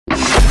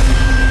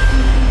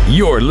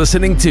You're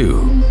listening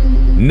to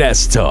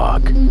Nest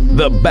Talk,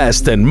 the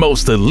best and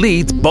most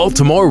elite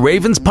Baltimore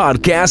Ravens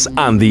podcast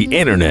on the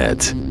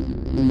internet.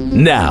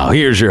 Now,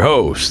 here's your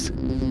host,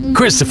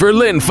 Christopher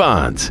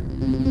Linfont.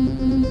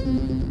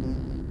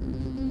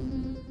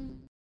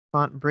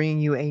 Bringing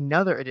you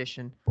another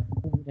edition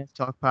of the Nest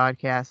Talk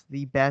podcast,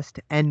 the best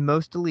and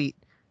most elite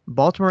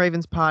Baltimore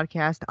Ravens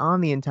podcast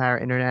on the entire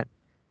internet.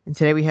 And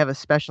today we have a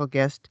special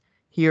guest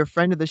here,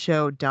 friend of the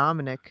show,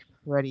 Dominic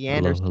Reddy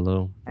Anderson.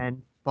 Hello.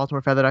 And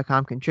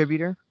BaltimoreFeather.com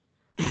contributor.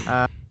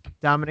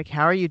 Dominic,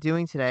 how are you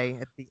doing today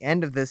at the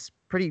end of this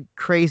pretty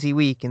crazy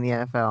week in the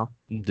NFL?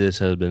 This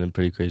has been a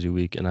pretty crazy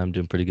week, and I'm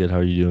doing pretty good. How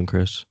are you doing,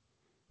 Chris?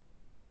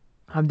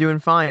 I'm doing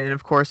fine. And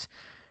of course,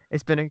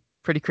 it's been a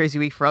pretty crazy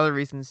week for other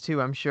reasons too.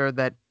 I'm sure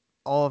that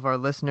all of our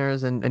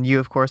listeners and you,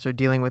 of course, are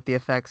dealing with the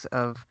effects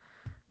of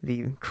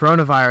the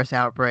coronavirus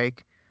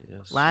outbreak.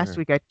 Yes, Last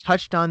week, I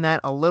touched on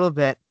that a little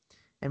bit,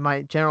 and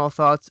my general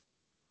thoughts.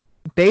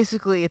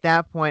 Basically, at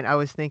that point, I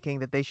was thinking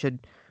that they should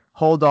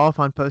hold off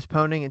on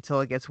postponing until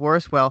it gets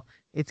worse. Well,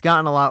 it's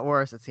gotten a lot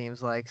worse, it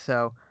seems like.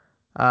 So,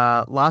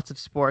 lots of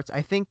sports.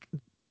 I think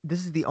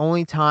this is the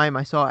only time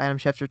I saw Adam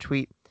Schefter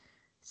tweet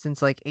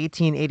since like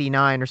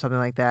 1889 or something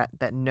like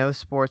that no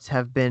sports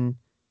have been,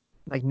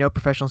 like no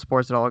professional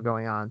sports at all are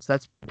going on. So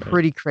that's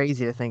pretty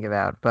crazy to think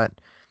about. But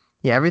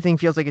yeah, everything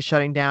feels like it's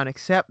shutting down,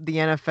 except the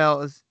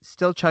NFL is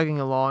still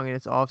chugging along in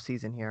its off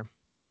season here.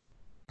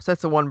 So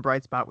that's the one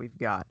bright spot we've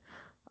got.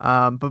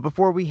 But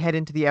before we head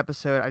into the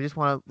episode, I just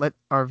want to let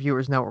our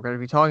viewers know what we're going to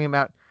be talking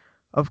about.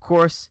 Of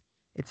course,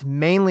 it's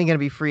mainly going to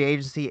be free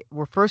agency.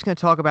 We're first going to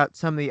talk about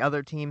some of the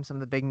other teams, some of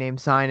the big name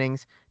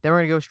signings. Then we're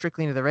going to go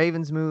strictly into the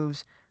Ravens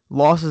moves,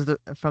 losses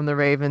from the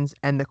Ravens,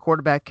 and the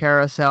quarterback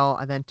carousel,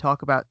 and then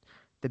talk about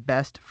the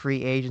best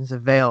free agents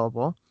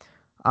available.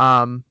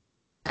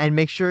 And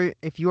make sure,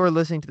 if you are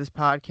listening to this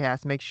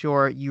podcast, make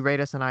sure you rate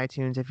us on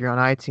iTunes. If you're on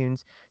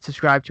iTunes,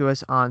 subscribe to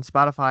us on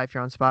Spotify. If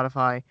you're on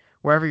Spotify,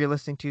 wherever you're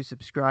listening to,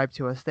 subscribe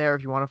to us there.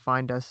 If you want to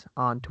find us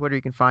on Twitter,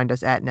 you can find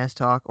us at Nest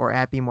Talk or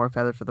at Be More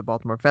Feather for the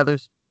Baltimore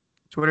Feathers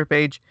Twitter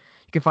page.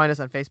 You can find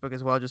us on Facebook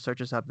as well. Just search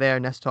us up there,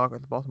 Nest Talk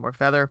with the Baltimore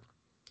Feather.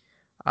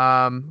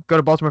 Go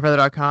to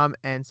BaltimoreFeather.com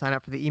and sign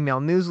up for the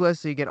email news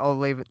list so you get all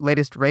the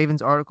latest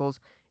Ravens articles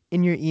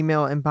in your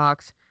email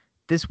inbox.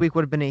 This week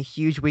would have been a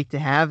huge week to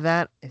have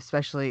that,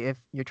 especially if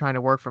you're trying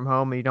to work from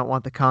home and you don't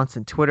want the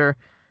constant Twitter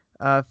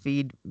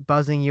feed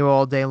buzzing you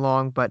all day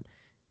long. But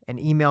an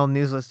email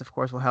news list, of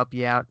course, will help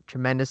you out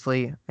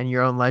tremendously, and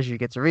your own leisure, you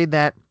get to read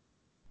that.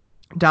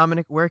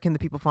 Dominic, where can the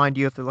people find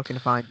you if they're looking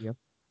to find you?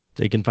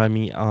 They can find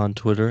me on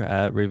Twitter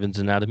at Ravens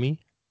Anatomy,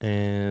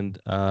 and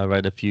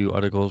write a few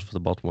articles for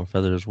the Baltimore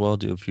Feather as well,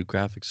 do a few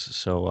graphics.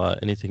 So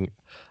anything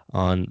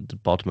on the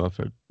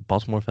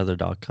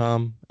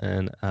BaltimoreFeather.com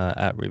and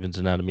at Ravens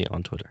Anatomy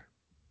on Twitter.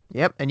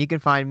 Yep, and you can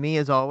find me,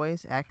 as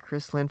always, at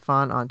Chris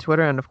Linfont on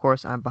Twitter, and of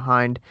course, I'm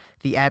behind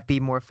the at Be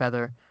More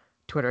Feather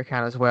Twitter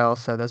account as well,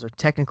 so those are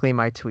technically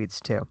my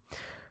tweets too.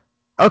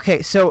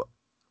 Okay, so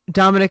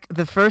Dominic,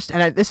 the first,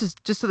 and this is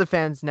just so the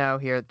fans know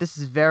here, this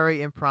is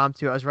very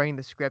impromptu. I was writing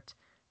the script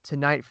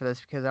tonight for this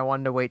because I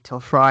wanted to wait till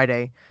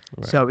Friday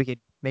so we could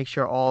make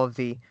sure all of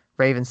the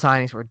Raven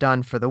signings were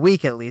done for the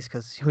week at least,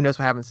 because who knows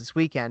what happens this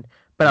weekend.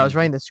 But I was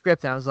writing the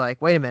script and I was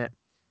like, wait a minute,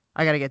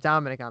 I got to get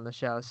Dominic on the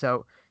show.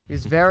 So he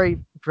was very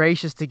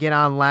gracious to get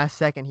on last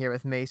second here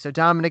with me. So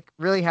Dominic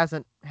really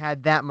hasn't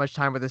had that much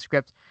time with the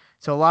script.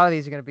 So a lot of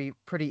these are going to be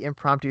pretty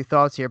impromptu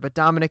thoughts here. But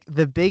Dominic,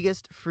 the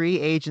biggest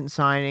free agent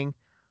signing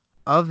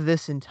of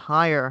this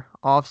entire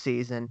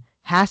offseason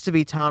has to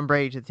be Tom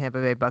Brady to the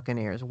Tampa Bay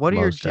Buccaneers. What are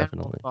your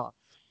general thoughts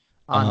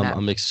on that?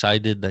 I'm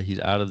excited that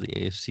he's out of the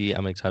AFC.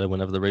 I'm excited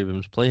whenever the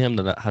Ravens play him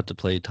to not have to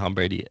play Tom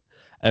Brady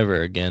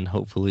ever again,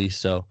 hopefully.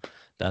 So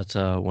that's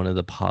one of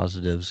the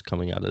positives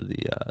coming out of the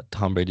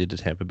Tom Brady to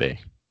Tampa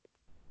Bay.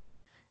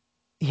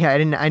 Yeah,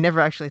 I never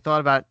actually thought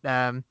about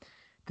the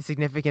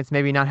significance,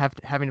 maybe not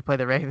having to play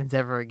the Ravens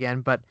ever again,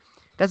 but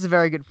that's a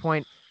very good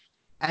point.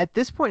 At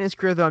this point in his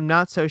career, though, I'm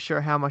not so sure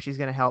how much he's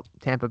going to help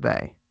Tampa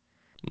Bay.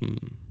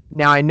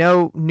 Now, I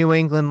know New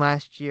England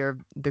last year,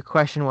 the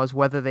question was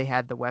whether they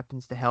had the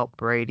weapons to help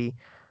Brady.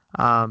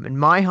 In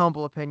my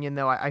humble opinion,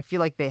 though, I feel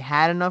like they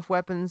had enough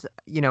weapons.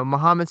 You know,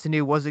 Mohamed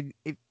Sanu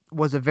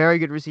was a very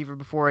good receiver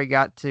before he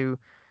got to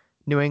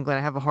New England.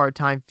 I have a hard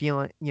time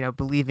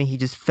believing he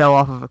just fell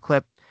off of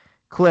a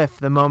cliff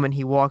the moment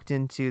he walked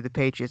into the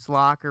Patriots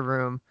locker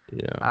room.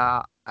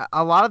 Yeah.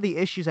 A lot of the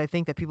issues I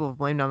think that people have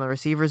blamed on the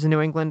receivers in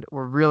New England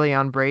were really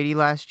on Brady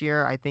last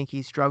year. I think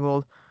he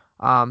struggled.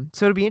 So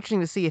it'll be interesting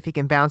to see if he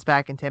can bounce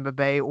back in Tampa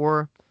Bay,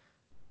 or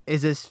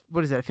is this,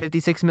 what is it, a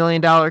 $56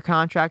 million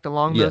contract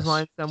along those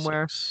lines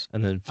somewhere? 6,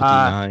 and then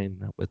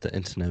 59 with the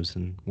incentives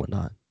and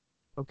whatnot.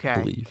 Okay. I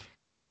believe.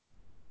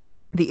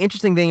 The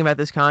interesting thing about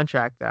this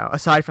contract, though,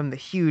 aside from the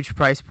huge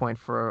price point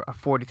for a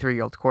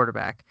 43-year-old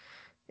quarterback,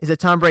 is that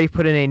Tom Brady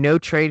put in a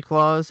no-trade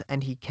clause,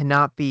 and he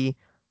cannot be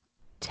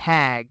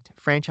tagged,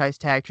 franchise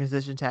tag,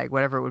 transition tag,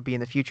 whatever it would be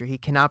in the future. He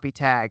cannot be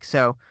tagged.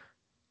 So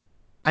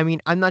I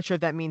mean, I'm not sure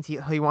if that means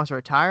he wants to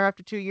retire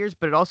after 2 years,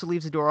 but it also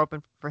leaves the door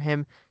open for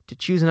him to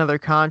choose another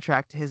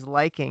contract to his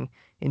liking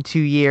in 2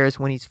 years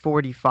when he's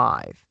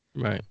 45.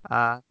 Right.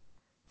 Uh,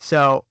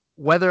 so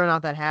whether or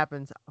not that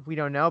happens, we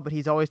don't know. But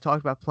he's always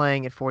talked about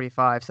playing at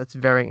 45, so that's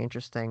very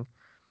interesting.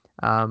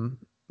 Um,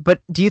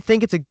 but do you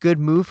think it's a good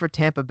move for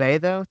Tampa Bay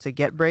though to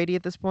get Brady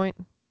at this point?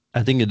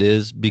 I think it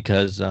is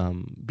because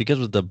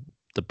of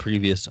the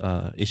previous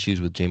issues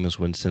with Jameis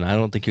Winston. I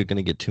don't think you're going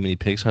to get too many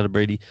picks out of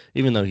Brady,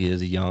 even though he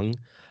is young.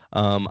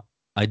 Um,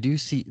 I do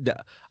see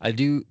that. I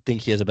do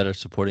think he has a better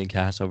supporting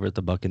cast over at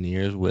the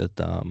Buccaneers with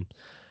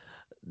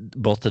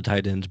both the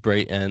tight ends,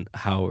 Bray and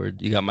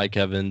Howard. You got Mike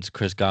Evans,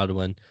 Chris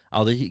Godwin.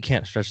 Although he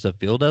can't stretch the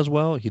field as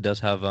well, he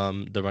does have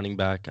the running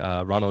back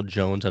Ronald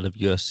Jones out of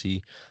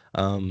USC,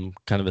 kind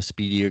of a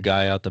speedier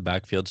guy out the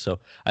backfield. So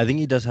I think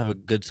he does have a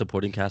good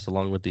supporting cast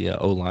along with the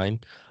O line.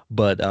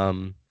 But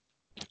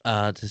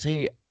to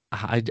say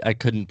I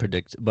couldn't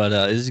predict, but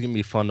this is gonna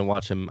be fun to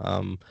watch him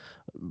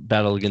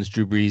battle against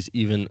Drew Brees,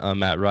 even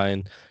Matt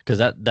Ryan, because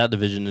that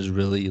division is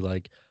really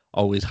like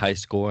always high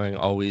scoring,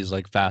 always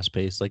like fast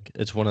paced. Like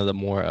it's one of the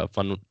more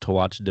fun to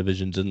watch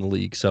divisions in the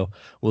league. So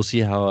we'll see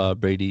how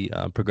Brady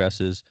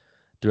progresses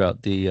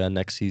throughout the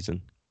next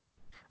season.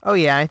 Oh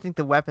yeah, I think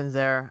the weapons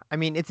there. I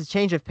mean, it's a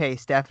change of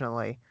pace,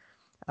 definitely.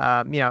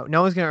 No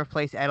one's going to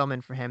replace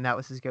Edelman for him. That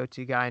was his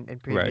go-to guy in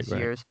Right, previous right.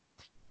 years.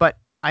 But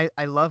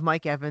I love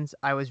Mike Evans.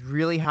 I was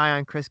really high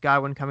on Chris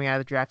Godwin coming out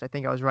of the draft. I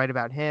think I was right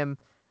about him.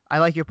 I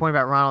like your point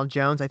about Ronald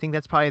Jones. I think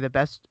that's probably the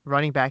best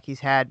running back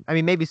he's had. I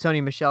mean, maybe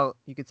Sony Michel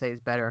you could say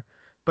is better,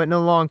 but in a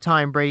long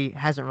time, Brady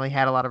hasn't really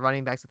had a lot of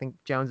running backs. I think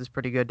Jones is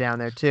pretty good down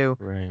there too.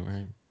 Right,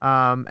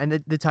 right. And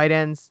the tight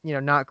ends,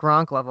 not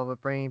Gronk level,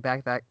 but bringing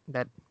back that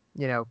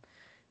you know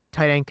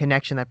tight end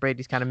connection that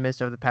Brady's kind of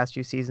missed over the past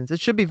few seasons. It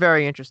should be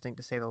very interesting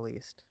to say the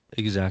least.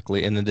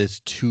 Exactly. And then there's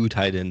two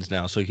tight ends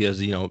now. So he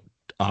has,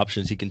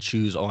 options he can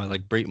choose. Oh, I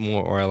like Brayton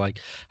more or I like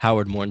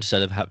Howard more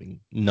instead of having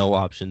no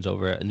options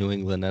over at New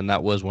England. And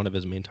that was one of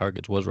his main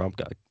targets was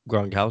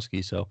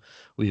Gronkowski. So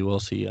we will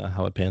see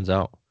how it pans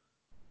out.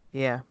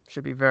 Yeah,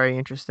 should be very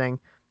interesting.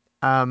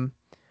 Um,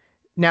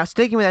 Now,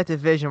 sticking with that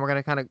division, we're going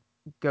to kind of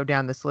go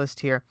down this list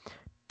here.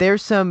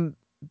 There's some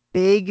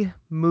big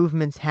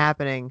movements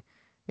happening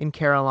in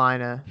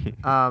Carolina.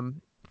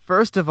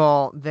 First of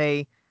all,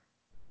 they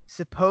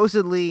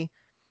supposedly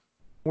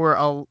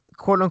were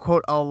quote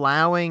unquote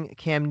allowing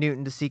Cam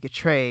Newton to seek a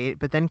trade,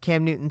 but then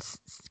Cam Newton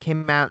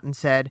came out and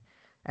said,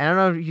 and I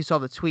don't know if you saw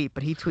the tweet,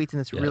 but he tweets in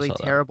this Yeah, I really saw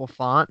that. terrible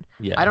font.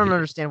 Yeah. I don't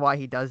understand why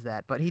he does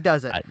that, but he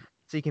does it. I,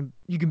 So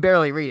you can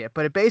barely read it,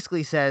 but it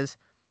basically says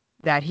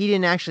that he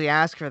didn't actually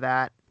ask for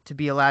that to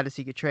be allowed to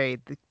seek a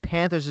trade. The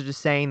Panthers are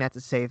just saying that to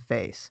save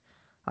face.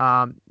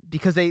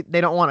 Because they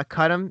don't want to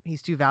cut him.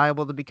 He's too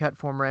valuable to be cut,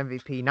 former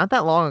MVP. Not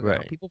that long ago.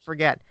 Right. People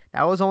forget.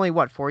 That was only,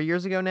 4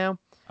 years ago now?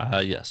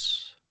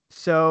 yes.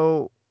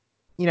 So,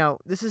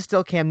 this is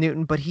still Cam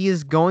Newton, but he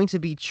is going to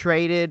be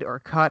traded or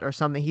cut or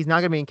something. He's not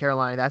going to be in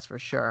Carolina, that's for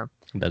sure.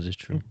 That is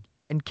true.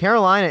 And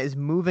Carolina is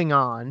moving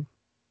on.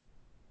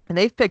 And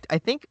they've picked, I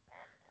think,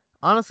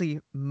 honestly,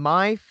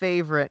 my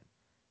favorite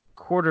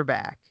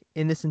quarterback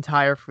in this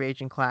entire free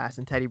agent class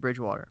in Teddy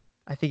Bridgewater.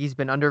 I think he's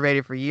been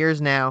underrated for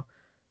years now.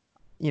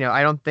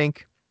 I don't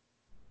think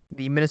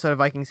the Minnesota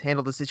Vikings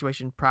handled the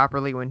situation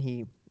properly when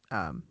he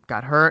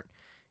got hurt.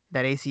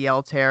 That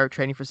ACL tear,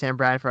 trading for Sam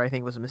Bradford, I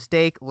think was a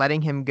mistake.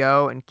 Letting him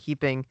go and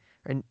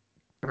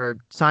or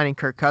signing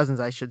Kirk Cousins,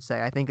 I should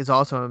say, I think is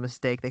also a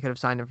mistake. They could have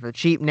signed him for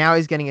cheap. Now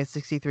he's getting a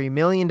 $63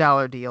 million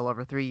deal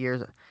over 3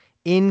 years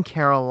in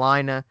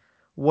Carolina.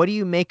 What do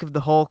you make of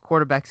the whole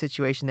quarterback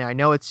situation there? I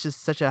know it's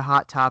just such a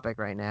hot topic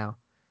right now.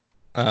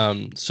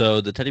 So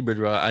the Teddy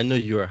Bridgewater, I know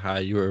you were high.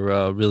 You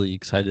were really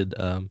excited.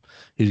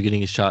 He was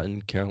getting a shot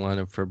in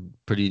Carolina for a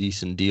pretty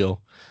decent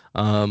deal.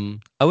 I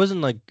wasn't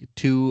like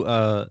too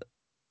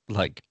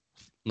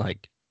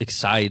like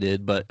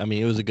excited, but I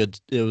mean it was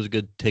a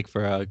good take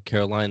for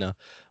Carolina.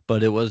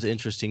 But it was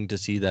interesting to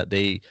see that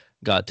they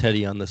got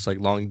Teddy on this like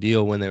long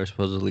deal when they were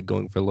supposedly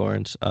going for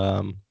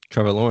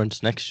Trevor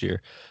Lawrence next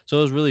year. So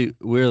it was really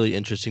really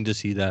interesting to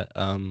see that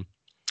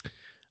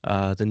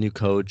the new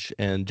coach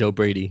and Joe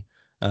Brady,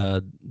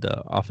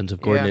 the offensive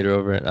coordinator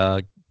over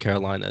at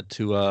Carolina,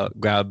 to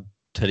grab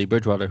Teddy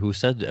Bridgewater, who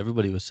said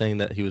everybody was saying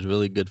that he was a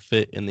really good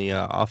fit in the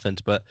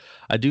offense. But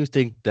I do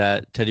think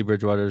that Teddy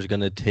Bridgewater is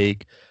going to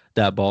take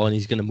that ball and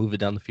he's going to move it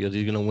down the field.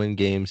 He's going to win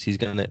games. He's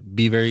going to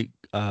be very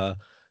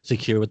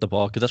secure with the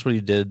ball because that's what he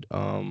did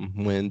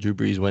when Drew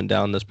Brees went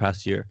down this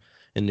past year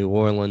in New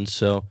Orleans.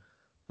 So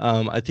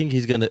I think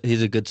he's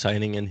a good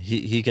signing and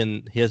he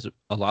has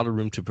a lot of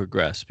room to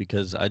progress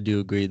because I do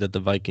agree that the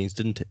Vikings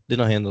didn't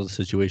handle the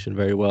situation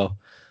very well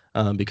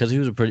because he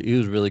was a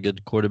really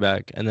good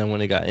quarterback, and then when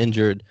he got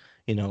injured,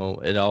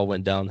 it all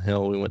went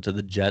downhill. We went to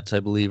the Jets, I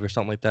believe, or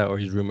something like that, or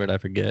he's rumored, I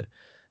forget,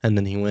 and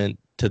then he went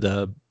to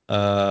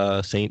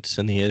the Saints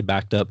and he had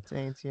backed up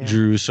Saints, yeah.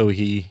 Drew, so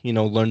he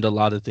learned a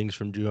lot of things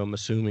from Drew, I'm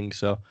assuming.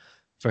 So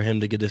for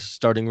him to get his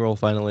starting role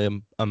finally.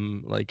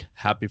 I'm like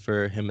happy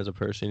for him as a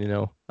person, you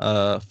know.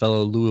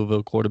 Fellow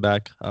Louisville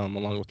quarterback,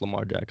 along with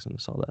Lamar Jackson.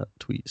 I saw that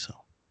tweet. So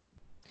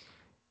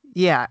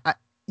Yeah,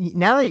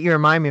 now that you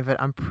remind me of it,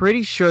 I'm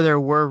pretty sure there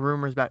were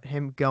rumors about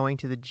him going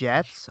to the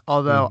Jets.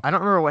 Although I don't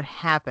remember what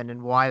happened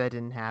and why that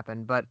didn't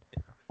happen. But,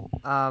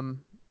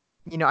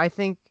 I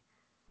think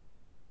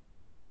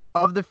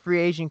of the free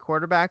agent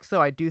quarterbacks,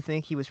 though, I do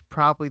think he was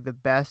probably the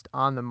best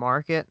on the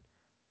market.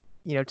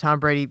 Tom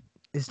Brady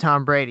is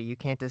Tom Brady. You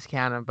can't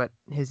discount him. But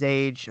his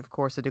age, of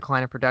course, the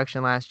decline of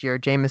production last year.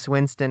 Jameis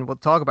Winston, we'll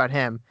talk about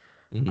him.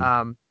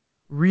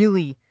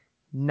 Really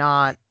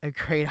not a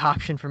great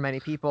option for many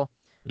people.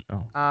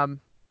 No.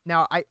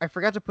 Now, I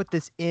forgot to put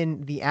this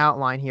in the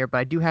outline here, but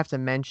I do have to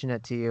mention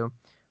it to you.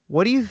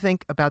 What do you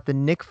think about the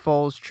Nick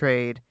Foles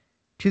trade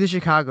to the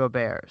Chicago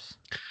Bears?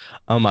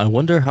 I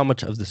wonder how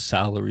much of the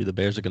salary the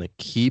Bears are going to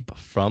keep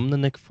from the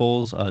Nick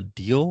Foles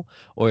deal,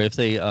 or if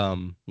they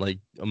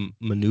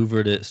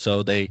maneuvered it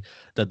so that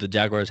the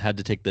Jaguars had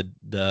to take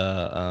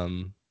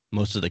the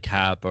most of the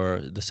cap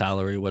or the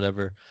salary,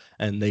 whatever,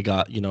 and they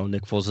got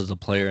Nick Foles as a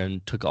player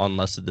and took on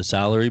less of the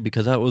salary,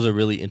 because that was a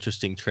really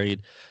interesting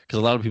trade. Because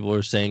a lot of people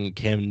were saying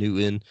Cam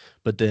Newton,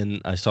 but then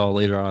I saw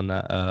later on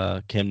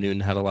that Cam Newton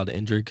had a lot of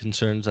injury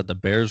concerns that the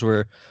Bears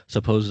were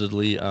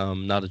supposedly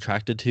not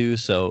attracted to,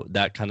 so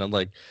that kind of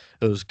it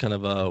was kind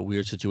of a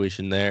weird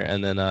situation there.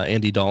 And then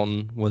Andy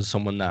Dalton was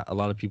someone that a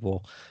lot of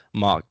people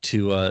mocked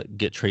to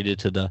get traded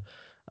to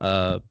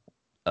the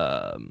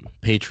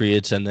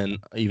Patriots, and then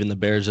even the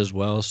Bears as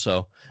well.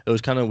 So it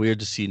was kind of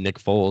weird to see Nick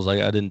Foles.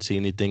 I didn't see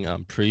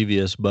anything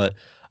previous, but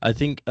I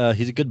think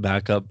he's a good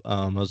backup.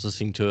 I was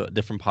listening to a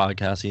different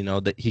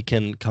podcast, that he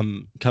can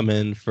come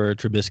in for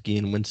Trubisky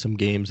and win some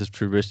games if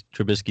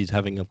Trubisky's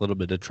having a little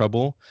bit of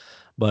trouble.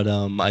 But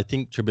I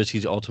think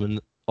Trubisky's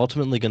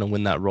ultimately going to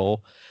win that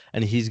role,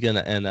 and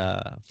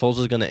Foles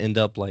is going to end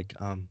up like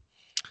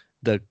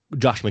the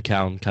Josh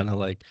McCown, kind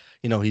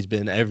of he's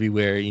been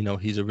everywhere.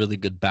 He's a really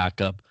good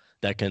backup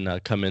that can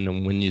come in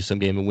and win you some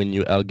game and win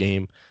you a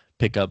game,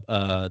 pick up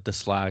the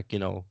slack,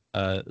 a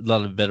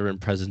lot of veteran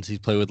presence. He's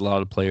played with a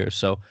lot of players.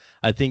 So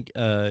I think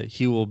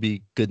he will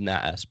be good in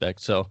that aspect.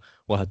 So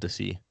we'll have to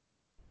see.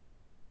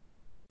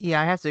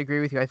 Yeah, I have to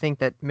agree with you. I think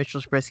that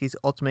Mitchell Trubisky's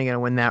ultimately going to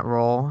win that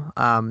role.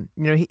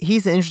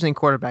 He's an interesting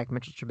quarterback,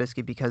 Mitchell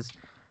Trubisky, because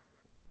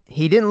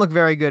he didn't look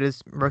very good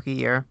his rookie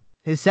year.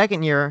 His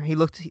second year, he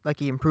looked like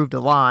he improved a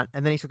lot,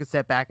 and then he took a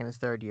step back in his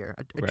third year,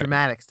 a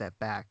dramatic step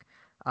back.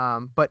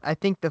 But I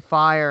think the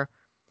fire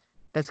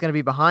that's going to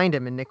be behind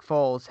him in Nick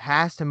Foles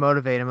has to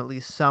motivate him at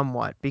least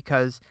somewhat,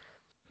 because,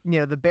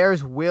 the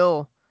Bears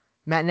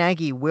Matt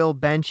Nagy will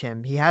bench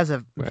him. He has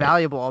a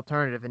valuable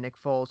alternative in Nick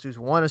Foles, who's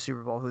won a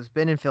Super Bowl, who's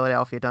been in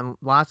Philadelphia, done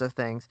lots of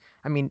things.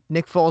 I mean,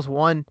 Nick Foles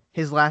won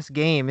his last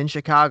game in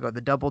Chicago,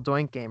 the double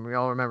doink game. We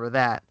all remember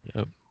that.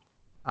 Yep.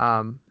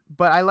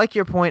 But I like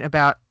your point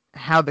about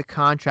how the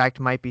contract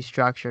might be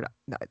structured.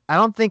 I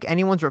don't think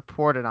anyone's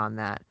reported on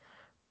that.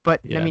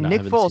 But, Yeah, I mean, no, I Nick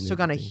haven't Foles seen took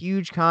on a anything.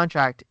 huge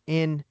contract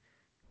in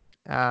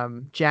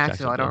Jacksonville. I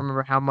Jacksonville. don't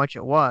remember how much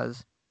it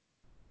was,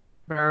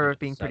 but I remember Like it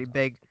being pretty 7.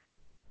 big.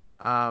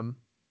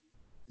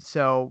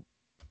 So,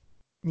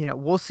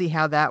 we'll see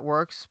how that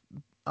works.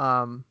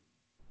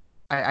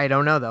 I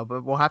don't know, though,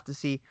 but we'll have to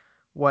see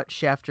what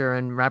Schefter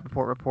and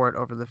Rappaport report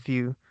over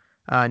the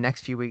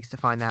next few weeks to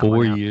find that 4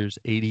 one out. years,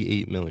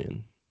 $88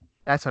 million.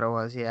 That's what it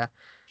was, yeah.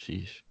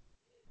 Sheesh.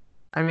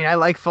 I mean, I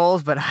like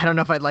Foles, but I don't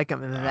know if I'd like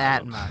him that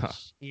don't know.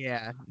 much.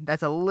 Yeah,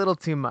 that's a little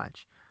too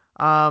much.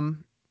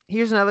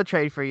 Here's another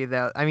trade for you,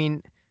 though. I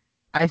mean,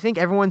 I think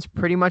everyone's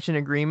pretty much in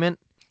agreement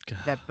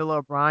that Bill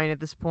O'Brien, at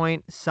this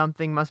point,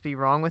 something must be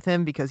wrong with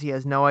him, because he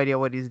has no idea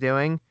what he's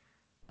doing.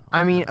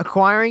 I mean,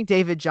 acquiring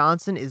David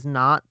Johnson is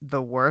not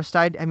the worst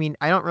idea. I mean,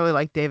 I don't really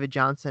like David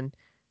Johnson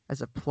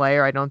as a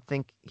player. I don't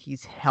think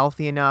he's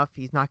healthy enough.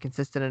 He's not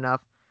consistent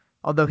enough,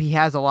 although he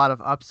has a lot of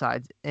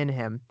upsides in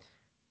him.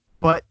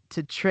 But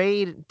to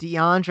trade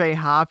DeAndre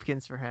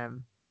Hopkins for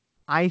him,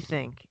 I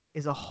think,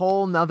 is a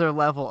whole nother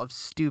level of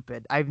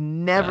stupid. I've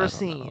never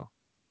seen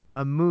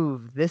a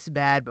move this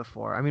bad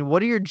before. I mean,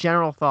 what are your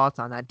general thoughts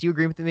on that? Do you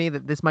agree with me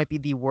that this might be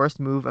the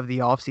worst move of the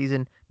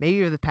offseason,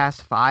 maybe of the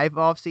past 5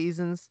 off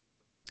seasons?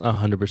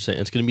 100%.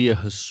 It's going to be a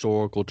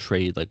historical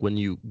trade. Like when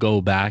you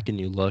go back and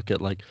you look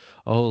at I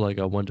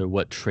wonder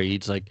what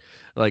trades,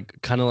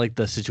 kind of like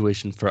the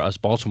situation for us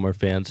Baltimore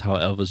fans, how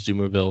Elvis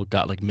Dumervil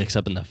got mixed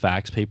up in the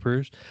fax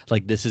papers.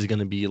 This is going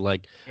to be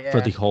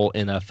for the whole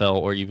NFL,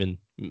 or even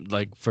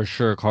for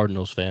sure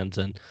Cardinals fans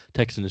and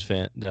Texans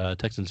fans,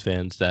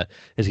 that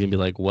is going to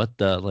be what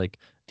the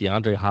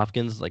DeAndre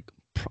Hopkins,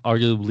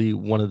 arguably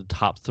one of the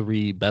top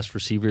 3 best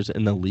receivers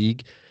in the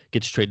league,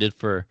 gets traded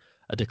for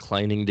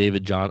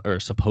a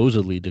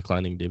supposedly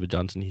declining David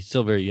Johnson. He's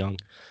still very young,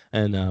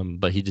 and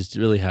but he just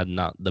really had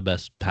not the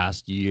best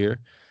past year.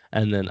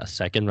 And then a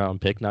 2nd round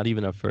pick, not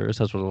even a first.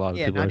 That's what a lot of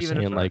people are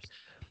saying.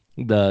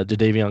 The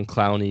Jadeveon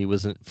Clowney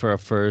wasn't for a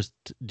first.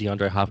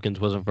 DeAndre Hopkins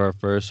wasn't for a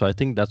first. So I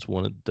think that's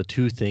one of the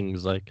 2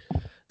 things that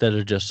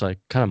are just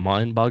kind of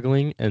mind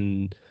boggling.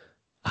 And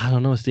I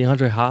don't know. It's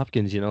DeAndre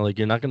Hopkins. Like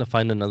you're not gonna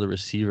find another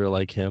receiver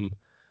like him.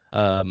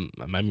 I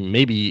mean,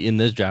 maybe in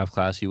this draft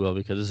class you will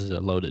because this is a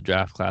loaded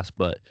draft class.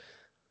 But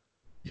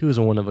he was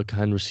a one of a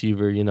kind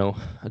receiver.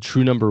 A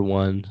true number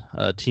one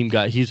team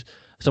guy.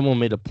 Someone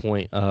made a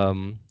point.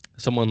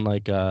 Someone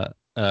like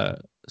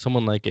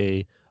someone like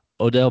a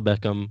Odell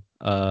Beckham,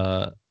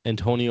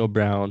 Antonio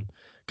Brown,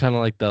 kind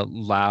of like the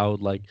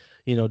loud, like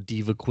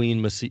diva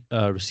queen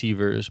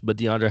receivers. But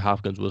DeAndre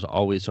Hopkins was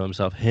always to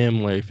himself.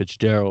 Him, Larry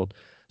Fitzgerald.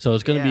 So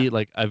it's going to Yeah. be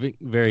like I think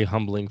very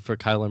humbling for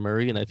Kyler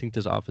Murray, and I think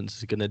this offense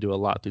is going to do a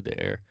lot through the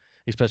air,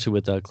 especially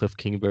with Cliff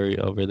Kingsbury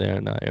over there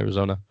in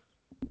Arizona.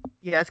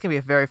 Yeah, it's gonna be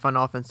a very fun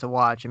offense to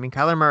watch. I mean,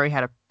 Kyler Murray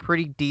had a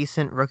pretty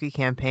decent rookie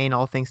campaign,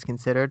 all things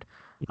considered.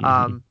 Hmm.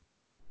 Um,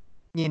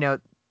 you know,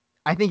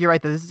 I think you're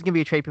right that this is gonna be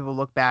a trade people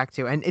look back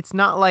to, and it's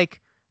not like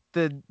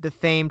the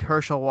famed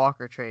Herschel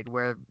Walker trade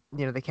where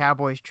the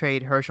Cowboys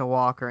trade Herschel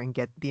Walker and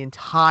get the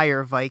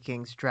entire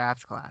Vikings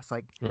draft class.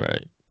 Like,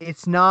 Right.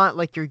 it's not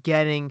like you're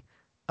getting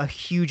a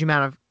huge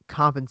amount of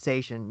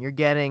compensation. You're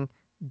getting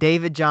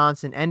David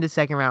Johnson and a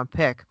second round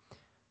pick,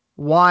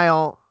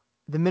 while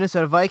the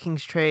Minnesota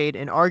Vikings trade,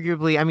 and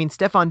arguably, I mean,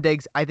 Stephon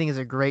Diggs, I think, is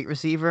a great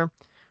receiver,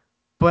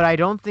 but I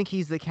don't think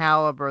he's the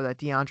caliber that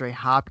DeAndre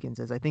Hopkins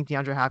is. I think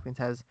DeAndre Hopkins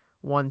has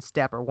one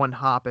step or one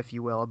hop, if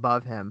you will,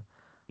 above him.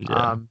 Yeah.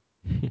 Um,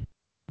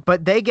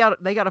 but they got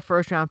a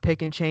first round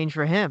pick and change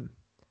for him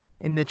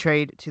in the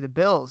trade to the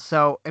Bills.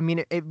 So I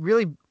mean, it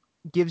really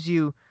gives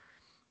you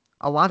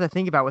a lot to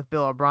think about with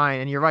Bill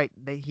O'Brien. And you're right,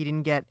 he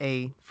didn't get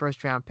a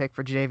first round pick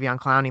for Jadeveon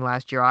Clowney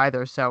last year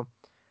either. So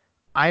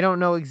I don't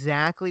know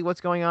exactly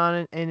what's going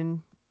on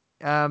in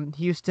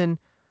Houston.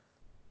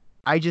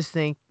 I just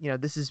think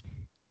this is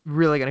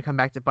really going to come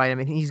back to bite him,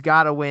 and he's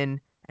got to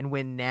win and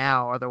win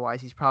now.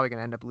 Otherwise, he's probably going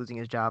to end up losing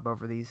his job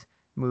over these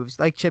moves.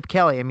 Like Chip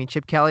Kelly. I mean,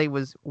 Chip Kelly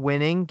was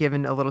winning,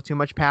 given a little too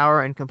much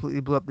power, and completely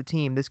blew up the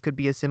team. This could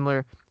be a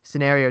similar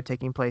scenario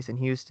taking place in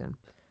Houston.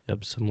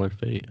 Yep. Similar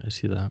fate. I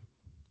see that.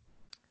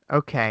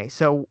 Okay,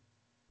 so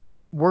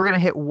we're going to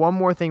hit one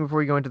more thing before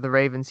we go into the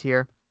Ravens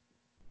here.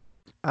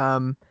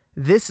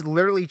 This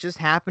literally just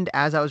happened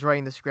as I was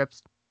writing the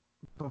scripts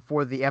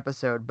before the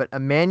episode, but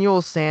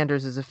Emmanuel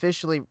Sanders is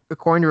officially,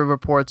 according to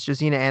reports,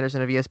 Josina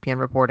Anderson of ESPN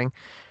reporting,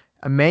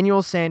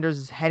 Emmanuel Sanders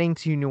is heading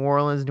to New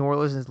Orleans. New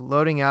Orleans is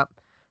loading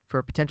up for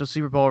a potential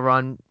Super Bowl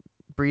run.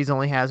 Breeze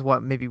only has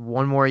maybe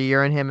one more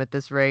year in him at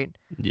this rate.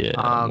 Yeah,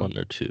 Um, one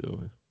or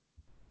two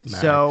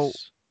so,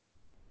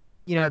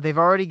 max. they've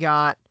already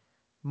got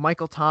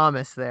Michael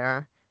Thomas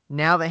there.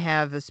 Now they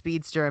have the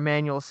speedster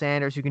Emmanuel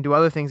Sanders who can do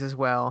other things as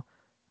well.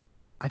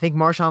 I think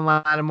Marshawn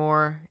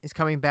Lattimore is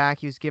coming back.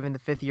 He was given the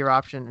 5th-year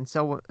option, and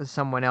so was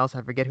someone else.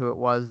 I forget who it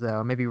was,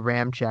 though. Maybe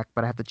Ramczyk,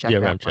 but I have to check Yeah,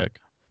 that ram one. check.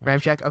 Ram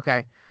check. Ramczyk,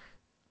 okay.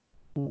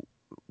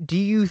 Do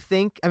you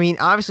think, I mean,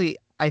 obviously,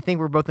 I think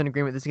we're both in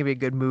agreement this is going to be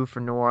a good move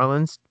for New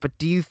Orleans, but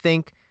do you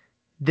think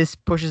this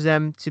pushes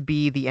them to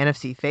be the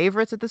NFC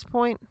favorites at this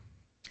point?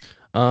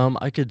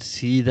 I could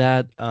see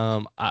that.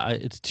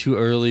 It's too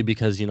early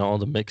because all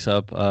the mix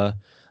up.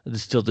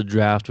 It's still the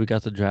draft. We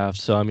got the draft,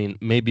 so I mean,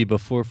 maybe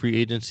before free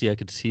agency, I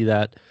could see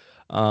that.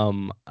 I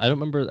don't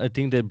remember. I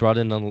think they brought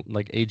in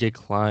like AJ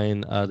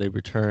Klein.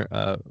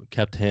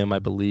 Kept him, I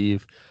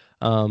believe.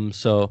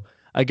 So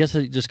I guess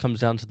it just comes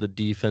down to the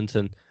defense,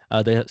 and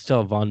they still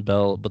have Von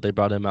Bell, but they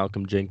brought in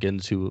Malcolm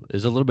Jenkins, who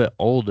is a little bit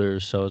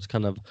older, so it's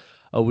kind of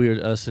a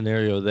weird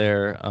scenario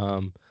there.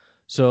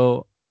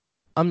 So.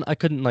 I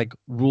couldn't like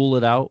rule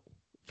it out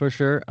for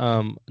sure,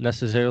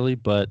 necessarily,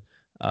 but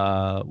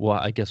well,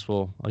 I guess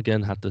we'll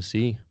again have to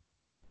see.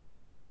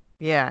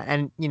 Yeah,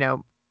 and,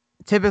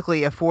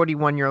 typically a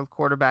 41-year-old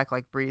quarterback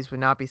like Breeze would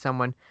not be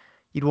someone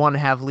you'd want to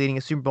have leading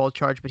a Super Bowl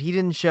charge, but he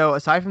didn't show,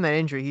 aside from that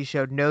injury, he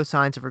showed no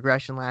signs of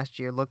regression last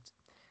year, looked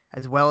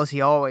as well as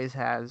he always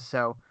has.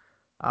 So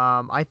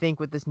I think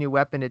with this new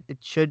weapon, it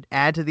should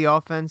add to the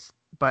offense,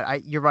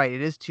 but you're right,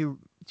 it is too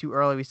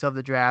early. We still have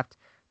the draft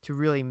to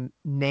really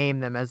name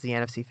them as the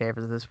NFC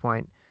favorites at this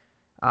point.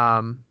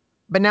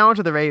 But now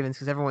onto the Ravens,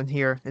 because everyone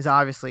here is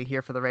obviously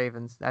here for the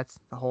Ravens. That's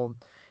the whole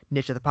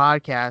niche of the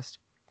podcast.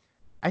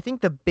 I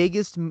think the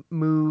biggest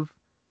move,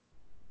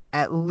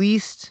 at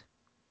least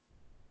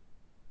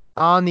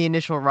on the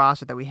initial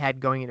roster that we had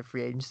going into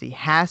free agency,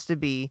 has to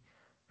be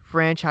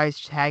franchise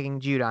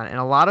tagging Judon. And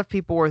a lot of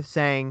people were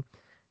saying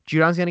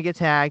Judon's going to get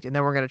tagged and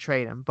then we're going to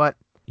trade him. But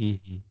Hmm.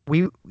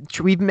 we've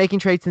been making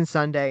trades since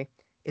Sunday.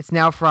 It's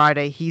now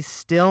Friday. He's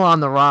still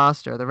on the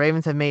roster. The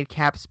Ravens have made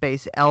cap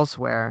space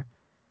elsewhere.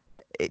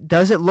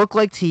 Does it look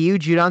like to you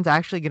Judon's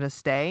actually going to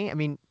stay? I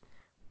mean,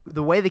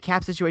 the way the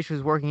cap situation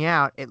was working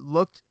out, it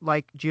looked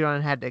like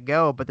Judon had to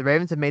go, but the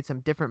Ravens have made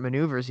some different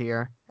maneuvers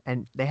here,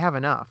 and they have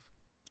enough.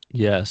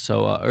 Yeah.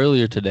 So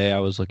earlier today, I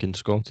was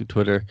scrolling through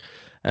Twitter,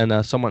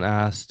 and someone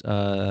asked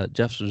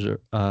Jeff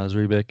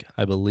Zrebic,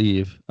 I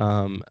believe,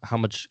 how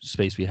much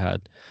space we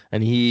had,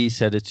 and he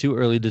said it's too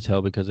early to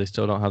tell because they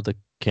still don't have the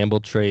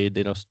Campbell trade.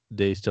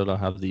 They still don't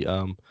have the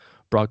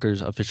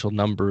Brockers official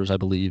numbers, I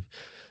believe.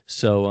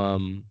 So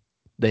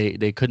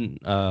they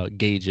couldn't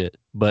gauge it,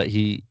 but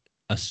he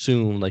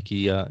assumed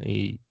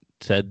he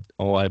said,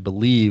 I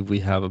believe we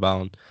have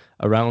about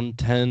around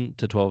 10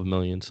 to 12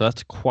 million. So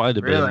that's quite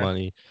a bit of Really?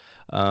 money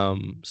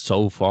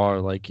so far,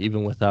 like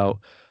even without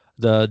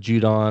the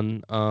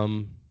Judon,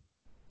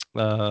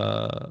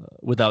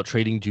 without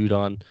trading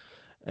Judon,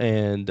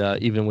 and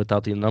even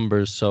without the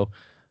numbers. So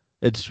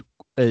it's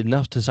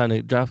enough to sign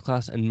a draft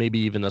class and maybe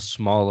even a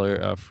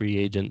smaller free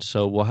agent.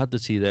 So we'll have to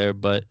see there.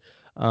 But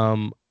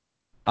um,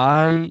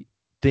 I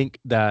think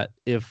that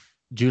if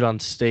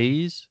Judon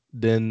stays,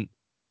 then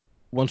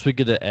once we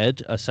get an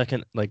edge, a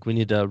second, like we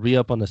need to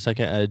re-up on the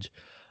second edge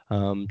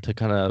to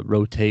kind of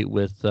rotate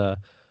with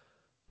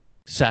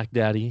Sack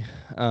Daddy.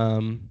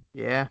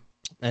 Yeah.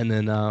 And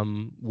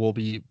then we'll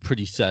be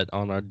pretty set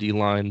on our D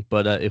line.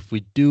 But if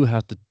we do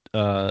have to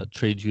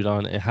trade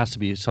Judon, it has to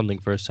be something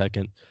for a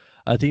second.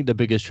 I think the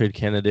biggest trade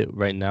candidate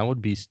right now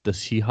would be the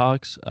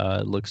Seahawks.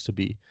 It looks to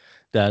be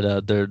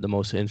that they're the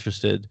most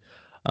interested.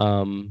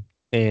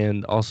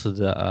 And also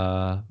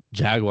the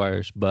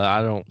Jaguars, but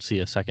I don't see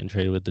a second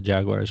trade with the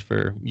Jaguars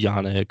for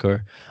Yannick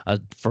or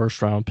a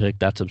first round pick.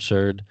 That's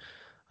absurd.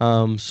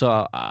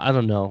 So I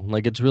don't know.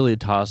 Like it's really a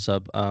toss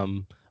up.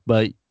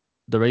 But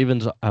the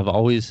Ravens have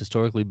always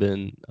historically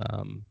been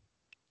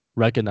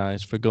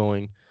recognized for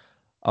going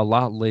a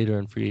lot later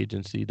in free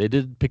agency. They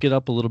did pick it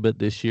up a little bit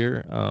this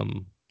year,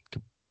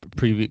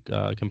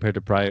 compared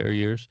to prior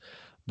years,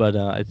 but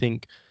I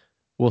think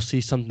we'll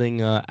see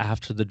something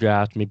after the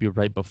draft, maybe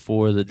right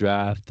before the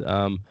draft.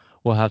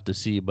 We'll have to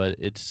see, but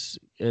it's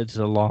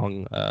a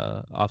long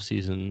off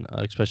season,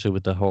 especially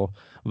with the whole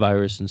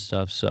virus and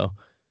stuff. So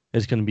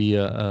it's going to be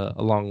a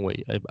long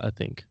wait, I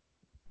think.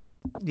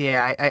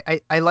 Yeah,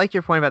 I like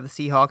your point about the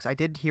Seahawks. I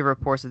did hear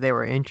reports that they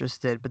were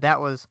interested, but that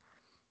was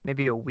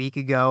maybe a week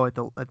ago at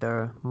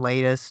the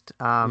latest.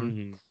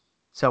 Mm-hmm.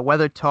 So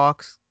whether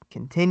talks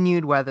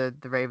continued, whether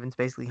the Ravens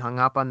basically hung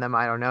up on them,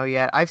 I don't know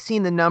yet. I've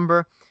seen the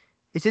number.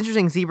 It's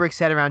interesting. Zebrick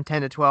said around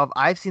 10 to 12.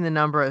 I've seen the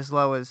number as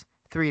low as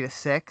 3 to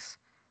 6.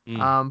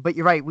 But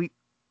you're right.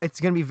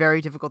 It's going to be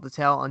very difficult to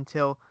tell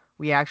until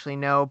we actually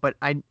know. But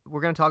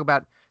we're going to talk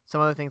about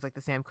some other things like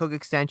the Sam Cook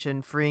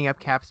extension, freeing up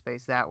cap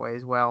space that way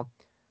as well.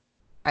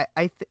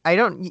 I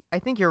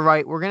think you're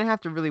right. We're gonna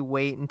have to really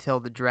wait until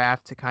the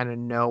draft to kind of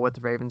know what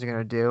the Ravens are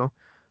gonna do.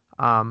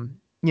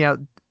 You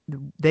know,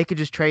 they could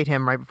just trade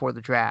him right before the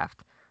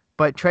draft,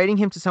 but trading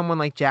him to someone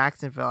like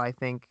Jacksonville, I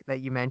think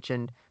that you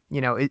mentioned,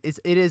 it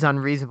is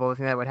unreasonable to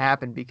think that would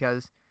happen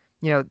because,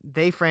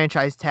 they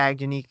franchise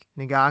tagged Unique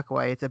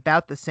Ngakoue. It's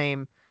about the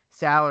same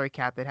salary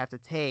cap they'd have to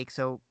take,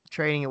 so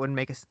trading it wouldn't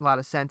make a lot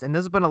of sense. And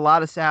there's been a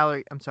lot of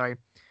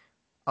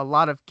a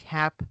lot of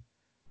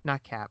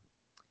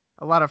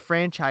a lot of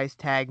franchise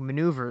tag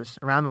maneuvers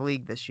around the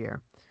league this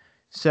year.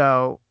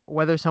 So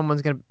whether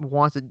someone's going to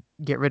want to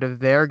get rid of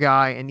their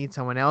guy and need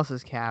someone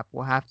else's cap,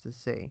 we'll have to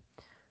see.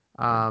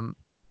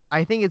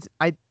 I think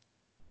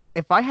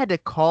if I had to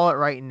call it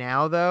right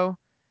now though,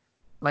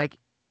 like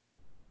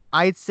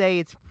I'd say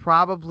it's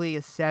probably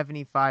a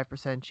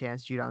 75%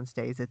 chance Judon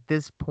stays at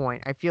this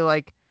point. I feel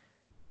like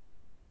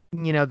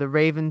the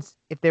Ravens,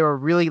 if they were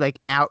really like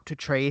out to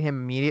trade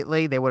him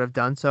immediately, they would have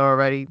done so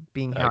already,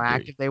 being how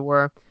active they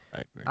were.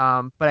 I agree.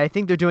 But I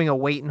think they're doing a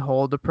wait and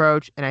hold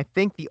approach, and I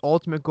think the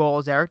ultimate goal,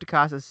 as Eric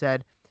DeCosta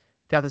said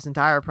throughout this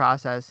entire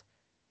process,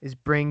 is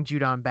bring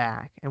Judon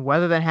back. And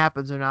whether that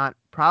happens or not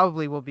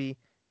probably will be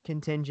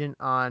contingent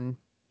on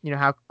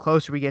how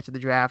closer we get to the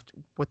draft,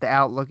 what the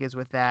outlook is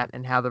with that,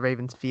 and how the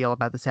Ravens feel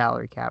about the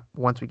salary cap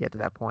once we get to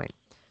that point.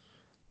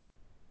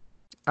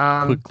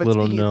 Quick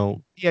little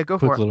note. Yeah, go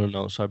for it. Quick little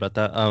note. Sorry about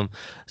that.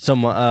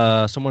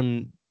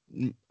 Someone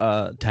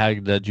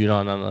tagged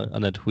Judon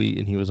on a tweet,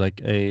 and he was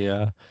like, "Hey,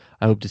 I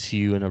hope to see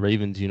you in a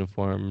Ravens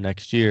uniform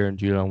next year." And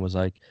Judon was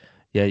like,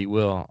 "Yeah, you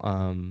will.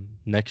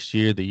 Next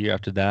year, the year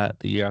after that,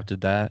 the year after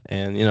that,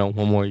 and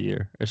one more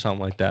year or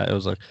something like that." It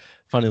was like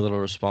funny little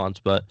response,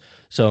 but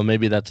so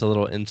maybe that's a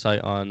little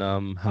insight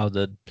on how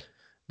the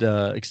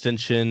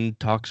extension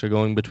talks are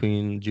going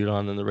between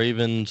Judon and the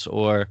Ravens,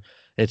 or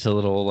it's a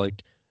little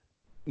like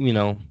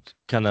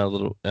kind of a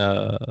little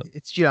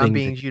it's Judon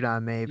being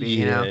Judon, maybe.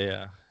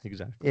 Yeah,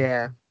 exactly.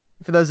 Yeah.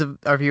 For those of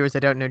our viewers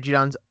that don't know,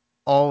 Judon's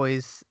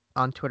always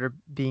on Twitter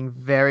being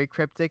very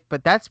cryptic,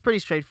 but that's pretty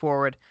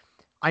straightforward.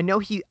 I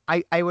know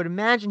I would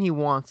imagine he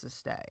wants to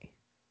stay,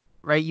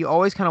 right? You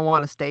always kind of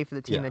want to stay for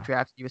the team that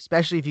drafted you,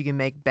 especially if you can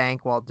make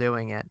bank while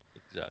doing it.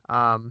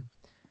 Exactly.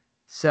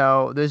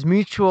 So there's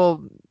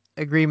mutual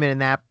agreement in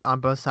that on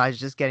both sides,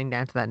 just getting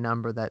down to that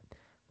number that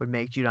would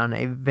make Judon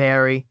a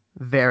very,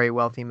 very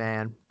wealthy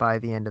man by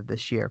the end of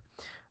this year.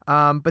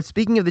 But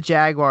speaking of the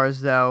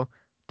Jaguars, though,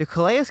 the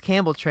Calais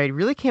Campbell trade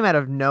really came out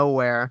of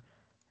nowhere,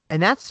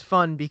 and that's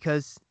fun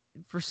because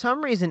for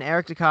some reason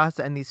Eric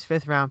DeCosta and these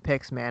 5th-round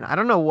picks, man, I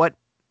don't know what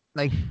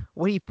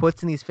he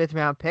puts in these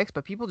 5th-round picks,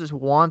 but people just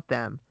want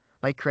them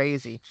like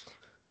crazy.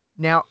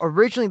 Now,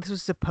 originally this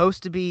was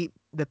supposed to be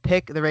the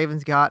pick the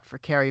Ravens got for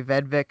Kerry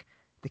Vedvik,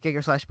 the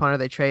kicker/punter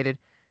they traded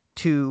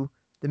to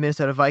the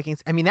Minnesota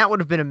Vikings. I mean, that would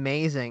have been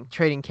amazing,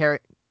 turning Kerry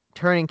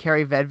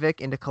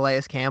Vedvik into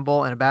Calais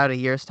Campbell in about a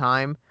year's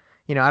time.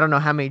 I don't know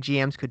how many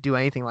GMs could do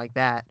anything like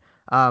that.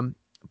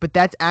 but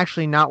that's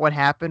actually not what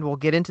happened. We'll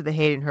get into the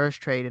Hayden Hurst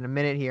trade in a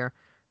minute here,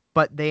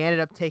 but they ended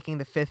up taking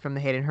the 5th from the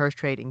Hayden Hurst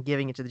trade and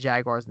giving it to the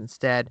Jaguars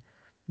instead.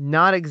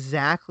 Not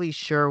exactly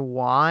sure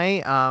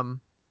why.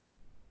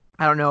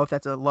 I don't know if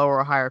that's a lower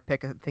or higher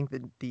pick. I think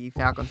that the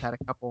Falcons had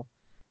a couple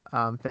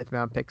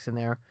 5th-round picks in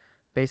there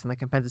based on the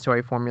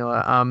compensatory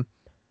formula.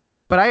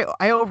 But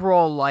I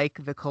overall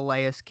like the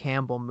Calais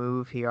Campbell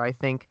move here. I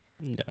think,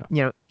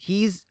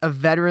 he's a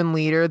veteran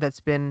leader that's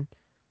been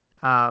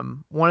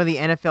one of the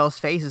NFL's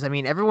faces. I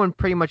mean, everyone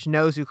pretty much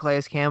knows who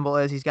Calais Campbell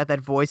is. He's got that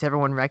voice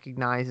everyone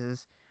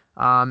recognizes.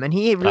 And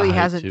he really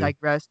hasn't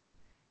digressed.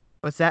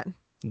 What's that?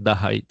 The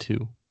height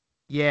too.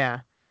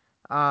 Yeah.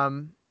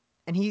 And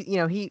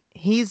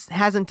he's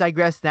hasn't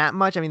digressed that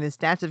much. I mean, the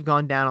stats have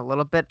gone down a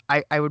little bit.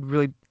 I would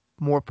really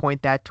more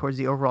point that towards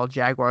the overall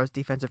Jaguars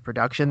defensive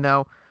production,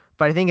 though.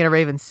 But I think in a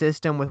Ravens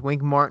system with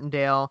Wink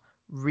Martindale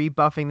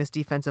rebuffing this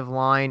defensive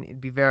line,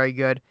 it'd be very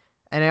good.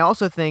 And I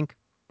also think,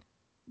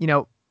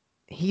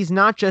 he's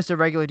not just a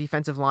regular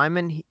defensive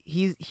lineman.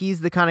 He's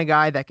the kind of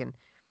guy that can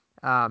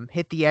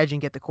hit the edge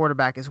and get the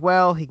quarterback as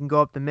well. He can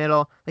go up the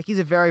middle. Like, he's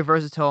a very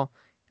versatile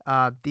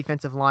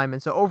defensive lineman.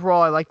 So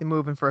overall, I like the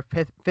move, and for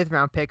a fifth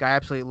round pick, I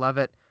absolutely love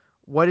it.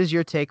 What is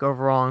your take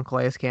overall on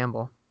Calais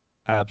Campbell?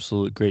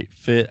 Absolute great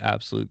fit,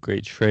 absolute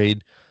great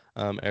trade.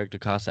 Eric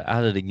DeCosta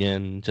at it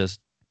again, just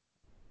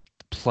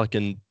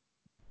plucking.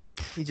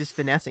 He's just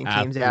finessing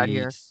teams out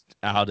here.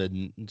 Out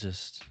and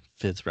just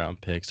 5th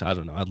round picks. I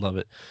don't know. I love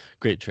it.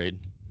 Great trade.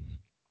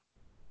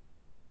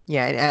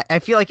 Yeah, and I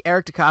feel like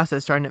Eric DeCosta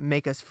is starting to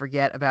make us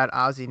forget about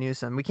Ozzie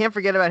Newsome. We can't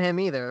forget about him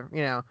either.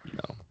 No.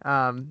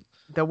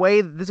 The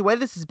way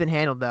this has been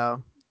handled,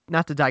 though,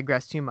 not to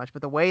digress too much,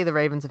 but the way the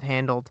Ravens have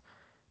handled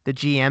the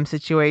GM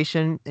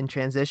situation in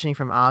transitioning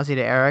from Ozzie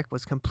to Eric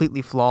was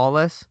completely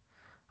flawless.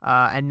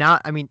 I don't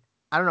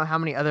know how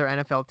many other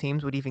NFL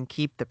teams would even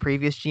keep the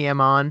previous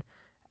GM on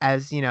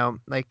as,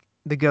 like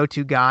the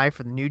go-to guy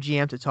for the new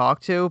GM to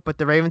talk to. But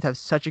the Ravens have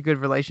such a good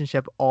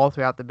relationship all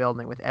throughout the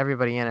building with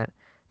everybody in it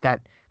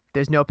that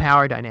there's no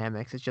power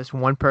dynamics. It's just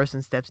one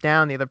person steps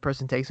down, the other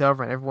person takes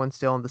over, and everyone's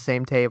still on the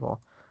same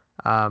table.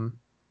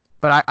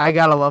 But I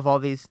gotta love all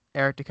these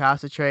Eric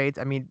DeCosta trades.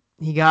 I mean,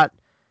 he got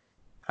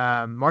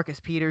Marcus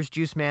Peters,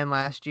 Juice Man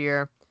last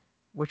year,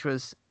 which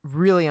was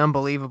really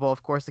unbelievable.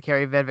 Of course, the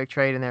Kerry Vedvik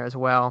trade in there as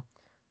well.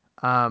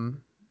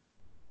 And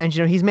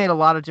he's made a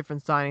lot of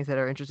different signings that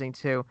are interesting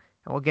too,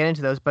 and we'll get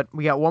into those. But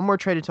we got one more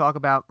trade to talk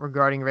about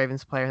regarding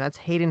Ravens player, and that's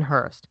Hayden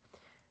Hurst.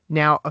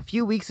 Now, a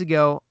few weeks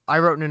ago, I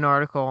wrote in an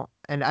article,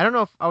 and I don't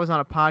know if I was on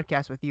a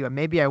podcast with you, and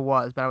maybe I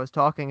was, but I was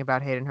talking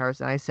about Hayden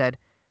Hurst, and I said,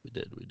 We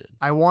did.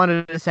 I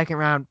wanted a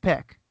 2nd-round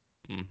pick.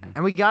 Mm-hmm.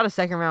 And we got a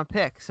 2nd-round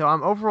pick. So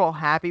I'm overall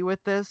happy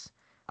with this.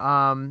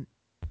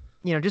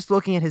 Just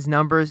looking at his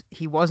numbers,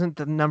 he wasn't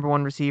the number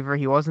 1 receiver.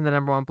 He wasn't the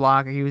number 1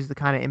 blocker. He was the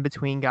kind of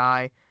in-between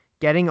guy.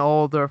 Getting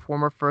older,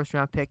 former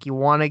 1st-round pick, you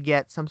want to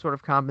get some sort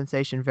of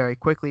compensation very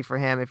quickly for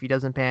him if he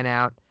doesn't pan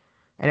out.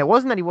 And it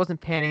wasn't that he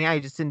wasn't panning out.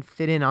 He just didn't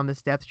fit in on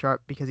this depth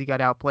chart because he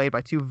got outplayed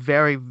by 2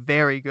 very,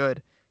 very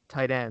good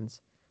tight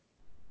ends.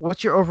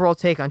 What's your overall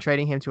take on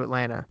trading him to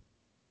Atlanta?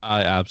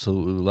 I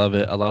absolutely love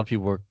it. A lot of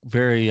people were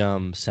very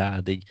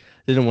sad. They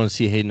didn't want to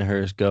see Hayden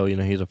Hurst go.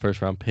 He's a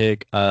 1st-round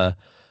pick.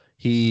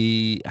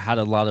 He had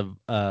a lot of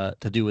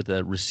to do with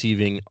the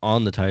receiving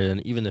on the tight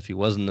end. Even if he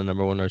wasn't the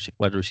number 1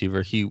 wide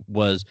receiver, he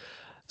was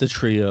the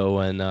trio,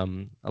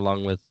 and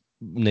along with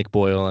Nick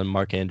Boyle and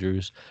Mark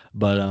Andrews.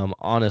 But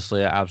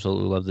honestly, I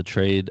absolutely love the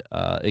trade.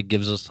 It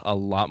gives us a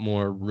lot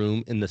more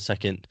room in the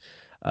 2nd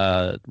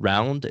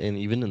round, and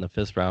even in the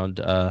 5th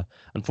round.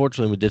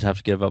 Unfortunately, we did have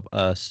to give up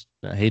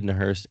Hayden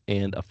Hurst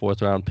and a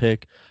 4th-round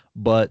pick,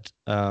 but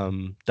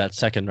that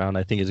 2nd round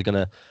I think is going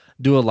to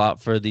do a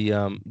lot for the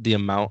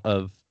amount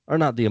of, or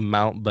not the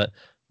amount, but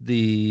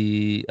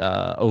the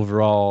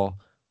overall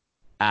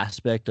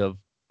aspect of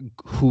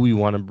who we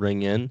want to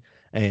bring in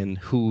and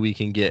who we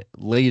can get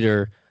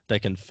later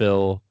that can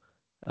fill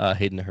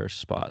Hayden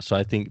Hurst's spot. So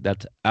I think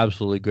that's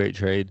absolutely great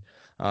trade.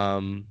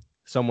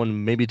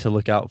 Someone maybe to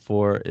look out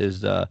for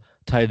is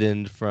tight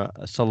end from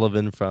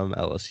Sullivan from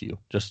LSU.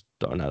 Just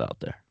throwing that out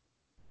there.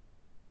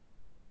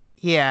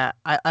 Yeah,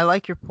 I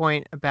like your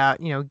point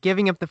about,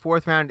 giving up the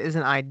 4th round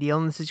isn't ideal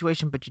in the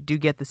situation, but you do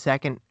get the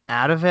 2nd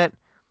out of it.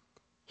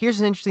 Here's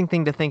an interesting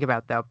thing to think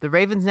about, though. The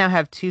Ravens now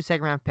have 2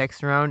 2nd-round picks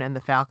their own and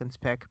the Falcons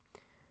pick.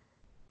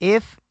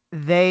 If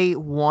they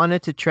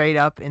wanted to trade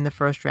up in the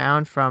 1st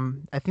round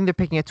from, I think they're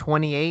picking at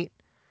 28.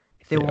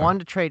 If they wanted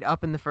to trade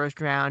up in the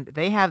 1st round,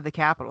 they have the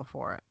capital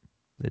for it.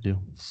 They do.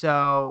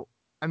 So,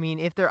 I mean,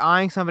 if they're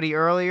eyeing somebody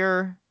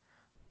earlier,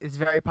 it's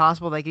very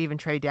possible they could even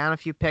trade down a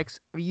few picks.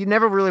 You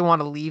never really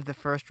want to leave the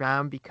 1st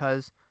round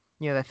because,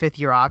 the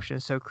 5th-year option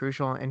is so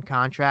crucial in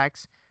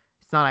contracts.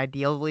 It's not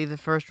ideal to leave the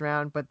 1st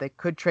round, but they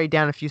could trade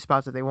down a few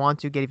spots if they want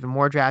to, get even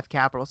more draft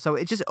capital. So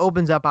it just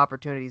opens up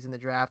opportunities in the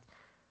draft.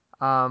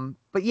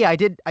 But yeah, I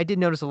did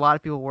notice a lot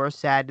of people were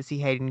sad to see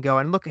Hayden go.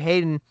 And look,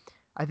 Hayden,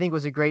 I think,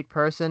 was a great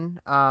person.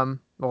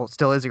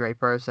 Still is a great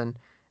person.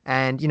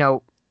 And,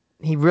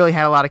 he really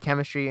had a lot of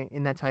chemistry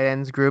in that tight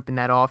ends group, in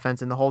that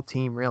offense, and the whole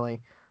team,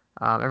 really.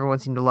 Everyone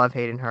seemed to love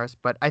Hayden Hurst,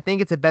 but I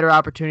think it's a better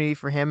opportunity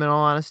for him in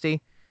all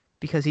honesty,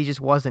 because he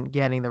just wasn't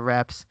getting the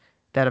reps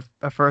that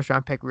a first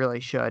round pick really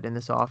should in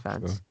this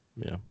offense.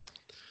 Sure.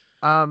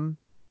 Yeah.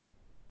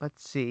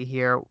 Let's see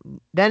here.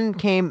 Then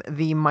came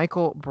the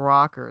Michael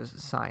Brockers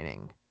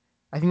signing.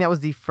 I think that was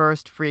the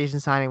first free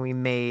agent signing we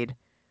made.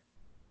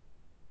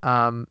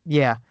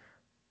 Yeah.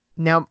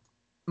 Now,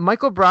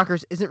 Michael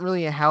Brockers isn't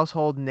really a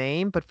household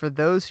name, but for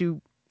those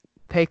who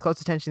pay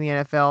close attention to the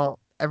NFL,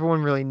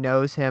 everyone really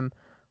knows him.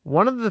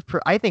 One of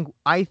the, I think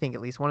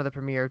at least one of the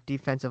premier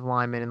defensive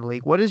linemen in the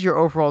league. What is your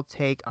overall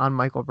take on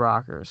Michael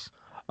Brockers?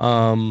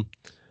 I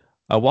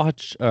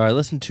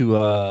listened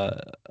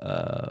to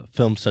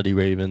Film Study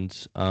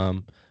Ravens.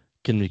 Ken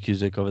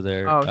McCusick over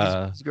there.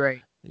 Oh, he's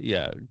great.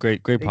 Yeah,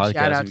 great Big podcast.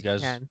 shout out If you to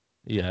guys, Ken.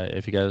 yeah,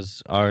 if you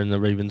guys are in the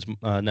Ravens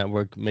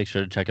network, make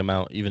sure to check him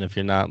out. Even if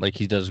you're not, like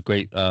he does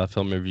great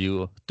film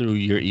review through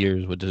your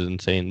ears, which is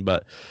insane.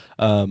 But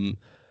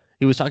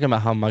he was talking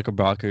about how Michael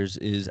Brockers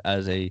is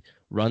as a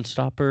run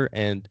stopper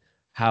and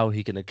how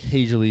he can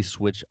occasionally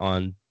switch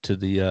on to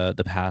the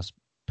pass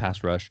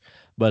rush.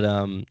 But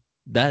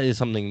that is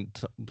something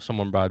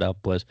someone brought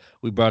up was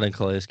we brought in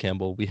Calais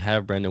Campbell, we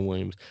have Brandon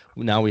Williams,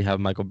 now we have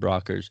Michael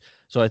Brockers.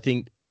 So I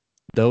think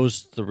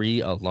those three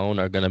alone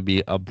are going to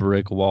be a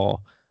brick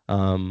wall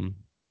on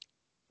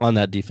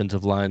that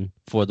defensive line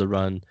for the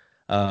run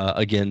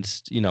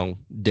against,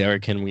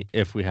 Derrick Henry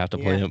if we have to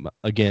play him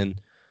again.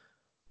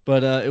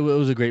 But it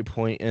was a great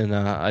point, and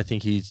I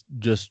think he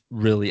just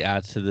really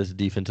adds to this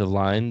defensive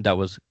line that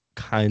was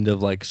kind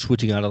of like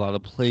switching out a lot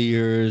of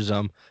players,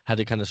 had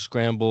to kind of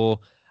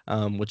scramble,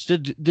 which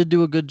did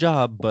do a good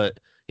job, but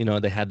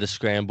they had to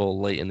scramble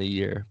late in the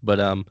year.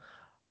 But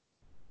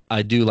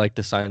I do like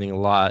the signing a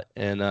lot,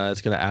 and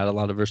it's going to add a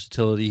lot of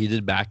versatility. He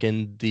did back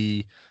in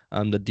the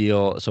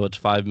deal, so it's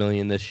 $5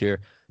 million this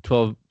year,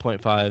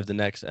 12.5 the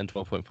next, and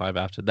 12.5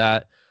 after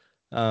that.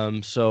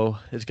 So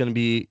it's going to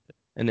be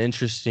an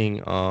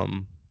interesting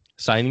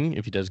signing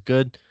if he does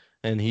good,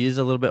 and he is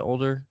a little bit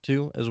older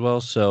too as well.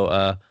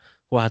 So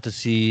we'll have to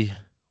see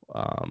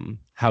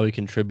how he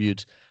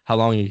contributes, how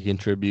long he can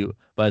contribute.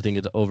 But I think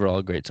it's overall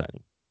a great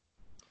signing.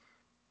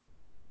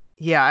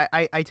 Yeah,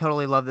 I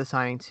totally love the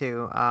signing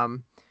too.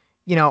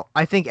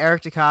 I think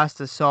Eric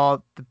DeCosta saw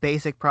the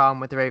basic problem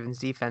with the Ravens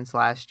defense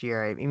last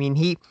year. I mean,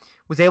 he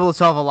was able to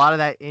solve a lot of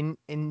that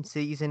in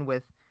season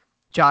with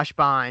Josh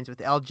Bynes, with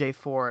LJ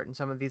Fort, and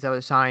some of these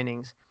other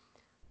signings.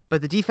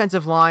 But the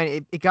defensive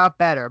line, it got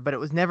better, but it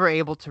was never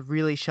able to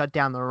really shut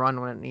down the run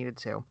when it needed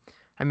to.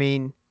 I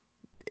mean,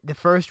 the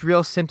first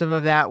real symptom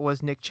of that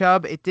was Nick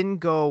Chubb. It didn't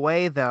go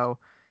away, though,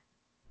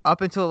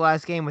 up until the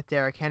last game with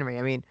Derrick Henry.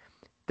 I mean,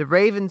 the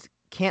Ravens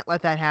can't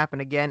let that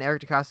happen again.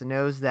 Eric DeCosta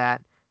knows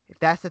that. If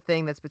that's the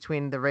thing that's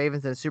between the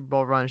Ravens and a Super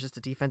Bowl run is just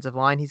a defensive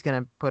line, he's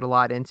going to put a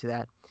lot into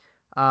that.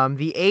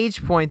 The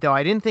age point, though,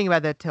 I didn't think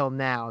about that till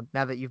now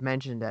that you've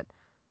mentioned it.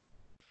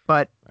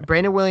 But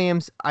Brandon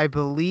Williams, I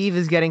believe,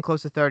 is getting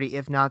close to 30,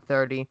 if not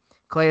 30.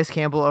 Calais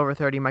Campbell over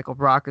 30. Michael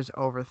Brockers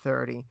over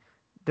 30.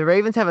 The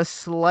Ravens have a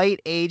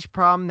slight age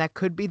problem that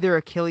could be their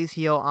Achilles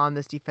heel on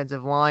this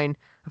defensive line.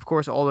 Of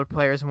course, older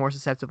players are more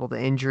susceptible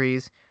to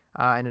injuries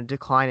and a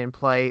decline in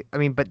play. I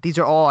mean, but these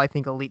are all, I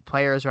think, elite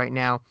players right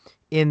now.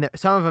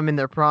 Some of them in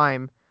their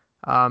prime.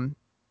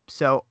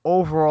 So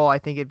overall, I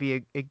think it'd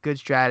be a good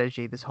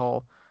strategy, this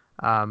whole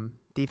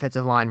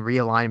defensive line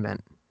realignment.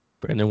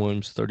 Brandon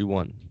Williams,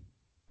 31.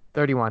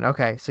 31.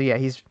 Okay, so yeah,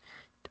 he's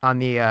on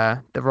the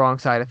wrong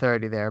side of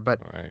 30 there, but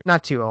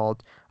not too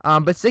old.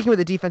 But sticking with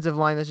the defensive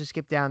line, let's just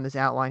skip down this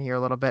outline here a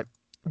little bit.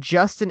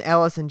 Justin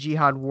Ellis and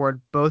Jihad Ward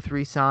both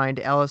re-signed.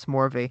 Ellis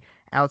more of a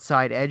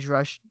outside edge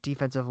rush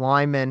defensive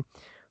lineman,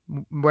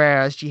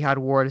 whereas Jihad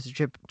Ward is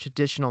a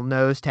traditional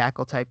nose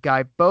tackle type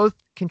guy. Both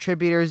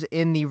contributors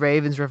in the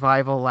Ravens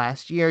revival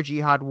last year.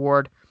 Jihad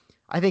Ward,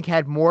 I think,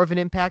 had more of an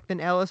impact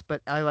than Ellis,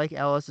 but I like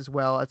Ellis as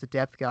well as a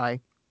depth guy.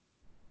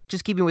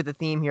 Just keeping with the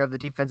theme here of the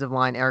defensive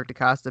line, Eric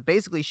DeCosta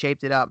basically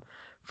shaped it up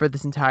for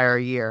this entire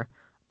year.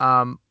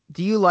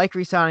 Do you like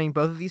re-signing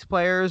both of these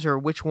players, or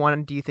which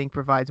one do you think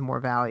provides more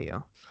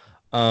value?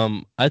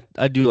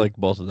 I do like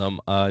both of them.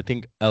 I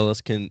think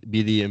Ellis can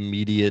be the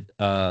immediate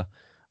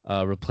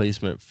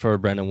replacement for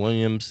Brandon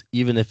Williams,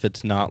 even if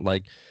it's not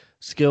like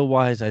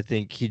skill-wise. I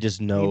think he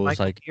just knows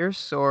like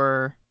Pierce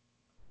or.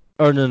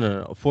 Oh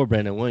no, for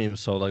Brandon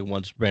Williams. So like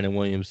once Brandon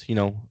Williams,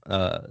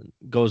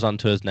 goes on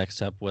to his next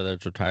step, whether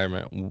it's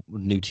retirement,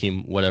 new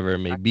team, whatever it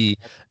may be,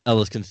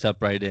 Ellis can step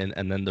right in,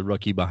 and then the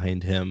rookie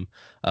behind him,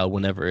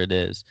 whenever it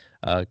is,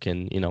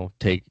 can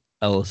take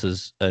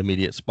Ellis's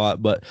immediate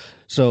spot. But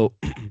so,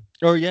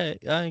 or yeah,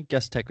 I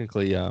guess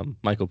technically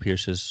Michael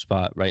Pierce's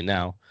spot right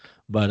now,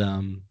 but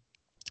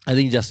I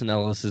think Justin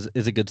Ellis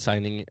is a good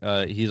signing.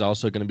 He's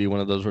also going to be one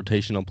of those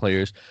rotational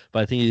players,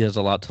 but I think he has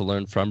a lot to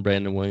learn from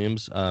Brandon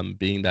Williams,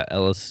 being that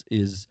Ellis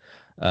is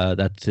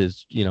that's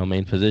his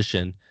main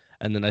position.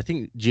 And then I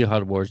think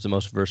Jihad Ward is the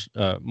most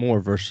more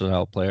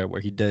versatile player,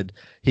 where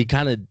he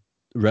kind of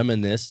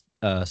reminisced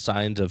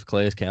signs of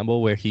Calais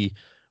Campbell, where he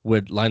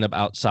would line up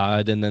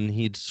outside and then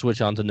he'd switch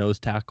on to nose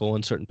tackle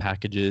in certain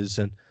packages.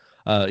 And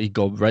he'd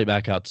go right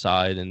back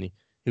outside, and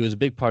he was a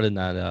big part in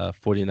that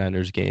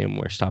 49ers game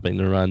where stopping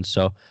the run.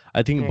 So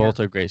I think Yeah. both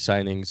are great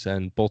signings,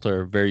 and both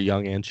are very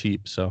young and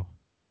cheap. So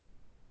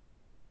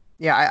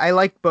Yeah, I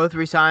like both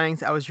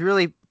re-signings. I was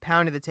really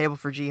pounding the table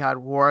for Jihad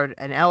Ward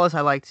and Ellis. I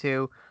like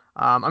too.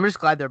 I'm just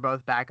glad they're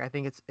both back. I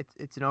think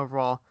it's an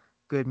overall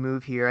good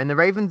move here. And the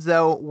Ravens,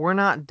 though, we're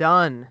not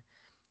done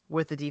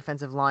with the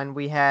defensive line.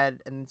 We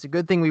had, and it's a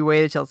good thing we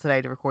waited till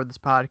today to record this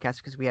podcast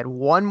because we had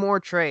one more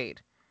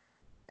trade,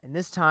 and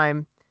this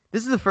time,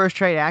 this is the first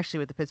trade actually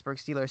with the Pittsburgh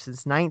Steelers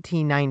since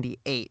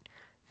 1998.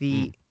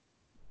 The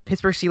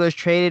Pittsburgh Steelers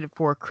traded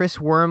for Chris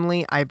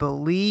Wormley. I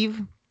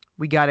believe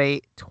we got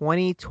a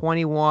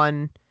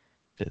 2021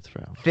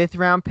 fifth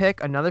round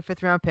pick, another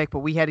fifth round pick, but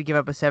we had to give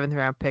up a seventh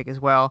round pick as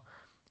well.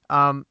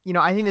 I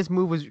think this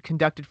move was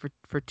conducted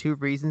for two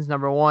reasons.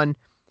 Number one,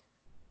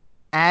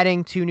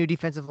 adding two new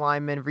defensive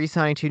linemen,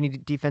 re-signing two new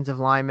defensive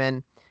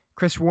linemen.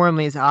 Chris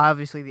Wormley is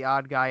obviously the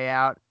odd guy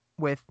out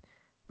with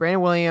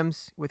Brandon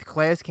Williams, with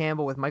Calais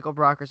Campbell, with Michael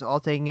Brockers all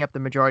taking up the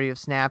majority of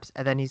snaps,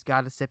 and then he's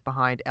got to sit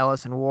behind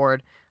Ellis and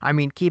Ward. I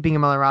mean, keeping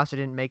him on the roster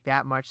didn't make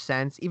that much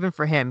sense. Even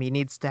for him, he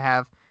needs to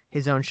have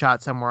his own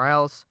shot somewhere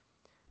else.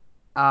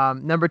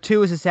 Number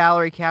two is a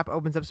salary cap,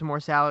 opens up some more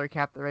salary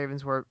cap. The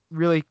Ravens were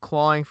really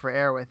clawing for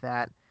air with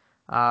that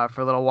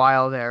for a little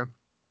while there.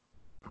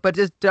 But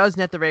this does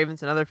net the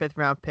Ravens another fifth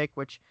round pick,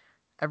 which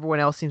everyone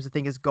else seems to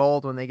think is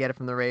gold when they get it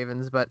from the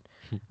Ravens. But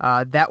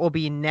that will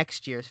be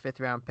next year's fifth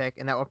round pick,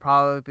 and that will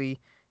probably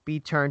be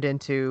turned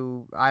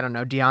into, I don't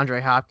know,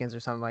 DeAndre Hopkins or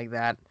something like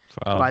that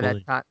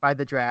by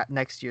the draft,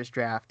 next year's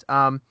draft.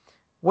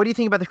 What do you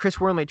think about the Chris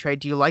Wormley trade?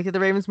 Do you like that the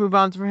Ravens move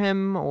on from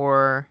him,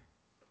 or?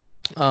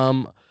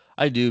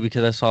 I do,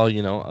 because I saw,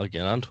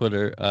 again on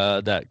Twitter,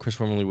 that Chris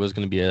Wormley was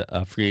going to be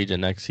a free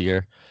agent next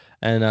year.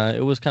 And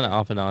it was kind of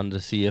off and on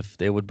to see if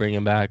they would bring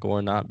him back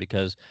or not,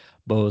 because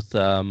both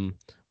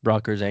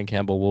Brockers and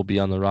Campbell will be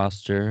on the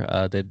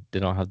roster. They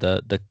don't have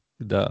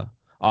the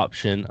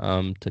option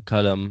to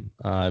cut him,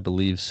 I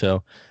believe.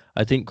 So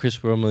I think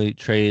Chris Wormley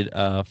trade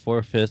for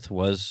a fifth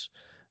was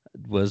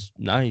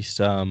nice.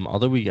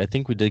 Although I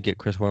think we did get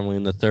Chris Wormley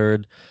in the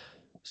third.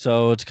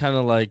 So it's kind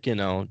of like,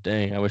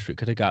 dang, I wish we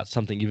could have got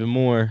something even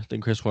more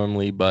than Chris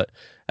Wormley, but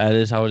that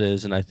is how it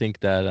is. And I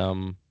think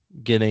that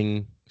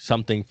getting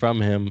something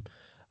from him,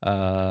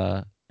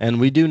 and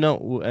we do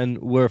know, and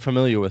we're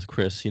familiar with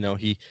Chris.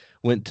 He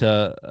went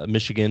to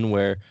Michigan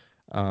where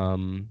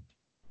Jim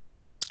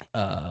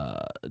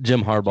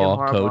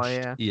Harbaugh coached.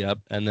 Yeah. Yep,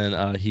 and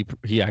then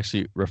he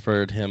actually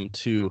referred him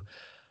to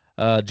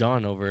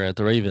John over at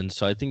the Ravens.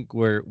 So I think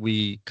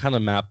we kind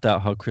of mapped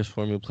out how Chris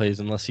Wormley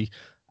plays, unless he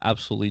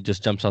absolutely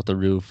just jumps out the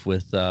roof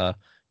with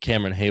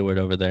Cameron Hayward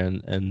over there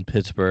in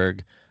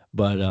Pittsburgh.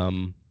 But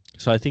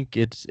so I think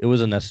it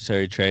was a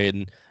necessary trade,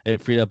 and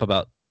it freed up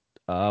about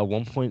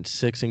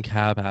 1.6 in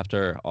cap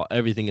after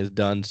everything is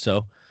done.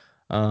 So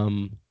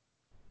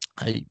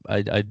I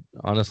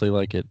honestly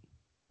like it.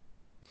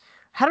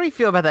 How do we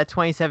feel about that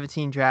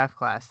 2017 draft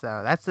class,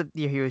 though? That's the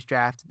year he was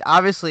drafted.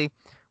 Obviously,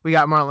 we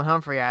got Marlon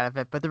Humphrey out of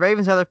it, but the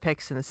Ravens' other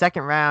picks in the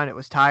second round, it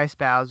was Tyus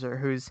Bowser,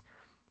 who's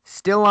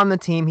still on the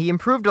team. He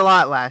improved a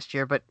lot last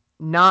year, but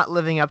not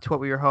living up to what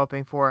we were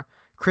hoping for.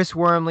 Chris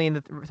Wormley in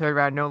the third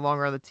round, no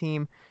longer on the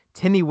team.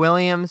 Timmy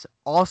Williams,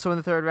 also in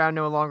the third round,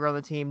 no longer on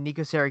the team.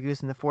 Nico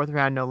Syracuse in the fourth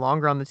round, no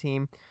longer on the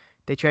team.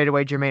 They traded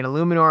away Jermaine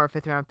Illuminor, a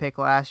fifth round pick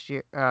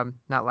fifth round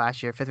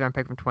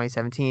pick from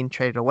 2017,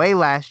 traded away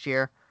last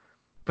year.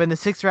 But in the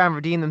sixth round,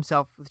 redeemed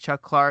themselves with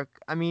Chuck Clark.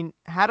 I mean,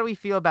 how do we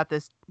feel about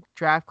this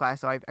draft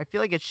class? So I feel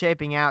like it's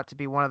shaping out to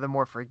be one of the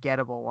more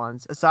forgettable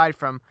ones, aside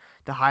from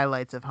the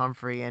highlights of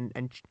Humphrey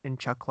and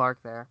Chuck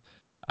Clark there.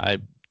 I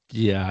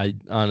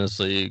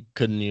honestly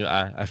couldn't.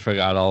 I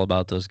forgot all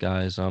about those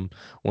guys.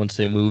 Once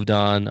they moved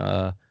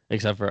on,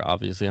 except for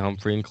obviously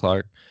Humphrey and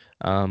Clark.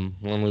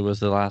 Wormley was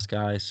the last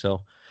guy,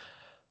 so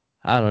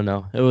I don't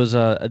know. It was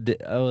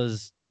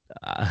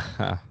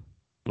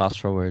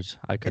lost for words.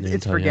 I couldn't even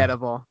tell you. It's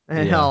forgettable,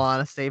 in all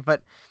honesty.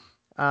 But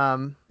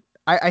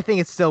I think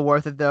it's still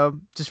worth it,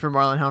 though, just for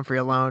Marlon Humphrey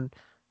alone.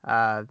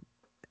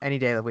 Any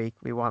day of the week,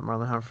 we want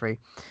Marlon Humphrey.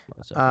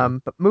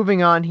 But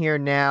moving on here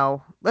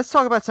now, let's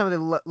talk about some of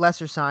the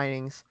lesser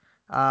signings,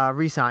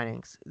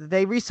 re-signings.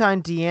 They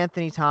re-signed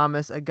DeAnthony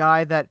Thomas, a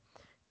guy that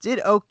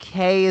did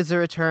okay as a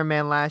return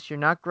man last year.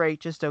 Not great,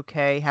 just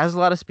okay. Has a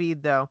lot of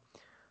speed, though.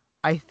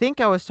 I think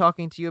I was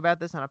talking to you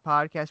about this on a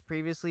podcast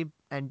previously,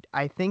 and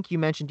I think you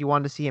mentioned you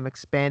wanted to see him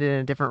expanded in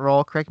a different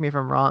role. Correct me if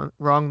I'm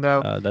wrong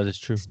though. That is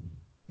true.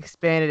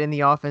 Expanded in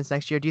the offense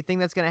next year. Do you think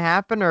that's going to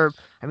happen, or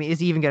is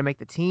he even going to make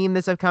the team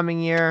this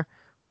upcoming year?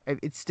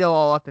 It's still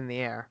all up in the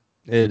air.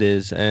 It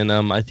is, and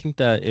I think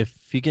that if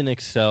he can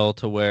excel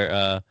to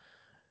where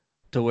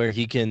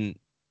he can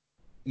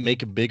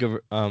make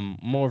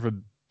more of a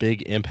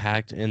big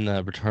impact in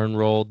the return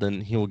role, then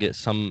he will get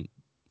some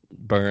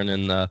burn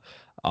in the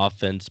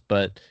offense.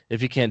 But if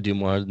he can't do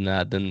more than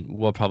that, then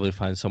we'll probably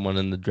find someone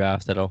in the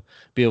draft that'll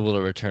be able to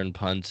return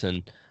punts,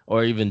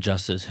 or even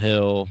Justice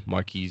Hill,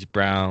 Marquise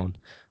Brown.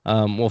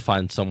 We'll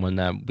find someone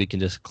that we can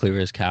just clear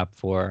his cap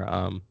for.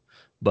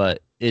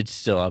 but it's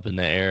still up in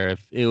the air.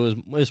 If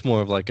it's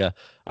more of like all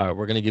right,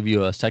 we're gonna give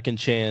you a second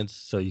chance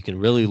so you can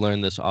really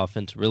learn this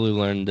offense, really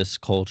learn this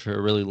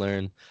culture, really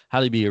learn how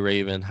to be a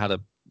Raven, how to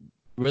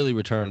really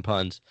return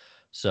punts.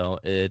 So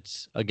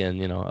it's again,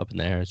 up in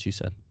the air, as you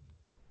said.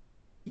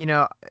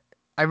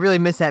 I really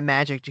miss that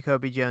magic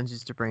Jacoby Jones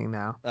used to bring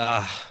now.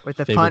 With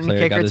the Favorite punt and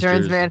player kick got his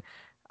returns, jersey. man.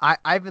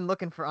 I've been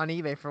looking on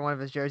eBay for one of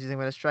his jerseys. I'm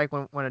going to strike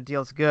when a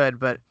deal's good.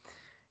 But,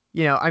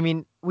 I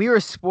mean, we were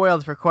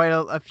spoiled for quite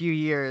a few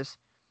years.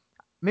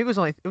 Maybe it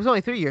was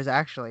only 3 years,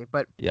 actually.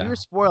 But we Yeah. were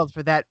spoiled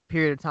for that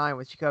period of time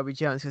with Jacoby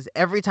Jones because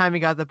every time he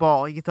got the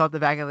ball, you thought the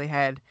back of the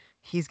head,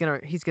 he's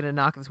gonna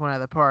knock this one out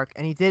of the park.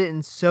 And he did it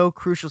in so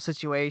crucial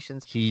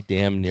situations. He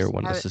damn near Just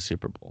won had us it- the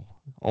Super Bowl.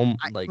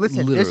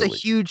 Listen, there's a Literally.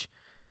 huge.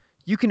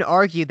 You can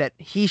argue that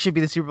he should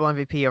be the Super Bowl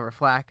MVP over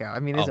Flacco. I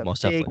mean, there's a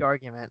Most big definitely.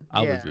 argument. I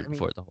was Yeah, rooting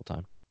for it the whole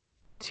time.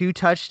 2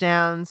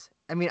 touchdowns.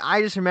 I mean,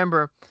 I just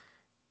remember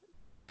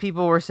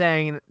people were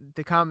saying,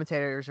 the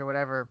commentators or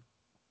whatever,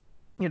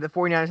 the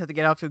 49ers have to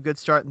get off to a good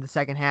start in the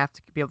second half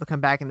to be able to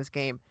come back in this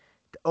game.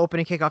 The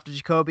opening kickoff to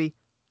Jacoby,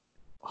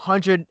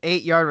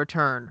 108-yard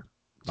return.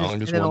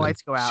 And then the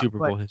lights go out. Super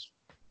Bowl But history.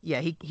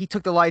 yeah, he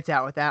took the lights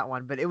out with that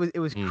one, but it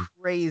was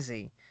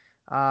crazy.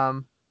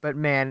 But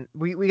man,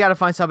 we got to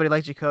find somebody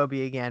like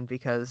Jacoby again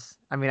because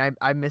I mean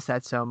I miss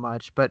that so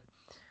much. But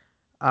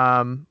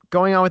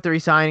going on with the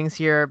resignings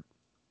here,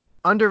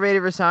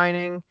 underrated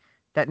resigning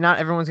that not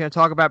everyone's going to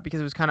talk about because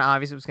it was kind of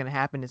obvious it was going to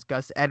happen is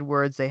Gus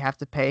Edwards. They have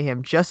to pay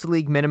him just the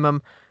league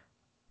minimum.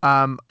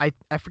 I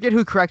forget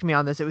who corrected me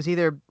on this. It was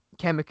either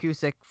Ken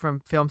McCusick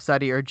from Film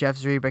Study or Jeff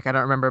Zrebick. I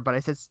don't remember, but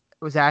I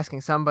was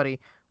asking somebody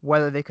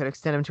whether they could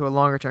extend him to a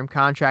longer term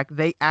contract.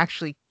 They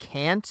actually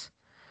can't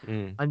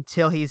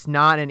until he's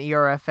not an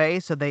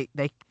ERFA. So they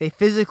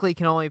physically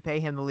can only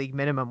pay him the league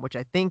minimum, which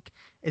I think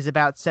is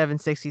about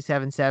 760,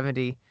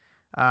 770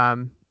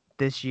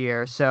 this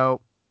year.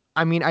 So,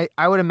 I mean,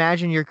 I would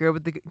imagine you're good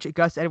with the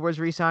Gus Edwards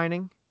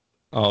re-signing.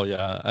 Oh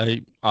yeah,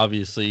 I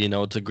obviously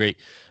it's a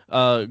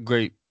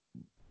great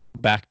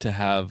back to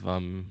have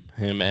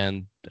him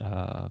and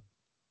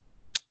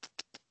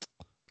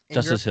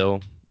Justice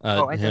Hill.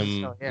 And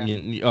Him. Justice Hill,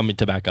 yeah. I mean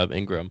to back up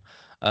Ingram.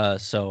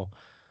 So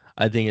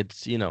I think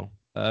it's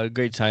a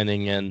great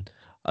signing, and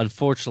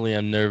unfortunately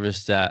I'm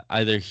nervous that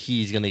either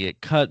he's gonna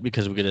get cut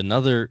because we get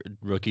another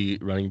rookie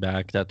running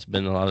back. That's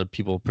been a lot of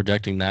people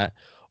projecting that,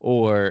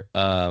 or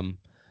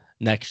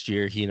next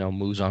year he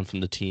moves on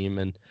from the team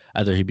and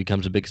either he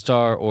becomes a big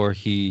star or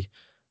he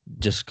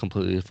just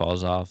completely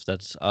falls off.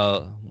 That's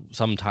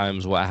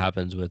sometimes what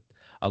happens with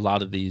a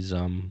lot of these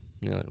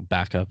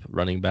backup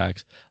running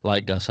backs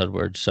like Gus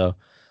Edwards. So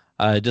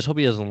I just hope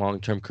he has a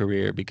long-term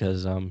career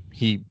because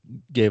he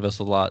gave us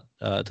a lot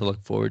to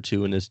look forward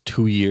to in his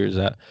 2 years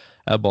at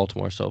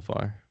Baltimore so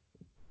far.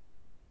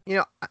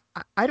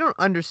 I don't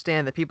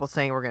understand the people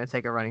saying we're going to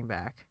take a running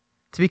back.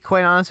 To be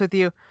quite honest with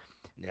you,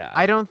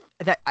 yeah,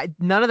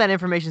 none of that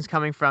information is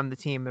coming from the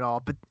team at all.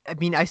 But I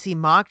mean, I see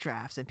mock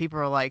drafts and people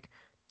are like,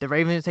 the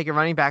Ravens take a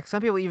running back.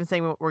 Some people even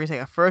saying we're going to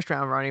take a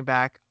first-round running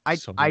back. I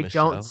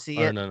don't see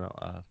it.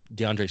 No,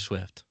 DeAndre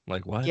Swift.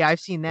 Like what? Yeah, I've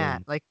seen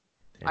that. Like,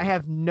 I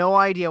have no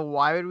idea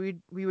why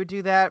we would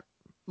do that.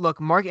 Look,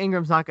 Mark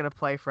Ingram's not going to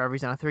play forever.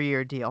 He's on a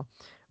 3-year deal.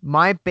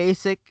 My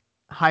basic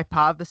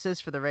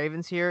hypothesis for the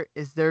Ravens here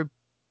is they're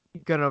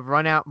going to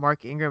run out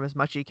Mark Ingram as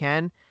much as he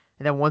can.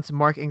 And then once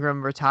Mark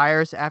Ingram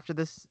retires after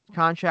this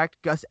contract,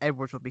 Gus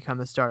Edwards will become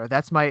the starter.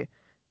 That's my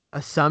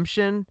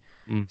assumption.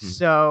 Mm-hmm.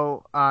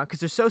 So, because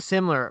they're so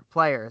similar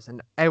players,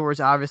 and Edwards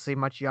obviously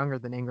much younger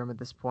than Ingram at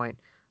this point.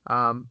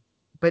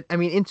 But I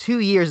mean, in 2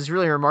 years, it's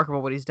really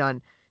remarkable what he's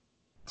done.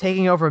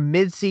 Taking over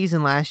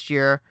mid-season last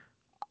year,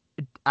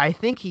 I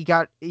think he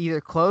got either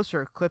close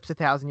or eclipsed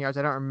 1,000 yards.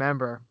 I don't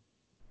remember.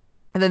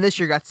 And then this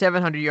year got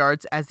 700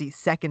 yards as the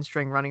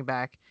second-string running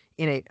back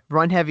in a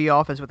run-heavy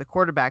offense with a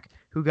quarterback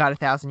who got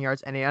 1,000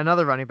 yards and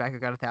another running back who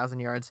got 1,000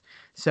 yards.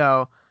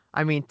 So,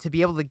 I mean, to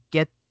be able to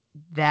get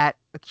that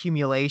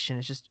accumulation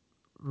is just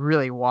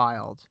really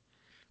wild.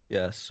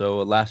 Yeah, so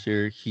last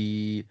year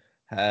he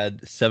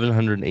had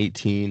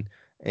 718,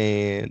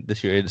 and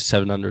this year it's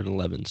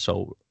 711.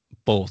 So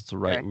both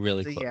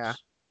really close. Yeah.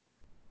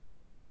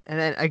 And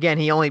then again,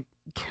 he only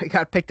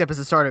got picked up as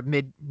a starter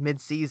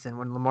mid-season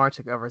when Lamar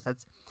took over. So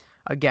that's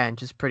again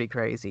just pretty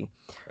crazy.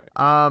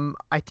 Right.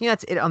 I think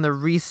that's it on the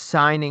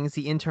re-signings,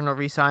 the internal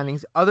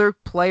re-signings. Other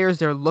players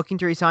they're looking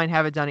to re-sign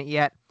haven't done it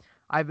yet.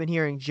 I've been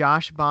hearing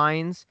Josh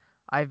Bynes.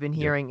 I've been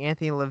hearing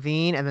Anthony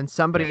Levine, and then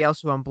somebody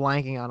else who I'm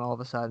blanking on all of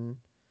a sudden.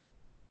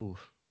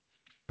 Oof.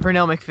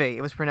 Pernell McPhee.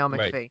 It was Pernell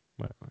McPhee.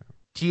 Right.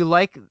 Do you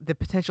like the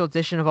potential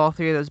addition of all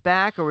three of those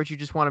back, or would you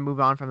just want to move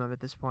on from them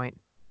at this point?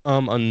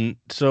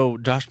 So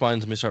Josh Bynes,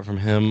 let me start from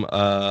him.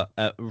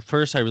 At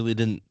first, I really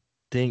didn't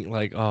think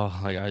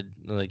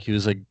he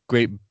was a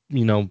great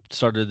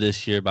starter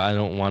this year, but I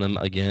don't want him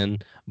again.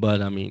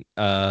 But I mean,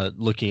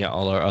 looking at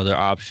all our other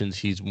options,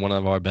 he's one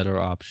of our better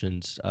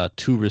options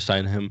to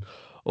resign him,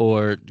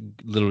 or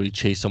literally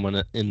chase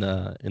someone in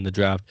the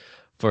draft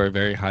for a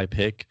very high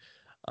pick.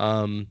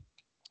 And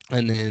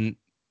then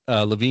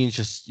Levine's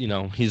just,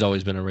 he's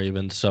always been a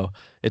Raven, so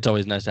it's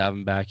always nice to have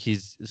him back.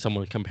 He's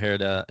someone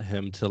compared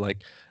him to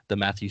like the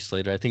Matthew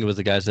Slater. I think it was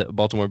the guys at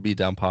Baltimore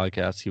Beatdown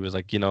podcast. He was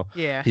like,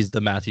 Yeah, he's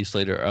the Matthew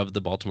Slater of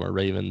the Baltimore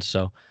Ravens.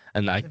 So,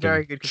 and I it's a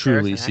very can good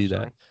truly comparison, see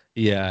actually. that.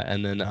 Yeah,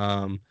 and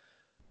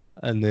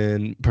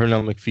then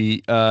Pernell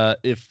McPhee.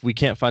 If we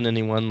can't find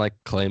anyone like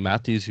Clay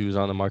Matthews who's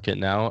on the market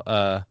now,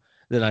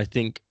 then I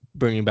think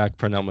bringing back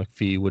Pernell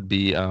McPhee would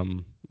be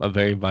a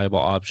very viable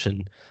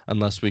option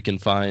unless we can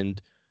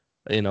find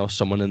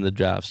someone in the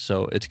draft.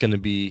 So it's going to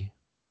be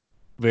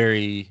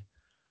very,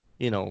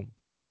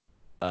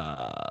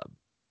 uh,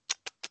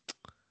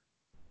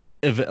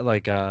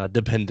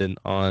 dependent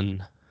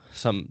on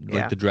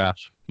Yeah. the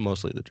draft,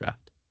 mostly the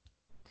draft.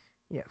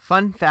 Yeah.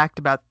 Fun fact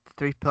about the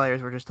 3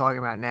 players we're just talking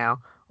about now: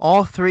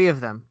 all 3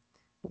 of them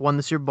won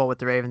the Super Bowl with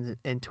the Ravens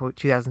in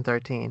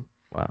 2013.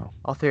 Wow.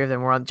 All 3 of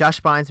them were on. Josh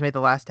Bynes made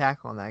the last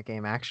tackle in that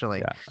game, actually.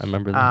 Yeah, I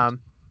remember that.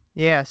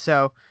 Yeah.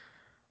 So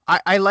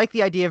I like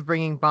the idea of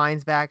bringing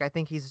Bynes back. I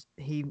think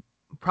he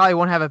probably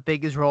won't have as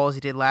big as role as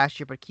he did last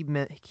year, but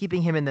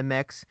keeping him in the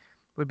mix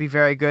would be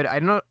very good.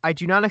 I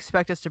do not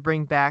expect us to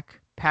bring back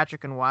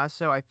Patrick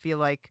Nwaso. I feel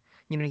like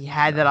he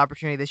had that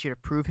opportunity this year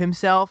to prove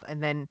himself,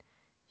 and then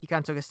he kind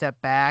of took a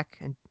step back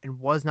and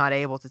was not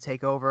able to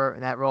take over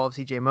in that role of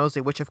C.J.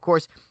 Mosley, which of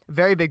course a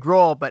very big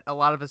role, but a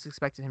lot of us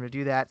expected him to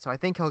do that. So I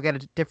think he'll get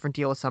a different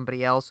deal with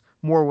somebody else,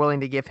 more willing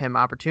to give him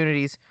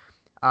opportunities.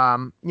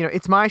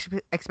 It's my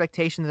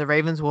expectation that the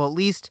Ravens will at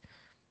least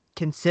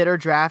consider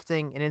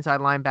drafting an inside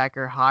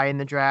linebacker high in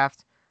the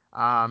draft.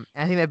 And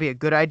I think that'd be a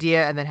good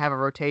idea, and then have a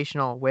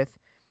rotational with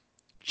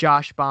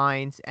Josh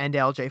Bynes and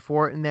L.J.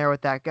 Fort in there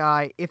with that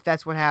guy, if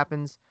that's what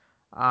happens.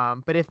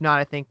 But if not,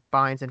 I think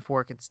Bynes and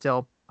Fort could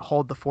still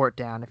hold the fort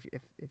down,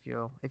 if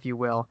you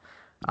will.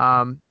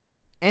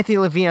 Anthony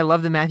Levine, I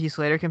love the Matthew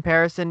Slater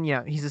comparison.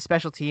 He's a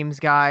special teams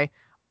guy,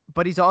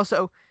 but he's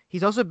also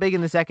big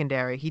in the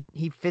secondary.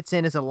 He fits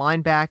in as a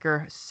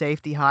linebacker,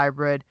 safety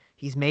hybrid.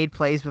 He's made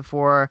plays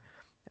before.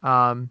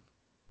 And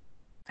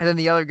then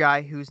the other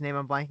guy whose name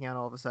I'm blanking on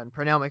all of a sudden,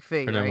 Pernell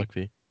McPhee.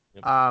 McPhee.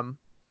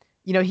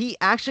 Yep. He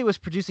actually was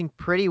producing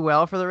pretty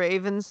well for the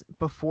Ravens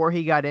before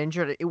he got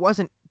injured. It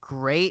wasn't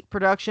great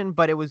production,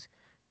 but it was,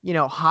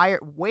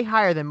 way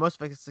higher than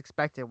most of us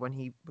expected when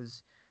he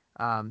was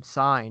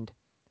signed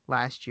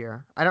last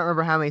year. I don't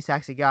remember how many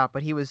sacks he got,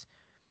 but he was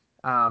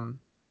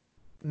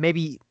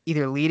maybe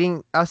either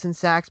leading us in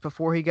sacks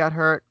before he got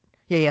hurt.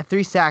 Yeah, he had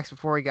 3 sacks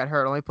before he got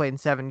hurt. Only played in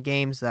 7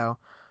 games though.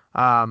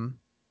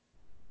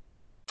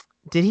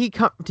 Did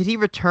he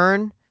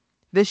return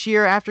this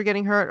year after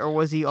getting hurt, or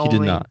was he only? He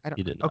did not.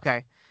 He did not.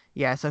 Okay.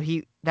 Yeah, so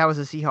that was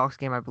a Seahawks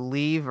game, I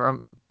believe, or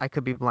I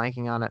could be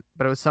blanking on it,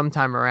 but it was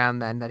sometime around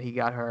then that he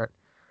got hurt.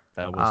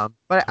 That was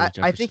but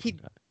I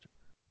think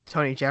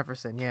Tony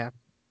Jefferson, yeah.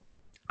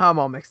 I'm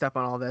all mixed up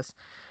on all this.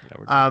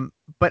 Yeah,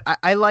 but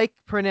I like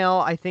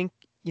Pernell. I think,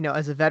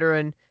 as a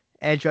veteran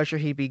edge rusher,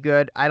 he'd be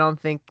good. I don't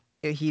think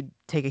he'd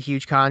take a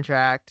huge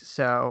contract,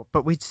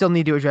 but we still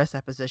need to address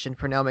that position.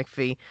 Pernell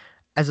McPhee,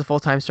 as a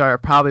full-time starter,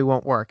 probably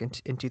won't work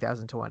in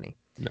 2020.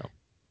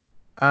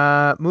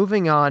 No.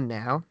 Moving on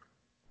now.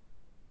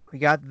 We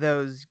got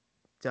those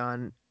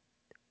done.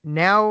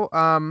 Now,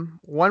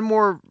 one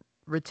more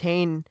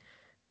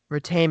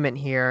retainment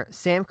here.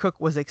 Sam Cook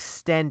was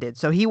extended.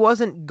 So he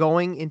wasn't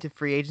going into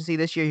free agency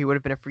this year. He would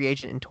have been a free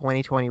agent in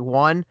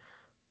 2021.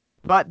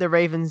 But the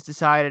Ravens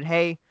decided,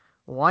 hey,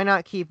 why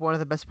not keep one of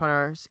the best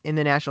punters in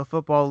the National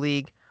Football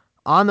League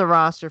on the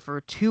roster for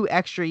 2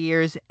 extra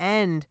years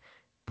and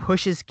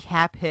push his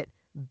cap hit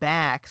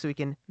back so we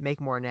can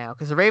make more now?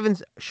 Because the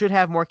Ravens should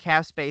have more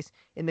cap space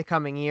in the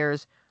coming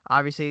years.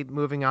 Obviously,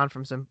 moving on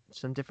from some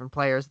different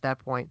players at that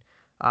point.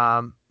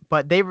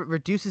 But they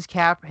reduced his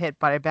cap hit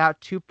by about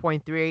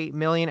 $2.38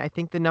 million, I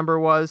think the number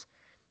was,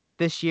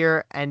 this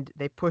year, and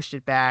they pushed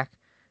it back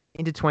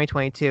into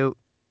 2022.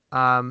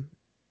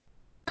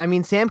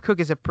 Sam Cook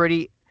is a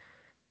pretty,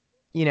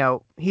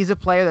 he's a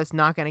player that's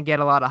not going to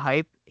get a lot of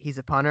hype. He's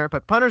a punter,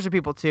 but punters are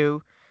people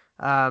too.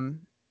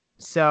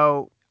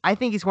 So I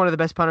think he's one of the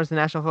best punters in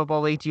the National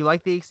Football League. Do you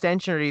like the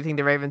extension, or do you think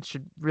the Ravens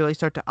should really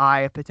start to eye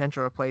a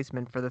potential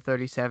replacement for the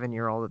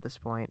 37-year-old at this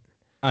point?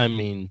 I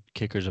mean,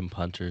 kickers and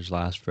punters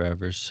last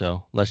forever,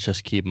 so let's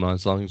just keep them on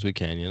as long as we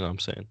can, you know what I'm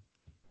saying?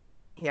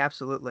 Yeah,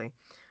 absolutely.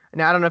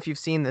 Now, I don't know if you've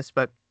seen this,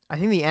 but I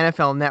think the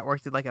NFL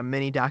Network did like a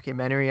mini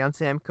documentary on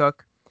Sam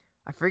Cook.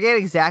 I forget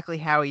exactly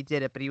how he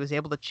did it, but he was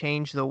able to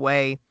change the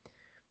way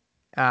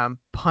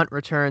punt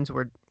returns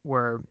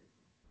were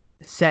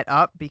set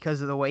up because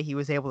of the way he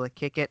was able to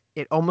kick it.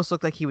 It almost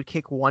looked like he would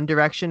kick one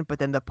direction, but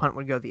then the punt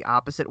would go the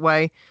opposite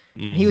way.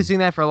 Mm-hmm. He was doing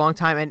that for a long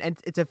time, and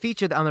it's a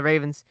feature on the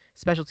Ravens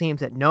special teams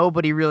that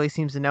nobody really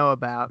seems to know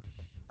about.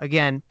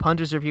 Again,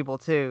 punters are people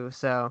too,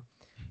 so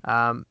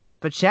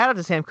but shout out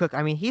to Sam Cook.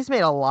 I mean, he's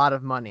made a lot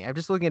of money. I'm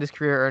just looking at his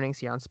career earnings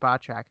here on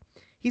SpotTrack.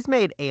 He's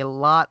made a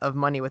lot of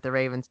money with the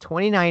Ravens,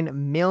 $29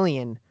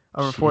 million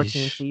over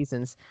 14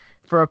 seasons.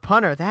 For a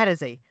punter, that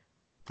is a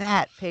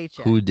fat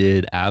paycheck. Who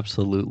did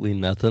absolutely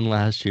nothing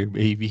last year,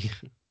 baby.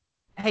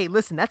 Hey,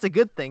 listen, that's a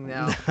good thing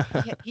though.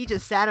 He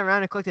just sat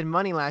around and collected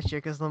money last year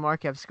because Lamar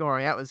kept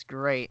scoring. That was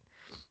great.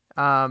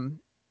 Um,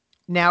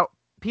 Now,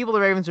 people the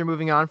Ravens are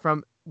moving on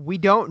from, we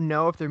don't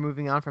know if they're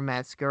moving on from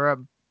Matt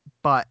Skura,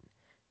 but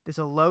there's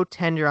a low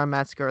tender on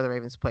Matt Skura, the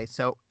Ravens place.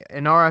 So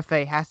an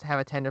RFA has to have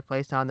a tender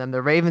placed on them.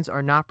 The Ravens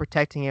are not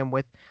protecting him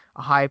with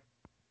a high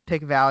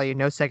pick value,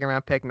 no second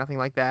round pick, nothing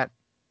like that.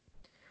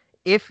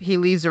 If he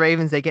leaves the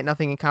Ravens, they get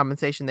nothing in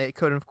compensation. They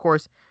could, of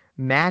course,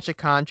 match a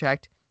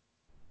contract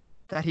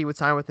that he would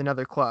sign with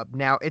another club.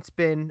 Now, it's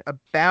been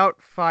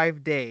about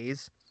 5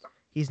 days.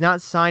 He's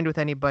not signed with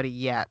anybody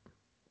yet.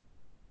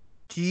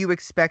 Do you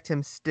expect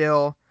him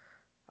still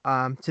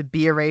to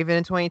be a Raven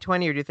in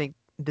 2020, or do you think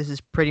this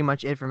is pretty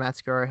much it for Matt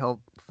Skura?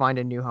 He'll find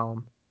a new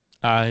home.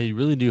 I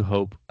really do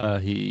hope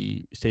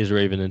he stays a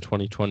Raven in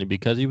 2020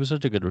 because he was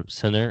such a good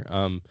center.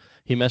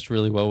 He meshed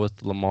really well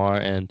with Lamar,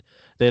 and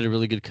they had a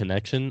really good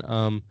connection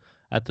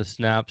at the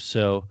snap.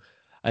 So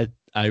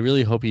I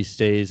really hope he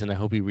stays, and I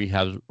hope he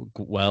rehabs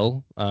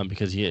well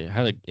because he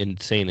had an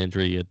insane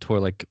injury. He tore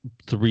like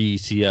 3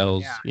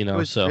 CLs, It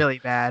was really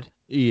bad.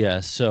 Yeah,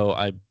 so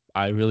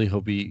I really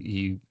hope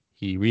he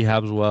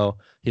rehabs well.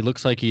 He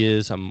looks like he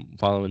is. I'm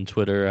following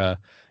Twitter.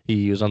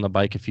 He was on the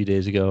bike a few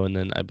days ago, and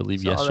then I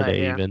believe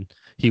yesterday even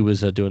he was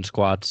doing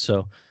squats.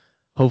 So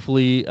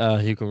hopefully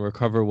he can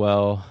recover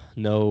well.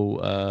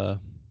 No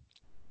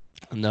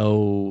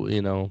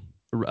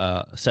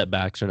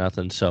setbacks or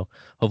nothing. So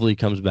hopefully he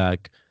comes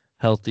back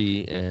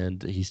healthy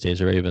and he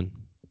stays a Raven.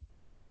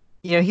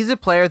 He's a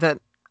player that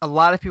a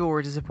lot of people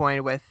were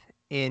disappointed with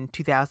in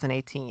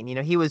 2018.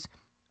 He was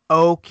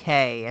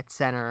okay at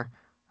center.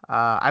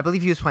 I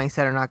believe he was playing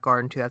center, not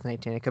guard in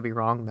 2018. I could be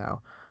wrong,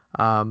 though.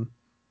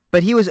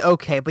 But he was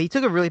okay. But he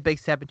took a really big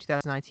step in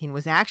 2019,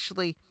 was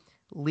actually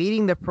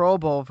leading the Pro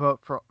Bowl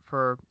vote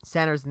for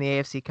centers in the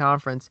AFC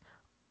Conference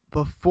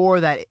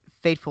before that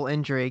fateful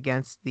injury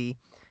against the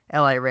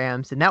LA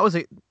Rams. And that was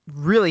a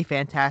really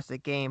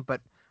fantastic game. But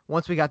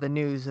once we got the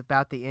news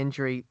about the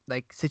injury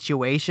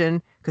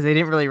situation, because they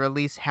didn't really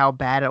release how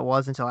bad it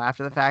was until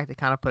after the fact, it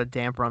kind of put a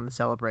damper on the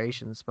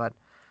celebrations. But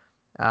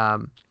I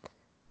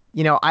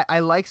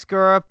like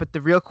Skura, but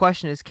the real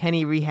question is, can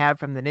he rehab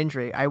from that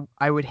injury?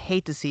 I would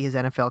hate to see his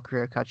NFL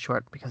career cut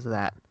short because of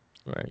that.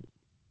 Right.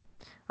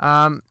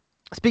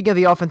 Speaking of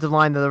the offensive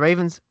line, though, the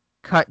Ravens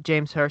cut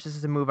James Hurst. This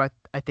is a move I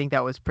think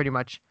that was pretty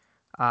much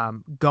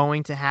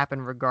going to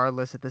happen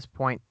regardless at this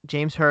point.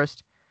 James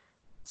Hurst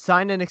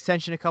signed an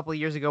extension a couple of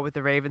years ago with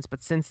the Ravens,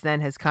 but since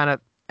then has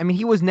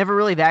he was never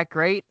really that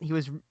great. He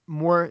was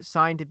more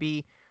signed to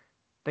be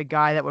the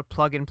guy that would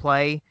plug and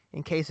play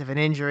in case of an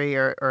injury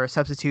or a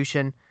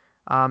substitution.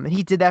 And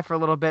he did that for a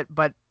little bit,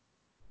 but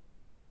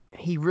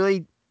he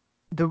really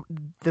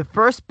the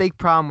first big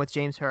problem with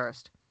James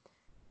Hurst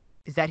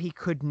is that he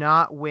could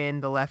not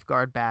win the left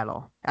guard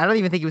battle. I don't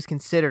even think he was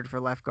considered for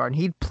left guard, and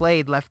he'd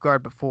played left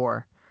guard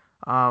before.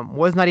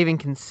 Was not even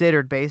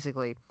considered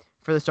basically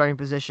for the starting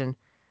position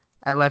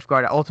at left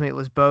guard. Ultimately, it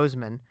was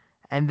Bozeman.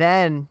 And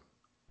then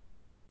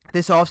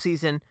this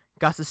offseason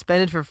got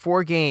suspended for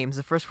 4 games,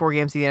 the first 4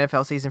 games of the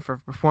NFL season, for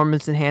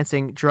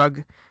performance-enhancing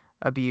drug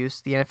abuse,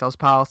 the NFL's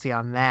policy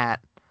on that.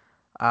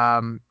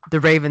 The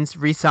Ravens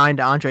re-signed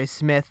Andre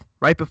Smith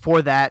right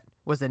before that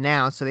was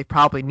announced, so they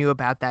probably knew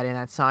about that in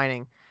that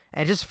signing.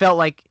 And it just felt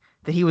like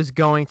that he was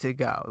going to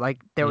go.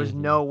 Like, there was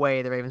no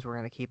way the Ravens were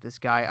going to keep this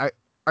guy.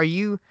 Are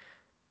you...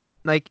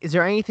 is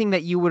there anything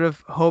that you would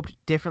have hoped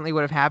differently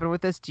would have happened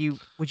with this?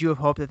 Would you have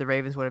hoped that the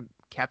Ravens would have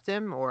kept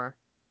him, or?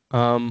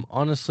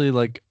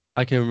 Honestly,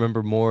 I can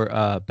remember more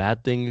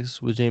bad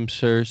things with James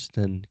Hurst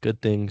than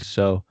good things.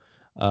 So,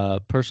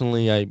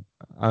 personally,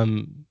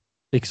 I'm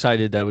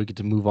excited that we get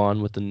to move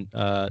on with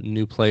a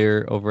new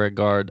player over at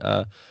guard,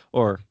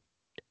 or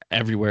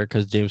everywhere,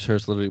 because James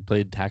Hurst literally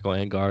played tackle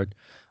and guard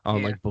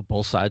on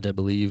both sides, I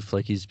believe.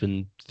 He's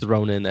been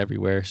thrown in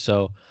everywhere.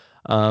 So.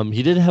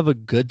 He did have a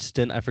good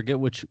stint. I forget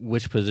which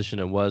position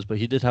it was, but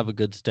he did have a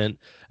good stint,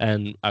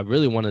 and I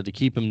really wanted to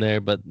keep him there.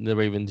 But the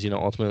Ravens,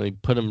 ultimately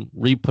put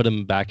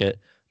him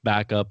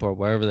back up or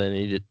wherever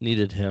they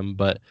needed him.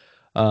 But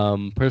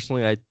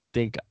personally, I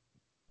think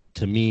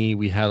to me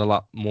we had a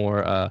lot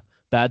more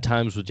bad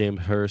times with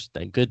James Hurst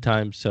than good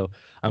times. So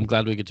I'm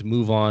glad we get to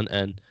move on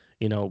and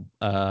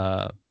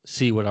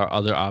see what our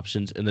other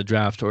options in the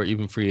draft or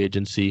even free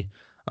agency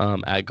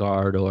at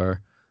guard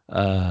or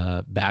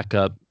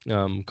backup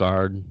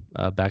guard,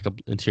 backup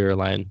interior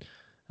line,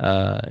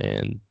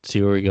 and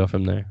see where we go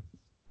from there.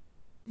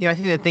 I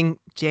think the thing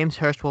James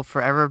Hurst will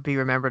forever be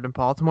remembered in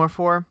Baltimore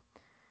for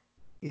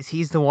is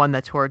he's the one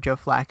that tore Joe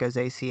Flacco's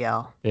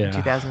ACL in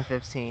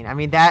 2015.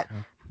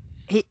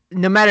 He,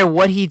 no matter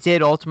what he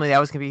did, ultimately that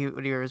was going to be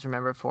what he was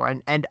remembered for.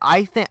 And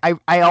I think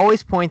I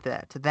always point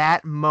to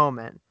that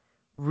moment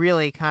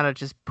really kind of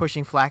just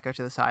pushing Flacco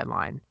to the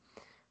sideline.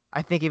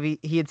 I think if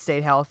he had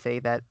stayed healthy,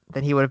 then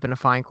he would have been a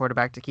fine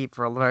quarterback to keep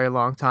for a very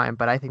long time.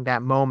 But I think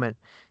that moment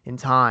in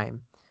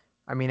time,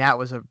 that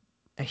was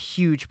a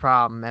huge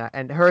problem.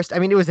 And Hurst,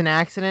 it was an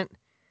accident.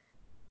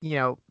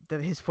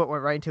 His foot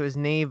went right into his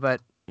knee, but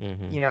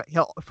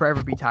he'll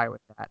forever be tied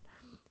with that.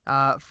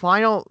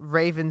 Final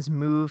Ravens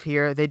move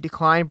here. They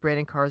declined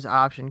Brandon Carr's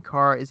option.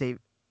 Carr is a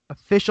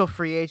official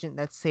free agent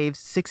that saves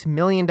 $6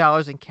 million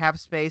in cap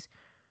space,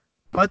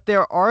 but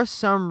there are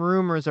some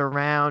rumors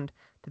around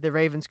that the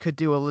Ravens could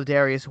do a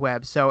Ladarius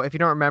Webb. So if you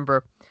don't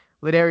remember,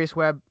 Ladarius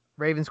Webb,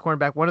 Ravens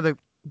cornerback, one of the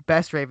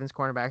best Ravens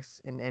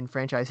cornerbacks in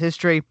franchise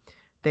history.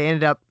 They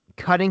ended up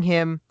cutting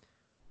him.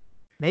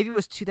 Maybe it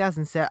was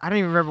 2007. I don't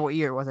even remember what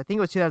year it was. I think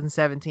it was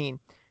 2017.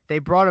 They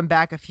brought him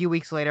back a few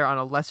weeks later on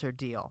a lesser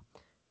deal.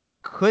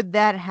 Could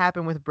that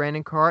happen with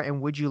Brandon Carr,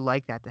 and would you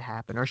like that to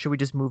happen, or should we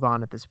just move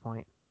on at this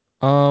point?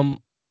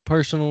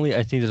 Personally,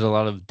 I think there's a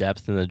lot of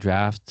depth in the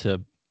draft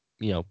to,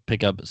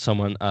 pick up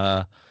someone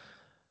other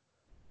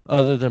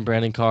than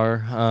Brandon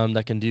Carr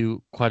that can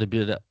do quite a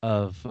bit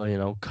of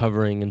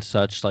covering and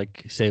such.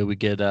 Like say we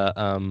get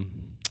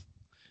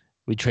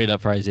we trade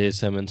up for Isaiah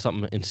Simmons,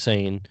 something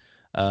insane.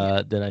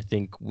 Then I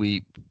think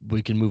we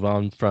can move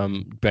on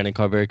from Brandon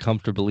Carr very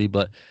comfortably.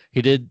 But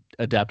he did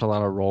adapt a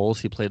lot of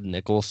roles. He played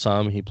nickel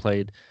some. He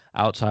played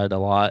outside a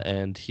lot,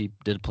 and he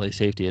did play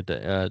safety at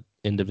the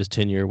end of his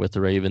tenure with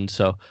the Ravens.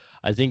 So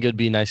I think it would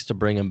be nice to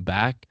bring him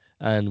back,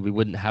 and we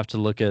wouldn't have to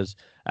look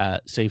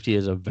at safety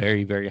as a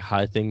very, very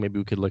high thing. Maybe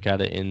we could look at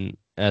it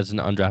as an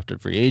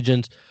undrafted free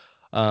agent,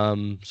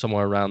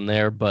 somewhere around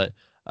there. But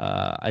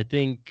I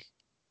think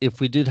if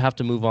we did have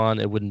to move on,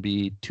 it wouldn't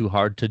be too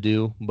hard to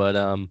do. But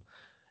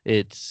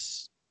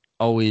it's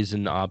always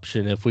an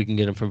option. If we can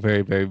get him for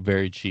very, very,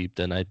 very cheap,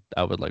 then I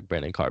would like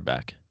Brandon Carr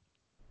back.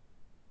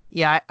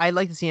 Yeah, I'd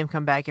like to see him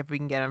come back if we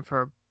can get him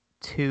for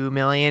 $2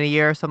 million a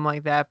year or something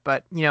like that.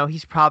 But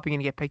he's probably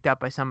going to get picked up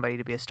by somebody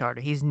to be a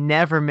starter. He's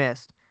never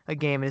missed a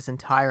game in his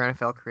entire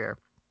NFL career.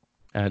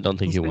 And I don't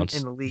think He's he been wants.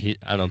 in the league.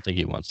 I don't think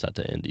he wants that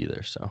to end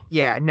either. So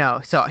Yeah, no.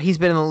 So he's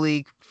been in the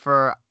league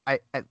for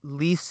at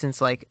least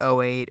since like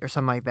 '08 or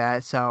something like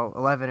that. So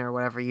 11 or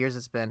whatever years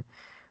it's been.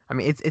 I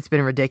mean, it's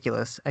been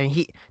ridiculous. I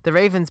mean, the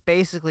Ravens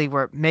basically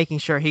were making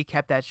sure he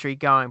kept that streak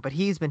going, but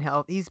he's been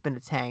a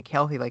tank,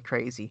 healthy like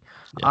crazy.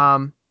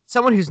 yeah.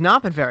 Someone who's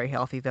not been very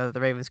healthy though, that the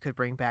Ravens could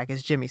bring back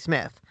is Jimmy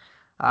Smith.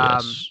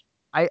 Yes.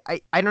 I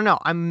don't know.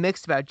 I'm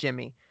mixed about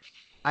Jimmy.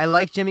 I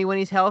like Jimmy when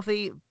he's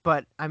healthy,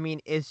 but I mean,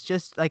 it's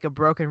just like a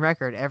broken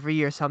record. Every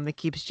year, something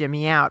keeps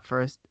Jimmy out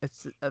for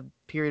a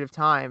period of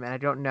time, and I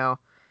don't know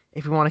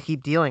if we want to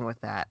keep dealing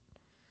with that.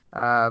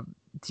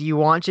 Do you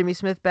want Jimmy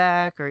Smith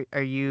back, or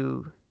are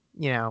you,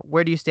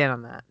 where do you stand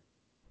on that?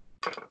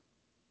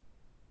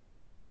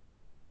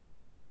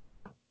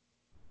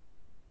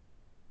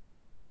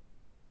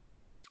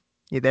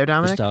 You there,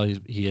 Dominic?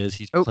 He is.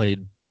 He's Oh,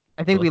 played.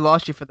 I think we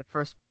lost you for the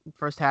first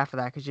half of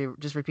that. Could you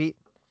just repeat?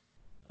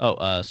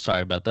 Oh,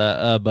 sorry about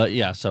that. But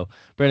yeah, so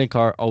Brandon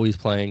Carr always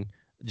playing.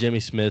 Jimmy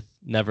Smith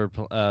never,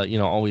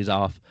 always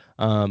off.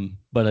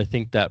 But I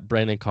think that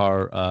Brandon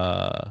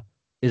Carr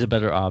is a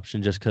better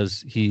option just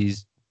because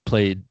he's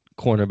played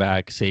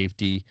cornerback,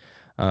 safety,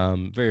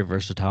 very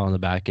versatile on the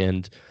back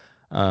end.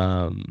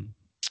 I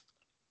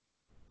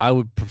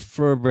would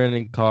prefer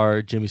Brandon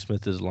Carr. Jimmy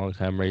Smith is a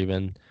longtime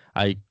Raven.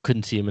 I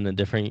couldn't see him in a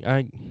different.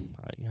 I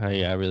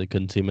really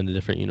couldn't see him in a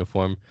different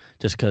uniform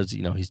just because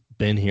he's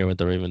been here with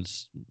the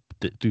Ravens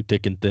through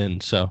thick and thin.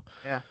 So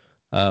Yeah.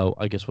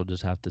 I guess we'll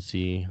just have to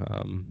see. It's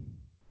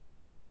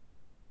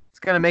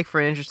going to make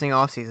for an interesting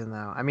offseason,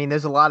 though. I mean,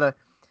 there's a lot of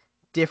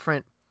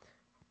different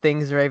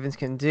things the Ravens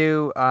can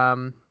do.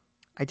 I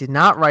did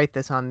not write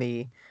this on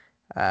the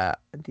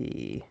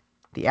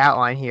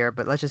outline here,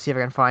 but let's just see if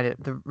I can find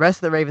it. The rest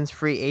of the Ravens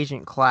free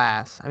agent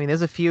class. I mean,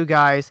 there's a few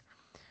guys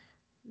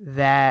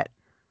that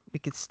we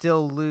could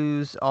still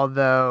lose,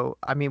 although,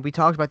 I mean, we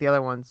talked about the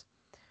other ones.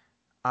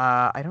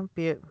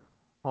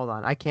 Hold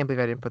on. I can't believe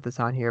I didn't put this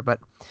on here,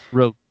 but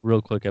Real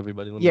quick,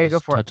 everybody. Let me go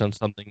for it. touch on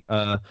something.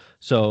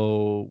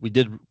 So we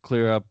did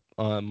clear up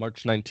on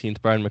March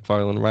 19th. Brian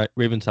McFarland,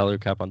 Raven salary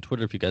cap on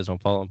Twitter. If you guys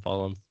don't follow him.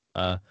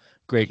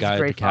 Great guy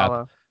at the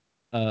cap.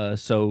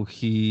 So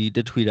he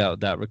did tweet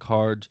out that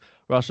Ricard's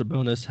roster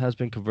bonus has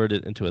been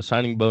converted into a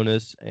signing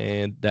bonus,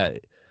 and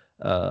that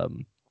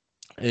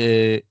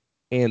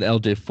and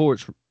LJ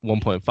Fort's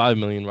 $1.5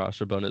 million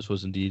roster bonus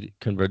was indeed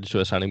converted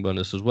to a signing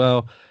bonus as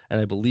well. And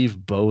I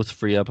believe both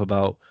free up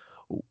about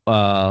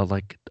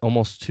like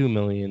almost $2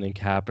 million in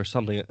cap or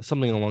something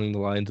along the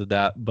lines of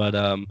that. But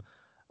or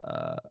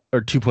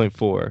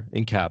 2.4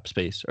 in cap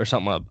space or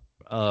something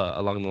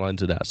along the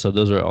lines of that. So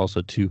those are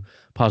also two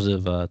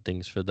positive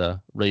things for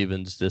the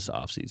Ravens this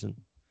offseason.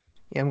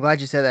 Yeah, I'm glad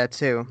you said that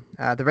too.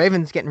 The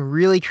Ravens getting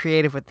really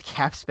creative with the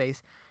cap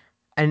space,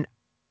 and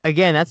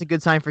again, that's a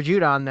good sign for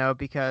Judon though,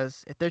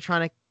 because if they're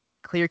trying to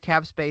clear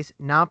cap space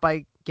not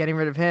by getting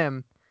rid of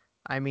him,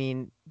 I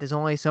mean, there's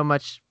only so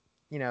much.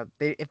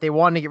 If they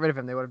wanted to get rid of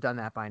him, they would have done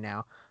that by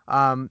now.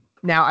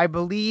 Now I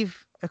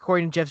believe,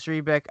 according to Jeff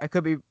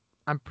Zrebiec,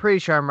 I'm pretty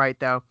sure I'm right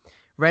though.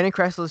 Brandon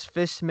Kressler,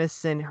 Fish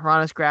Smithson,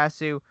 Hronis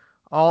Grasu,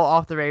 all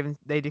off the Ravens.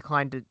 They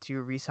declined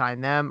to re-sign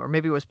them, or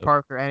maybe it was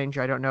Parker Enninger.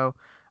 I don't know.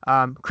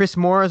 Chris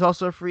Moore is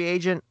also a free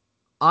agent.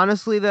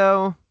 Honestly,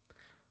 though,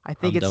 I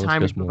think it's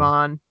time to move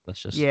on.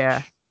 That's just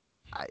yeah.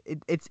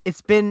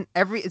 it's been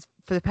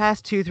for the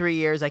past 2-3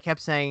 years. I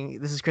kept saying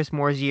this is Chris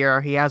Moore's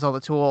year. He has all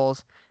the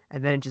tools,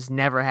 and then it just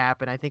never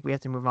happened. I think we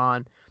have to move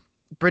on.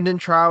 Brendan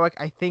Trawick,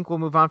 I think we'll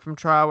move on from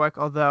Trawick.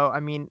 Although I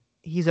mean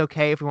he's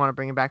okay if we want to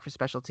bring him back for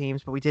special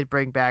teams, but we did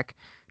bring back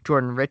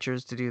Jordan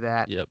Richards to do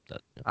that. Yep.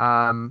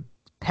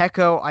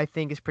 Pecco, I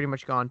think, is pretty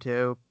much gone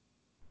too.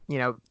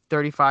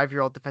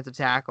 35-year-old defensive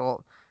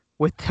tackle.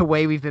 With the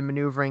way we've been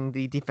maneuvering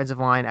the defensive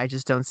line, I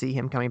just don't see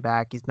him coming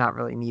back. He's not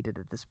really needed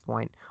at this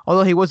point.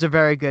 Although he was a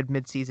very good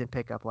midseason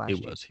pickup last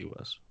year. He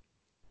was.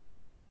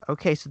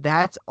 Okay, so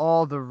that's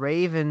all the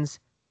Ravens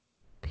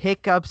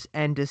pickups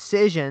and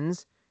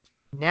decisions.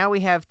 Now we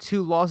have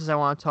 2 losses I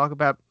want to talk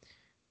about.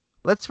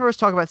 Let's first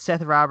talk about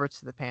Seth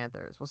Roberts to the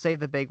Panthers. We'll save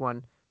the big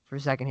one for a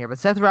second here. But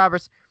Seth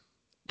Roberts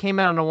came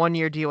out on a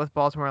 1-year deal with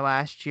Baltimore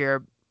last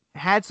year.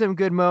 Had some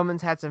good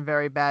moments, had some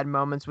very bad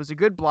moments. Was a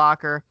good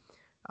blocker.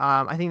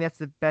 I think that's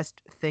the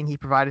best thing he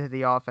provided to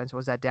the offense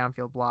was that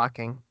downfield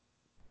blocking.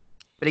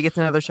 But he gets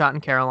another shot in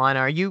Carolina.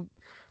 Are you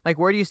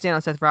where do you stand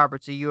on Seth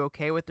Roberts? Are you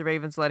okay with the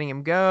Ravens letting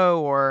him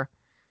go, or?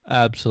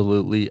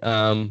 Absolutely.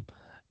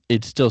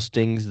 It still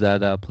stings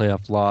that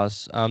playoff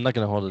loss. I'm not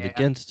going to hold it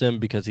against him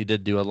because he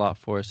did do a lot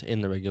for us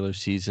in the regular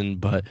season,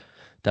 but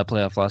that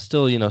playoff loss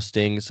still,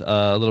 stings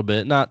a little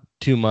bit. Not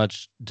too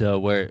much to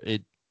where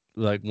it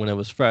when it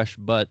was fresh,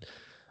 but.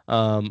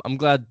 I'm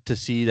glad to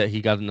see that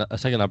he got a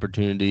second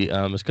opportunity.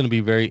 It's going to be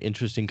very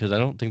interesting because I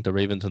don't think the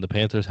Ravens and the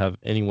Panthers have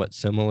anywhat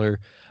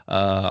similar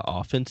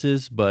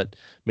offenses, but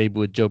maybe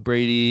with Joe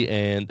Brady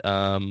and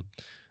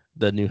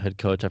the new head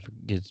coach, I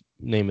forget his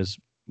name is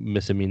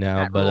missing me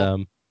now,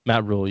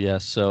 Matt Rule,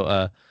 yes.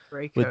 So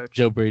with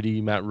Joe Brady,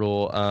 Matt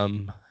Rule,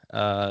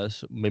 so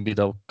maybe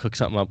they'll cook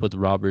something up with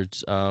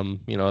Roberts,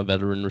 a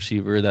veteran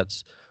receiver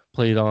that's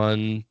played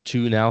on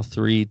 2, now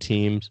 3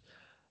 teams.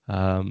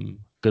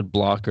 Good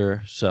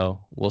blocker, so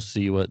we'll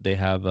see what they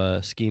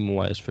have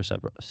scheme-wise for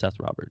Seth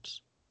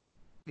Roberts.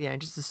 Yeah, and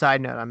just a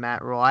side note on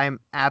Matt Rule, I am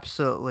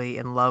absolutely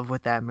in love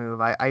with that move.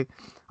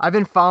 I've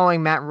been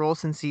following Matt Rule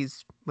since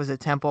was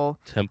at Temple.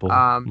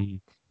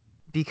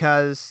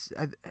 Because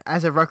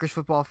as a Rutgers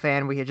football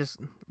fan, we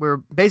were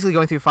basically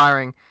going through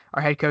firing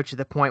our head coach to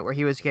the point where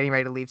he was getting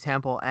ready to leave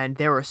Temple, and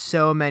there were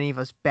so many of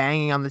us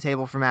banging on the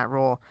table for Matt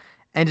Rule.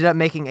 Ended up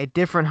making a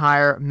different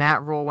hire.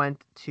 Matt Rule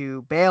went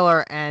to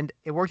Baylor, and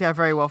it worked out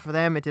very well for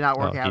them. It did not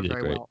work out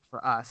very well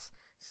for us.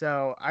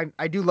 So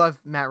I do love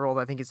Matt Rule.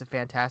 I think he's a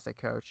fantastic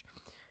coach.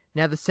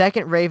 Now, the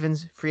second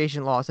Ravens free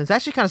agent loss, and it's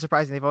actually kind of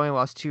surprising. They've only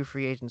lost 2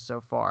 free agents so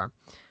far.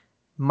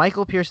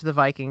 Michael Pierce to the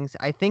Vikings.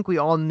 I think we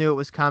all knew it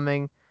was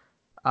coming.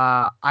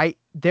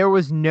 There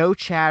was no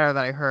chatter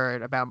that I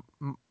heard about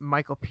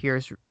Michael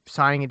Pierce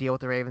signing a deal with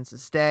the Ravens to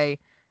stay.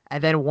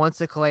 And then once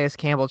the Calais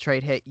Campbell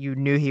trade hit, you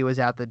knew he was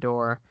out the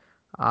door.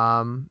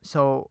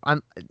 So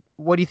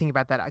what do you think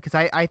about that? Because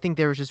I think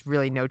there was just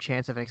really no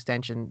chance of an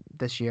extension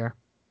this year.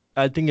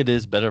 I think it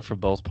is better for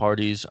both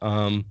parties.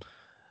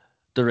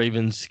 The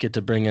Ravens get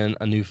to bring in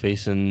a new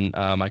face in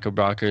Michael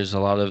Brockers. A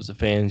lot of the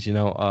fans,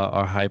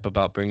 are hype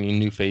about bringing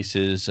new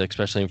faces,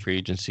 especially in free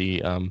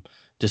agency,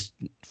 just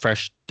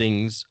fresh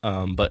things.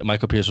 But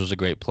Michael Pierce was a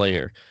great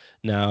player.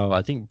 Now,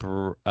 I think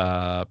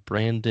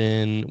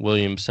Brandon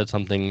Williams said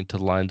something to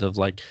the lines of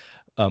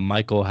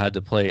Michael had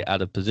to play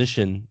out of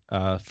position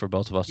for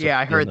both of us to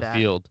I heard in the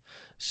field.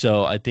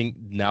 So I think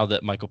now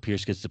that Michael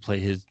Pierce gets to play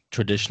his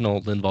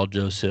traditional Linval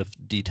Joseph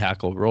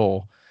D-tackle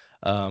role,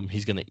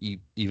 he's going to eat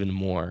even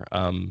more.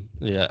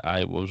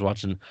 I was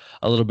watching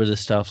a little bit of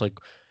stuff like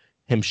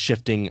him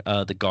shifting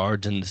the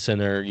guards in the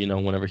center,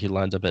 whenever he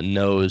lines up at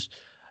nose.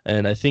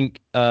 And I think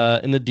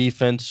in the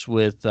defense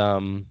with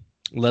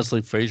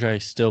Leslie Frazier, I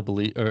still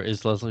believe, or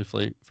is Leslie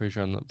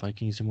Frazier on the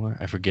Vikings anymore?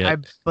 I forget. I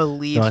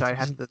believe so. I'd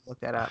have to look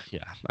that up.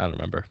 Yeah, I don't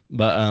remember.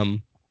 But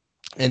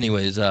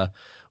anyways,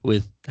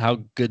 with how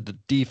good the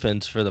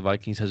defense for the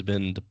Vikings has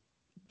been the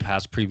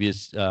past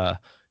previous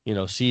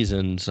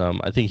seasons,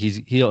 I think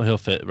he'll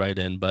fit right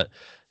in. But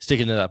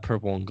sticking to that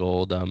purple and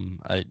gold,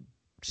 I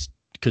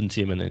couldn't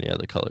see him in any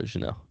other colors.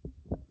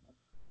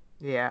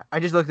 Yeah, I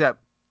just looked up.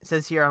 It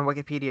says here on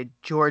Wikipedia,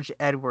 George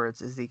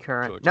Edwards is the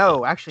current.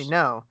 No.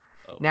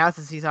 Oh. Now it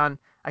says he's on.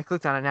 I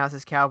clicked on it. Now it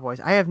says Cowboys.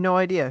 I have no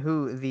idea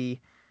who the.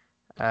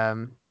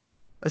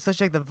 Let's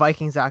check the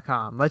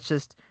Vikings.com.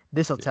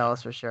 This will tell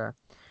us for sure.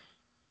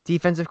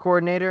 Defensive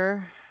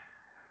coordinator.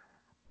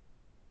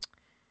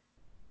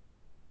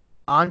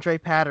 Andre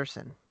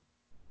Patterson.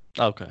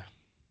 Okay.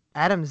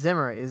 Adam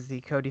Zimmer is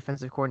the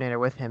co-defensive coordinator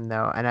with him,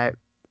 though, and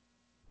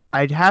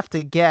I'd have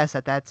to guess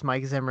that that's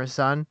Mike Zimmer's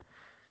son.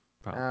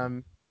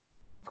 Probably.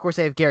 Of course,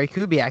 they have Gary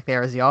Kubiak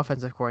there as the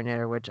offensive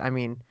coordinator, which, I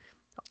mean,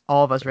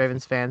 all of us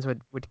Ravens fans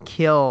would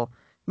kill,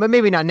 but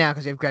maybe not now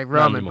because we have Greg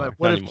Roman, but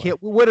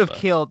would have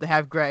killed to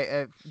have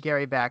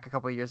Gary back a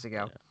couple of years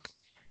ago. Yeah.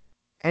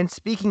 And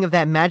speaking of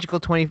that magical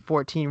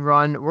 2014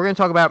 run, we're going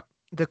to talk about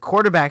the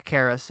quarterback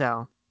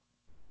carousel.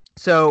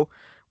 So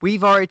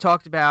we've already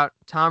talked about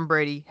Tom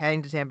Brady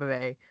heading to Tampa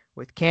Bay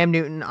with Cam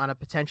Newton on a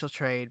potential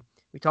trade.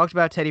 We talked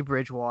about Teddy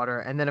Bridgewater,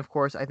 and then, of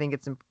course, I think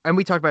and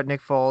we talked about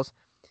Nick Foles.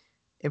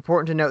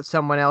 important to note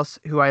someone else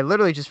who I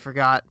literally just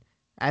forgot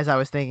as I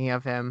was thinking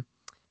of him.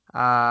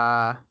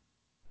 What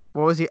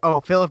was he?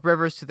 Oh, Phillip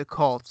Rivers to the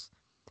Colts.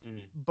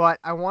 But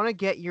I want to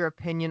get your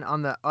opinion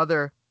on the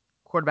other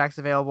quarterbacks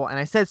available. And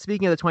I said,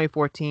 speaking of the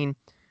 2014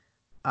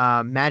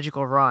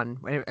 magical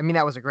run, I mean,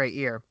 that was a great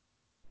year.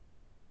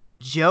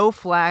 Joe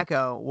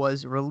Flacco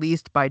was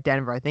released by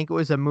Denver. I think it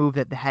was a move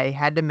that they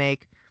had to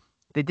make.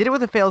 They did it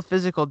with a failed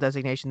physical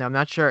designation, though. I'm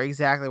not sure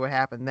exactly what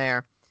happened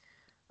there.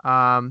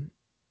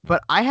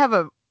 But I have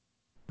a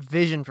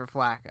vision for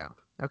Flacco,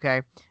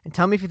 okay? And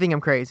tell me if you think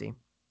I'm crazy.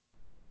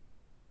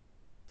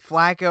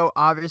 Flacco,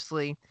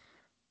 obviously,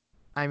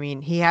 I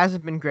mean, he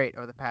hasn't been great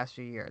over the past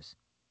few years.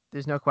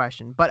 There's no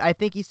question. But I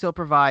think he still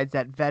provides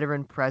that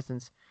veteran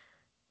presence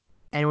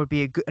and would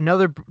be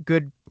another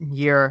good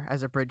year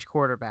as a bridge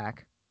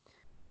quarterback.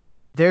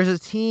 There's a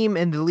team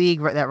in the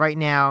league that right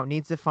now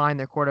needs to find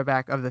their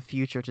quarterback of the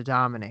future to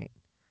dominate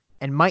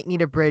and might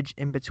need a bridge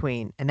in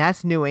between, and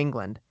that's New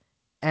England.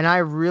 And I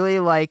really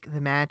like the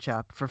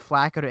matchup for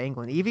Flacco to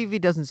England. Even if he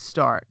doesn't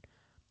start,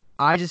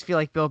 I just feel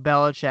like Bill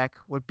Belichick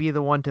would be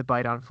the one to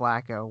bite on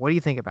Flacco. What do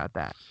you think about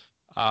that?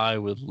 I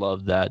would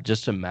love that.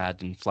 Just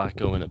imagine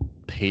Flacco in a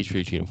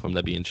Patriots uniform.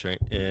 That'd be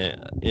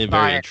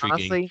very intriguing.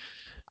 Honestly,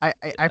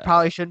 I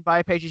probably shouldn't buy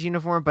a Patriots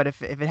uniform, but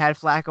if it had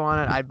Flacco on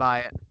it, I'd buy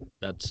it.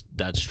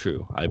 That's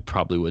true. I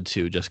probably would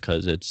too, just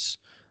because it's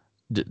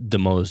the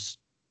most.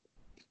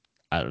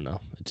 I don't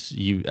know. It's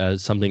you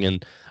as something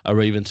in a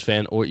Ravens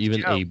fan, or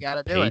even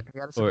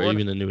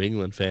even a New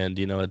England fan.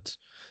 You know, it's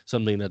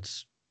something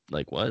that's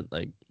like, what?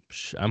 Like,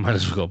 I might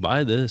as well go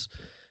buy this.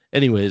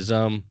 Anyways,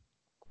 I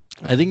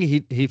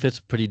think he fits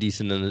pretty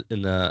decent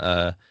in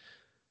the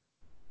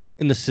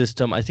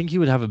system. I think he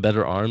would have a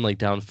better arm, like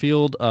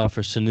downfield,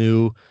 for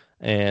Sanu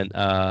and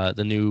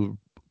the new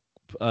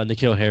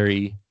N'Keal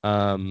Harry,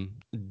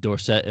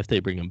 Dorsett if they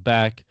bring him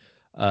back.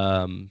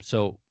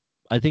 So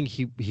I think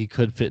he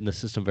could fit in the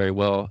system very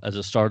well as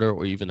a starter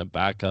or even a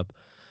backup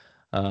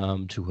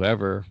to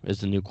whoever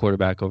is the new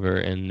quarterback over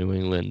in New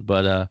England.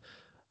 But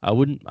I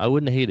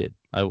wouldn't hate it.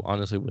 I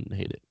honestly wouldn't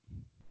hate it.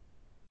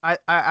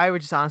 I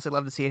would just honestly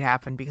love to see it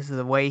happen because of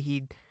the way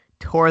he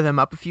tore them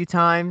up a few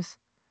times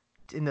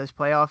in those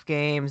playoff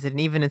games and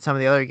even in some of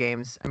the other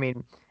games. I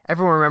mean,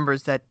 everyone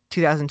remembers that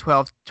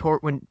 2012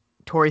 when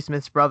Torrey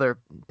Smith's brother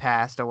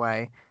passed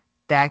away.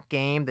 That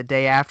game, the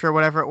day after, or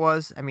whatever it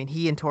was. I mean,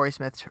 he and Torrey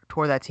Smith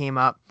tore that team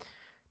up.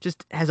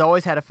 Just has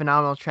always had a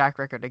phenomenal track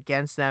record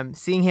against them.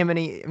 Seeing him I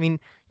mean,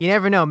 you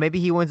never know. Maybe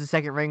he wins the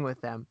second ring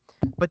with them.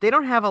 But they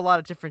don't have a lot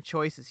of different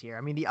choices here.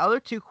 I mean, the other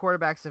two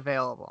quarterbacks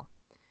available,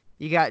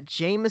 you got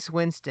Jameis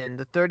Winston,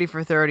 the 30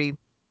 for 30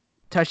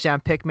 touchdown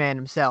pick man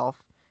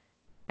himself,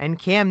 and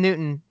Cam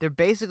Newton. They're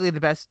basically the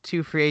best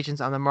two free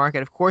agents on the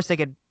market. Of course, they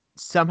could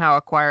somehow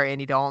acquire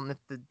Andy Dalton if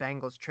the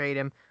Bengals trade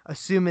him,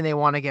 assuming they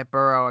want to get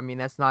Burrow. I mean,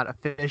 that's not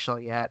official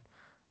yet.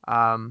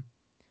 But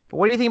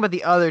what do you think about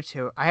the other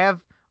two?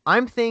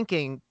 I'm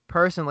thinking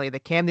personally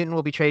that Cam Newton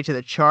will be traded to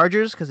the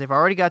Chargers because they've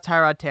already got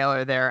Tyrod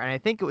Taylor there, and I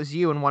think it was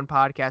you in one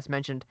podcast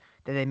mentioned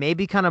that they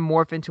maybe kind of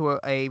morph into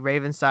a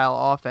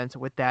Ravens-style offense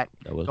with that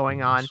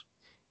going on.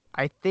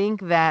 I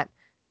think that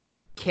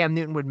Cam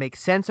Newton would make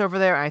sense over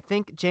there. I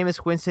think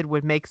Jameis Winston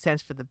would make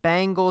sense for the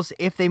Bengals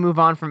if they move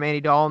on from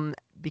Andy Dalton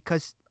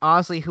because,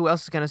 honestly, who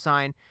else is going to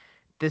sign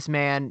this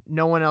man?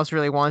 No one else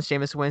really wants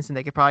Jameis Winston.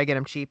 They could probably get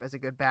him cheap as a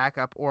good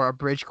backup or a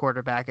bridge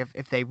quarterback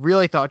if they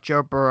really thought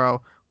Joe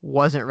Burrow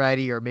wasn't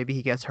ready or maybe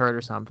he gets hurt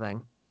or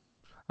something.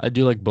 I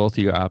do like both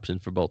of your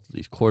options for both of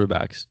these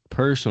quarterbacks.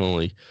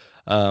 Personally,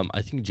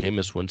 I think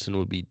Jameis Winston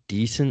would be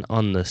decent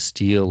on the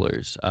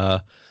Steelers.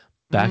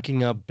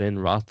 Backing up Ben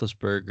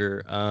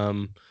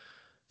Roethlisberger,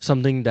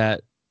 something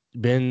that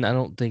Ben, I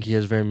don't think he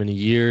has very many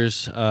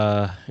years in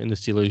the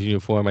Steelers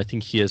uniform. I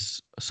think he is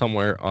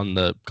somewhere on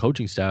the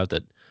coaching staff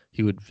that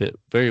he would fit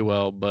very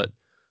well. But,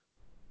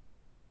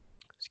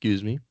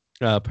 excuse me,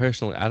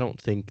 personally, I don't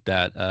think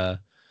that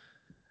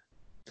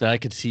that I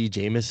could see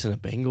Jameis in the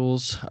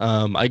Bengals.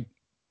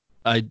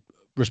 I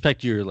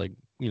respect your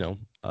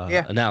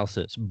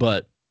analysis,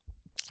 but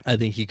I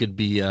think he could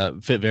be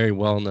fit very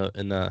well in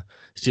the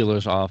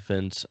Steelers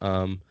offense,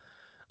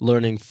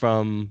 learning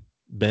from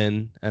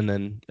Ben and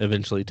then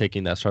eventually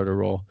taking that starter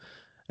role.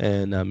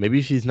 And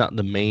maybe he's not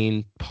the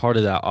main part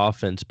of that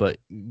offense, but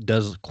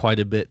does quite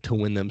a bit to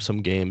win them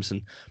some games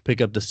and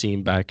pick up the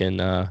steam back in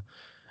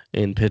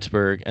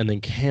Pittsburgh. And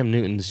then Cam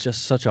Newton is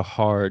just such a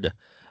hard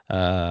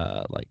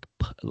player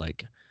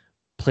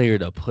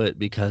to put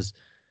because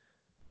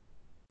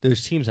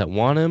there's teams that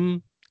want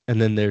him and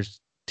then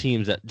there's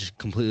teams that just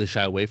completely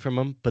shy away from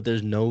him, but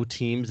there's no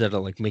teams that are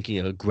like making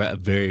a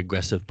very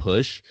aggressive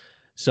push.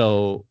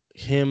 So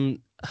him,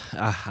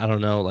 I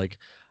don't know, like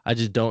I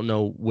just don't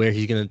know where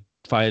he's going to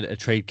find a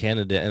trade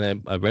candidate.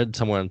 And I read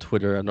somewhere on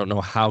Twitter, I don't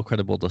know how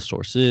credible the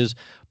source is,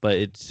 but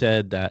it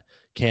said that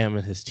Cam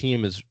and his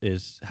team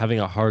is having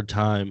a hard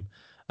time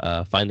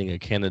finding a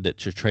candidate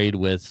to trade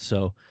with.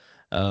 So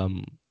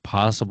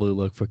possibly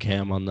look for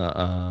Cam on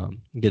the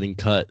getting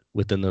cut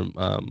within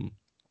the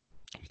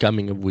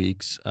coming of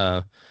weeks.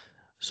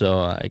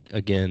 So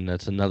again,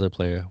 that's another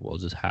player we'll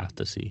just have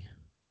to see.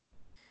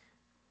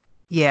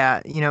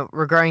 Yeah,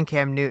 regarding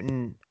Cam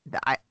Newton,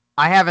 I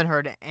haven't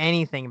heard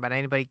anything about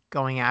anybody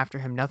going after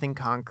him, nothing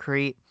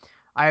concrete.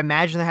 I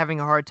imagine they're having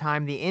a hard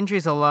time. The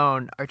injuries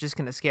alone are just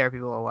going to scare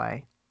people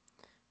away.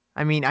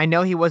 I mean, I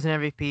know he was an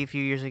MVP a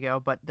few years ago,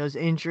 but those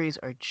injuries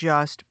are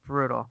just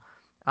brutal.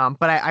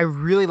 But I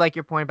really like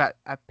your point about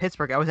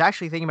Pittsburgh. I was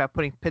actually thinking about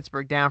putting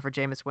Pittsburgh down for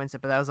Jameis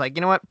Winston, but I was like,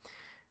 you know what?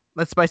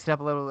 Let's spice it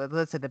up a little bit.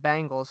 Let's say the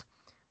Bengals.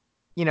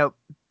 You know,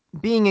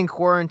 being in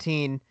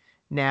quarantine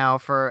now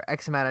for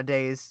X amount of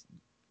days,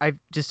 I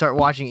just start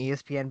watching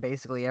ESPN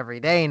basically every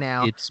day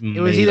now. It's It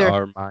was made either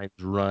our minds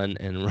run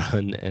and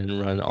run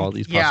and run all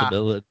these yeah,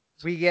 possibilities.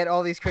 we get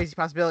all these crazy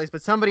possibilities,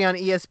 but somebody on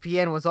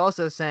ESPN was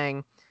also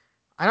saying,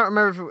 I don't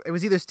remember if it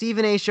was either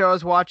Stephen A. show I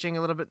was watching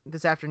a little bit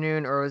this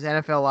afternoon, or it was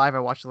NFL Live I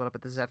watched a little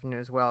bit this afternoon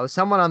as well. It was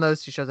someone on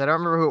those two shows. I don't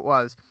remember who it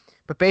was,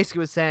 but basically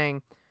was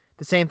saying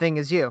the same thing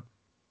as you.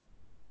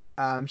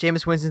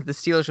 Jameis Winston, the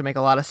Steelers would make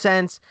a lot of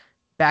sense.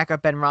 Back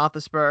up Ben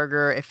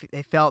Roethlisberger, if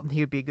they felt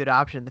he would be a good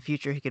option in the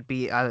future, he could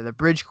be either the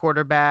bridge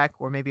quarterback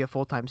or maybe a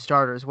full-time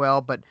starter as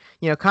well. But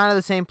kind of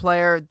the same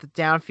player, the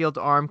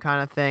downfield arm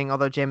kind of thing.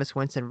 Although Jameis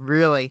Winston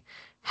really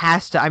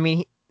has to. I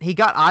mean, he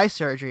got eye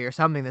surgery or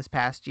something this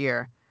past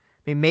year.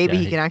 I mean, maybe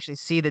Yeah, he can actually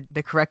see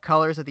the correct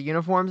colors of the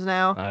uniforms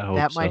now. I hope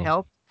That might so.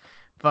 help.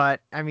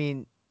 But I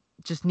mean,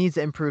 just needs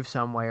to improve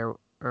some way.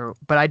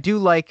 But I do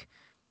like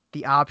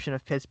the option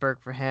of Pittsburgh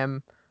for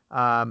him.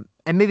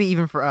 And maybe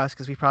even for us,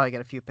 because we probably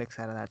get a few picks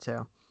out of that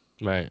too.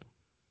 Right.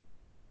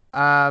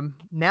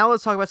 Now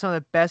let's talk about some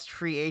of the best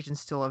free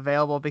agents still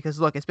available. Because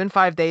look, it's been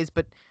 5 days,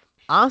 but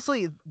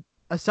honestly,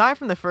 aside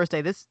from the first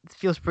day, this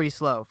feels pretty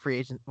slow free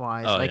agent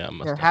wise. Oh Like yeah,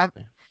 most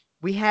definitely.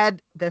 we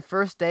had the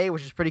first day,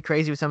 which was pretty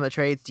crazy with some of the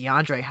trades,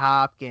 DeAndre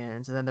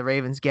Hopkins, and then the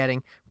Ravens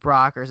getting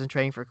Brockers and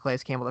trading for Calais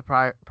Campbell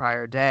the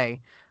prior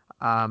day.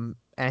 And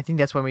I think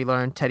that's when we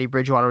learned Teddy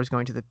Bridgewater was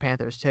going to the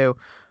Panthers too.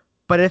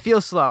 But it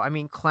feels slow. I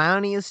mean,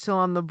 Clowney is still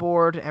on the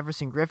board.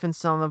 Everson Griffin's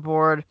still on the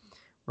board.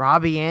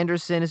 Robbie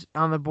Anderson is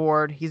on the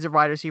board. He's a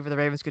wide receiver the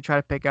Ravens could try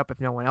to pick up if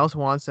no one else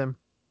wants him.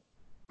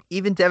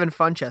 Even Devin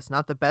Funchess,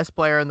 not the best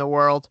player in the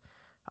world.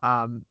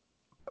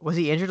 Was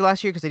he injured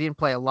last year? Because he didn't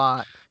play a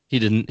lot. He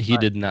didn't. He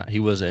But, did not. He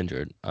was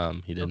injured.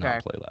 He did okay.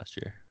 not play last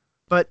year.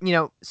 But,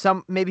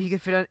 maybe he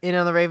could fit in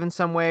on the Ravens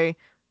some way.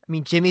 I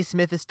mean, Jimmy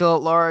Smith is still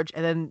at large.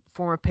 And then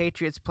former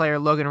Patriots player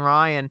Logan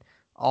Ryan,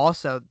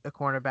 also a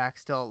cornerback,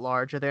 still at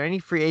large. Are there any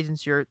free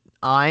agents you're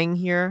eyeing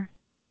here?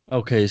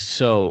 Okay,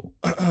 so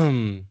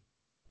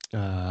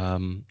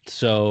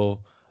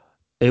so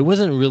it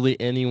wasn't really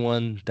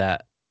anyone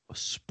that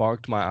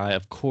sparked my eye.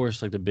 Of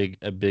course, like a big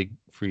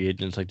free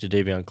agents like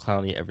Jadeveon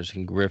Clowney,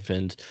 Everson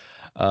Griffin,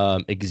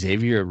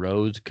 Xavier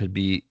Rhodes could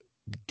be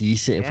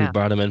decent if we Yeah.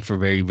 brought him in for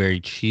very, very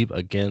cheap.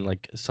 Again,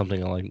 like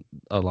something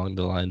along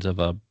the lines of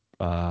a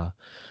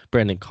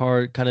Brandon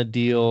Carr kind of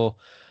deal.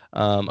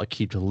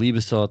 Aqib Talib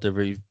is still out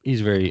there. He's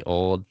very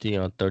old,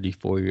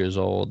 34 years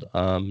old.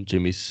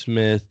 Jimmy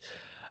Smith.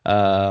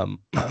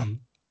 Um,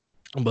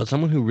 but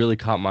someone who really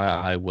caught my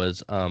eye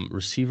was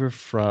receiver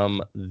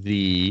from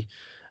the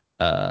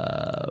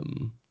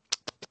um,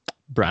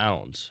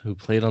 Browns, who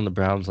played on the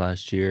Browns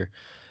last year,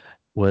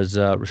 was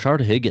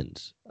Rashard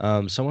Higgins.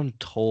 Someone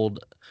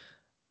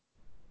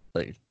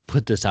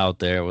put this out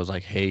there, was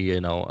like, hey,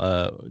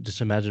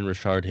 just imagine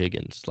Rashard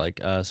Higgins.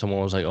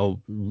 Someone was like,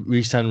 oh,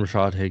 re-sign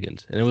Rashard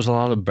Higgins. And it was a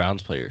lot of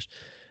Browns players.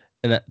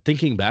 And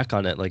thinking back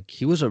on it, like,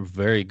 he was a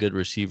very good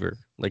receiver.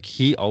 Like,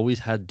 he always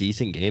had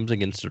decent games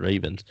against the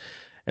Ravens.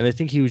 And I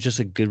think he was just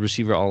a good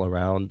receiver all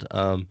around.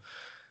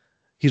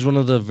 He's one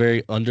of the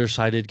very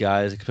undersided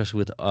guys, especially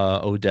with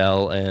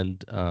Odell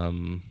and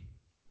on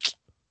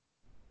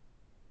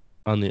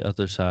the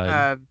other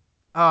side.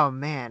 Oh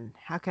man,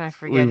 how can I We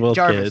forget both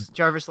Jarvis? did.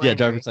 Jarvis Yeah,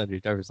 Landry.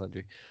 Jarvis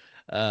Landry.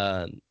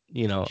 Not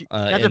to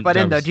And butt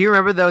in though. Jarvis, Do you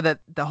remember though that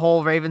the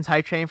whole Ravens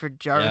hype train for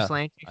Jarvis yeah,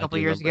 Landry a I couple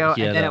do years remember. ago,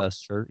 He and had then it a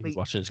shirt. He was complete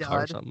washing his car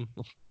or dud? something.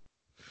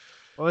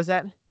 What was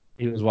that?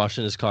 He was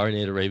washing his car and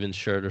he had a Ravens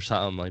shirt or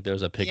something. Like, there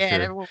was a Yeah, and picture.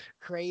 everyone went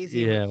crazy.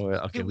 Yeah,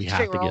 Two we weeks have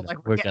straight, to we're all get him.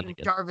 like, we're We're gonna getting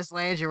get him. Jarvis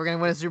Landry. We're gonna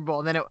win a Super Bowl,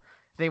 and then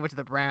they went to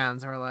the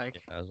Browns. And we're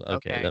like, Yeah, okay,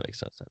 okay, that makes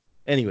sense.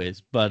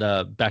 Anyways,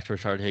 but back to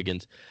Rashard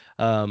Higgins.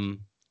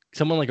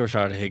 Someone like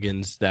Rashard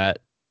Higgins, that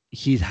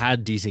he's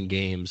had decent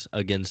games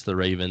against the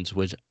Ravens,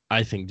 which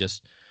I think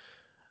just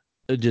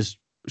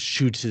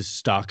shoots his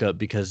stock up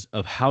because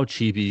of how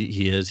cheap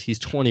he is. He's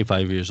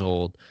 25 years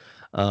old,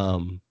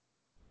 and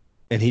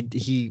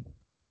he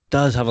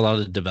does have a lot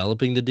of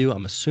developing to do.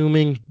 I'm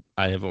assuming.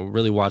 I haven't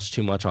really watched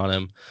too much on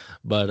him,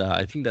 but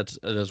I think that's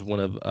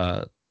one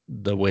of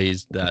the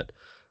ways that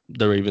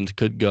the Ravens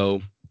could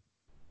go.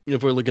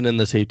 If we're looking in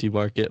the safety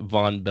market,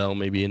 Von Bell,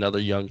 maybe another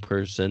young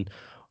person,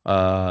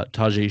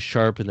 Tajay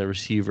Sharp in the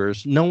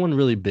receivers. No one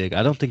really big.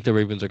 I don't think the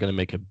Ravens are going to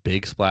make a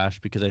big splash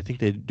because I think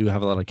they do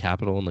have a lot of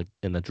capital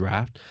in the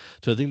draft.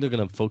 So I think they're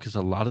going to focus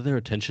a lot of their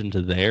attention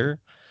to there.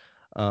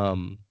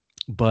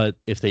 But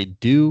if they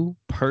do,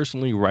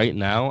 personally, right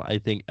now, I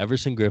think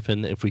Everson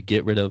Griffin, if we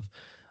get rid of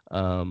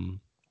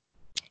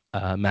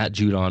Matt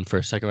Judon for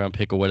a second round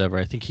pick or whatever.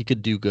 I think he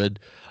could do good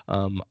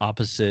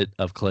opposite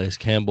of Calais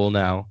Campbell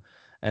now,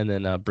 and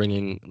then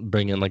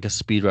bring in like a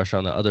speed rusher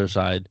on the other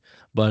side.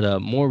 But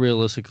more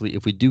realistically,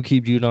 if we do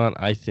keep Judon,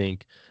 I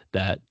think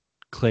that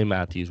Clay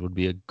Matthews would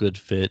be a good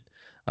fit.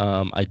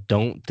 I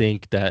don't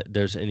think that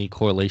there's any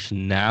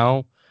correlation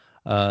now.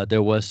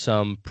 There was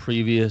some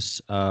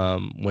previous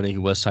when he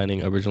was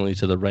signing originally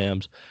to the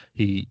Rams.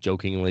 He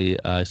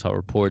jokingly, I saw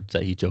reports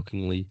that he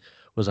jokingly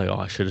was like, "Oh,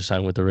 I should have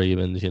signed with the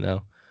Ravens," you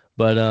know.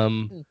 But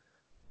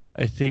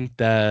I think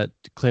that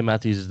Clay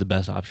Matthews is the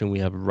best option we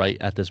have right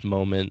at this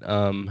moment.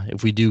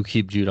 If we do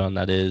keep Judon,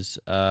 that is.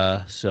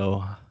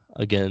 So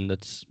again,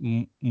 that's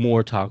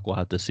more talk. We'll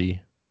have to see.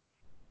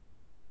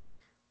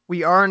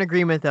 We are in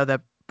agreement though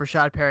that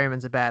Brashad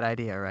Perriman's a bad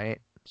idea, right?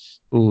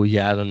 Oh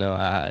yeah, I don't know.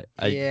 I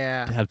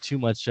Yeah. have too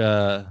much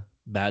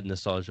bad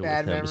nostalgia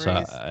Bad with him, so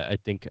memories. I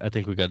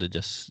think we got to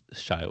just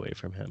shy away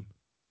from him.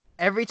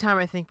 Every time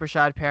I think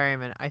Brashad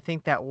Perriman, I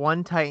think that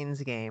one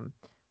Titans game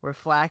where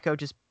Flacco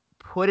just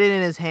put it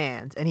in his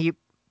hands and he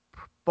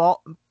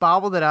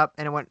bobbled it up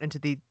and it went into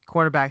the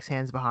cornerback's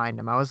hands behind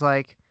him. I was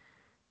like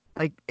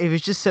it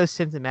was just so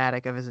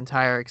symptomatic of his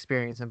entire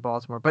experience in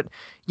Baltimore. But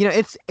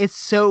it's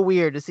so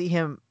weird to see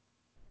him.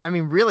 I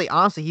mean, really,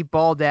 honestly, he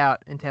balled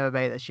out in Tampa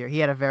Bay this year. He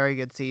had a very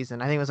good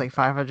season. I think it was like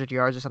 500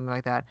 yards or something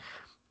like that.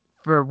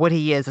 For what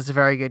he is, it's a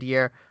very good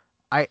year.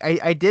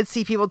 I did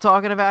see people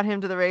talking about him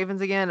to the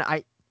Ravens again.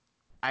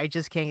 I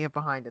just can't get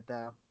behind it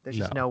though. There's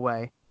just no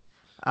way.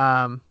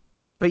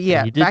 But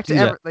yeah, he did back to do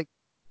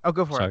that.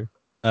 go for it.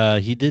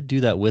 Sorry. He did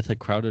do that with a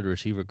crowded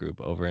receiver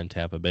group over in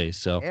Tampa Bay.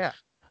 So, Yeah.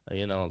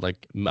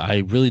 like I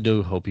really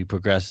do hope he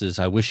progresses.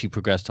 I wish he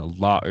progressed a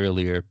lot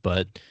earlier,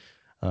 but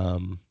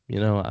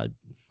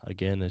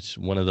again, it's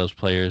one of those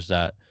players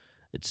that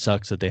it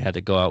sucks that they had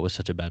to go out with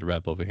such a bad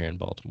rep over here in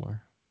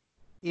Baltimore.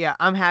 Yeah,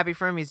 I'm happy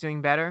for him. He's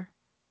doing better.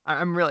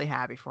 I'm really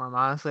happy for him.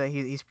 Honestly,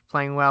 he's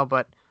playing well,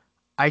 but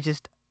I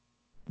just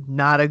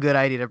not a good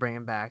idea to bring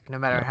him back. No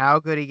matter No. how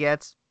good he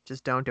gets,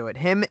 just don't do it.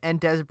 Him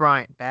and Des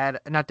Bryant, bad.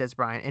 Not Des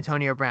Bryant,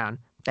 Antonio Brown,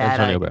 bad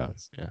Antonio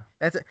ideas. Brown, yeah.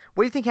 That's it.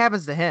 What do you think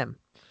happens to him?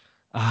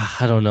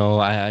 I don't know.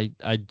 I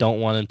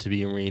don't want him to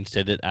be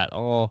reinstated at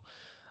all,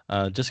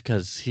 just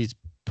because he's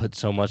put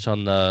so much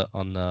on the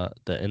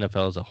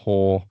NFL as a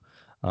whole.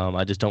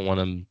 I just don't want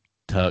him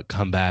to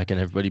come back and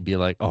everybody be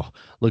like, "Oh,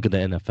 look at the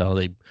NFL.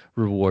 They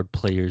reward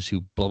players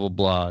who blah blah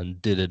blah and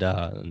da da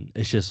da." And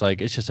it's just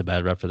a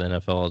bad rep for the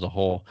NFL as a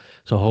whole.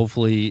 So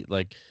hopefully,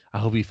 I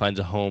hope he finds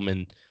a home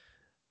in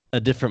a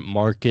different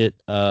market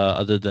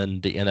other than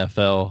the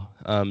NFL.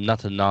 Not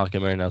to knock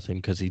him or nothing,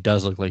 because he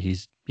does look like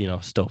he's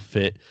still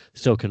fit,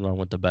 still can run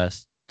with the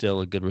best,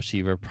 still a good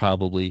receiver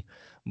probably,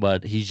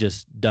 but he's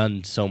just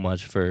done so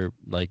much for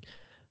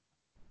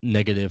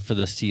negative for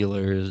the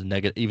Steelers,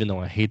 negative even though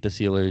I hate the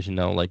Steelers,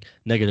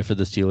 negative for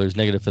the Steelers,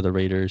 negative for the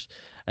Raiders,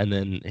 and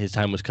then his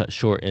time was cut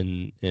short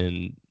in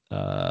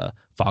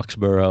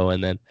Foxborough,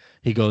 and then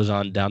he goes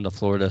on down to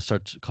Florida,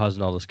 starts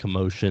causing all this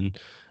commotion,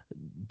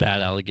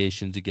 bad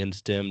allegations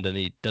against him. Then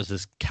he does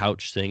this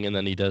couch thing, and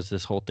then he does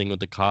this whole thing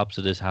with the cops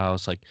at his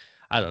house.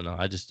 I don't know.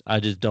 I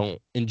just don't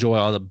enjoy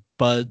all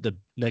the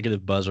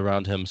negative buzz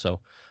around him.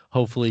 So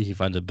hopefully he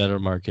finds a better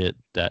market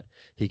that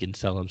he can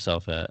sell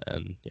himself at,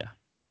 and yeah.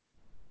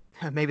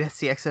 Maybe that's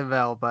the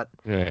XFL, but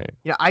Right.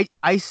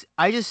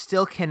 I just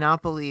still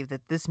cannot believe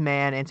that this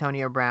man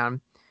Antonio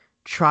Brown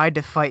tried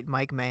to fight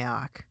Mike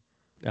Mayock.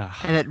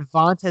 And that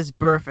Vontaze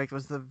Burfict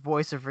was the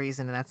voice of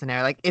reason in that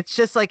scenario. Like, it's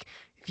just like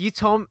if you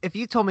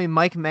told me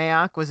Mike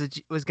Mayock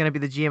was going to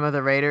be the GM of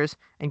the Raiders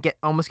and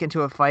almost get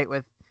into a fight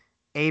with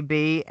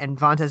AB and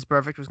Vontaze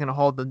Burfict was going to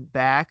hold them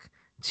back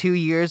 2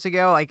 years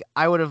ago, like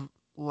I would have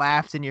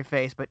laughed in your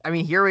face. But I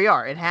mean, here we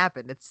are. It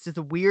happened. It's just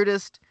the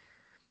weirdest.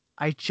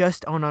 I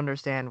just don't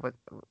understand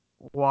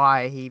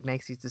why he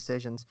makes these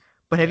decisions.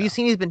 But have you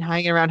seen he's been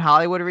hanging around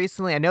Hollywood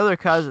recently? I know they're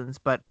cousins,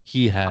 but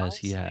He has.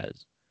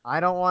 I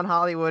don't want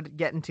Hollywood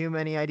getting too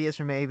many ideas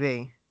from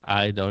AB.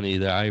 I don't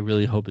either. I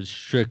really hope it's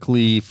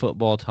strictly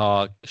football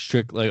talk.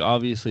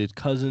 Obviously it's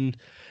cousin,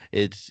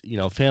 it's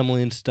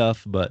family and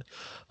stuff, but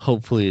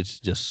hopefully it's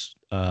just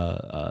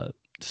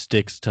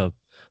sticks to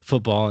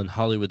football, and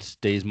Hollywood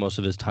stays most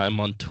of his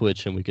time on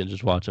Twitch, and we can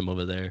just watch him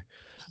over there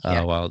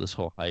while this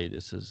whole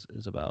hiatus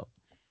is about.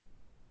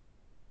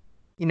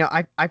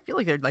 I feel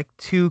like they're like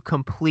two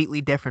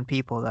completely different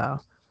people though.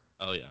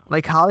 Oh yeah.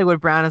 Like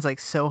Hollywood Brown is like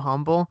so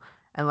humble,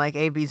 and like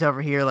AB's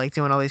over here like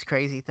doing all these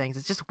crazy things.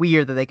 It's just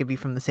weird that they could be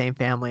from the same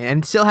family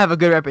and still have a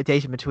good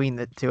reputation between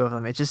the two of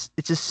them. It's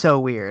just so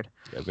weird.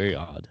 Yeah, very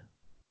odd.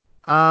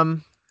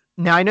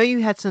 Now I know you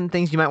had some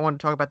things you might want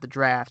to talk about the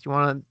draft. You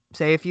want to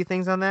say a few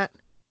things on that?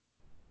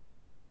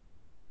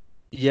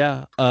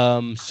 Yeah.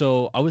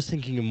 So I was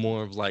thinking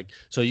more of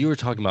so you were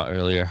talking about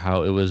earlier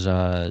how it was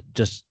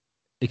just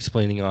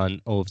explaining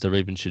on if the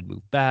Ravens should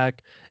move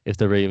back, if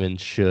the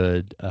Ravens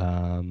should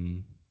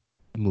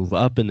move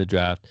up in the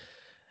draft.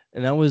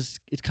 And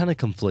it's kind of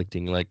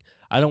conflicting. Like,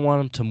 I don't want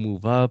them to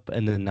move up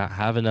and then not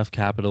have enough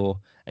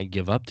capital and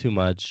give up too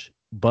much,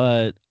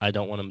 but I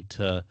don't want them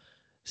to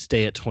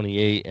stay at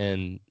 28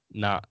 and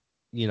not,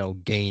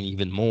 gain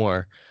even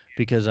more,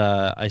 because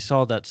I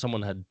saw that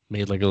someone had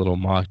made like a little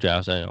mock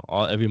draft. I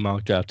know every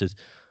mock draft is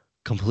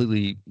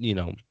completely,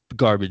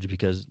 garbage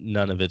because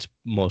none of it's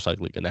most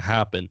likely going to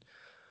happen.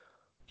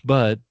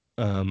 But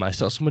I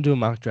saw someone do a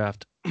mock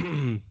draft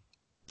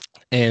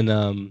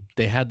and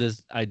they had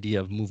this idea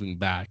of moving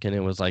back, and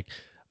it was like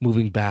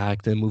moving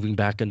back, then moving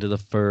back into the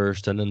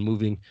first, and then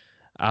moving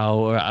out,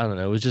 or I don't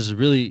know. It was just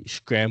really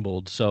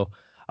scrambled. So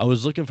I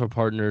was looking for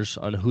partners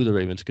on who the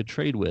Ravens could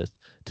trade with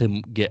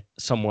to get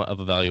somewhat of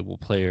a valuable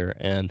player,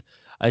 and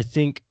I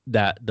think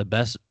that the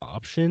best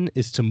option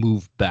is to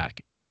move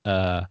back,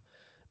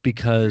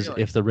 because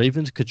Really? if the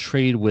Ravens could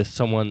trade with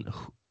someone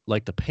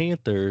like the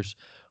Panthers,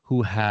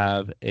 who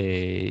have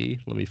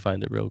let me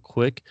find it real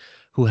quick,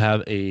 who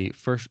have a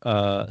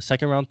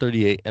second round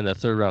 38 and a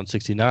third round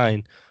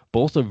 69.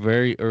 Both are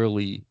very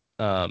early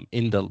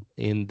in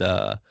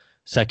the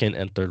second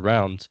and third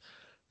rounds.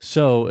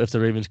 So if the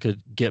Ravens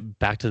could get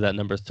back to that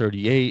number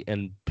 38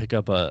 and pick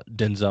up a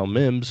Denzel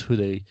Mims, who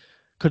they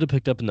could have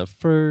picked up in the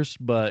first,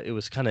 but it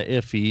was kind of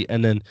iffy,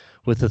 and then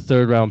with the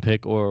third round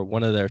pick or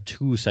one of their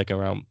 2 second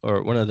round,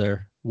 or one of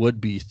their would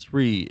be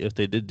 3 if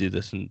they did do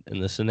this in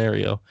this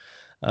scenario,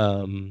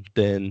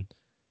 then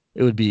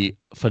it would be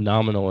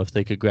phenomenal if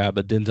they could grab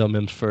a Denzel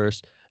Mims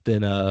first,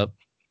 then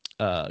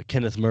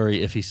Kenneth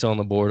Murray if he's still on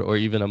the board, or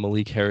even a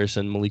Malik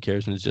Harrison. Malik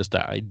Harrison is just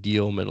that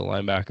ideal middle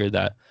linebacker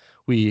that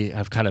we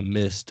have kind of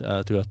missed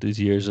throughout these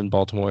years in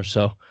Baltimore.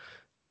 So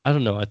I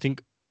don't know. I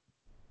think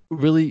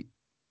really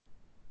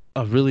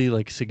a really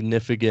like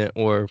significant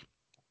or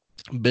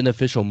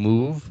beneficial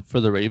move for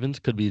the Ravens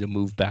could be to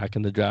move back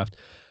in the draft,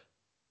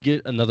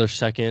 get another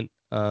second,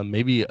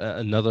 maybe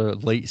another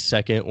late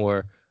second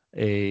or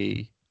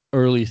a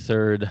early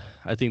third.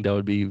 I think that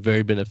would be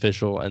very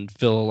beneficial and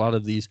fill a lot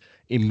of these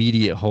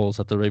immediate holes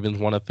that the Ravens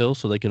want to fill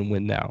so they can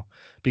win now.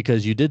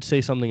 Because you did say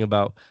something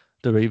about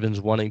the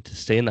Ravens wanting to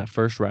stay in that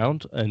first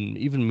round and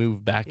even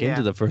move back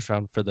into the first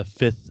round for the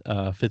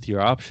fifth year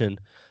option.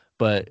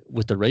 But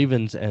with the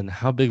Ravens and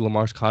how big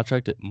Lamar's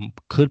contract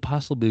could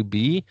possibly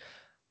be,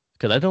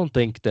 because I don't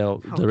think the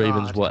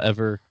Ravens will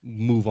ever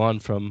move on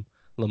from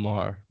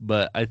Lamar.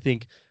 But I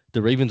think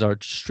the Ravens are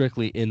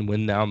strictly in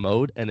win now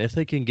mode, and if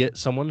they can get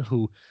someone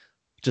who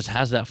just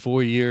has that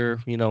 4-year,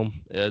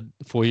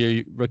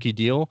 4-year rookie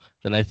deal,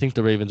 then I think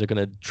the Ravens are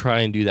going to try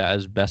and do that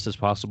as best as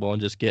possible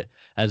and just get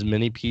as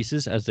many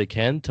pieces as they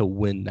can to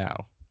win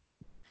now.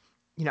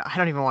 I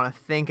don't even want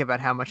to think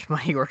about how much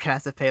money we're going to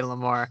have to pay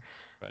Lamar.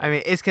 Right. I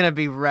mean, it's going to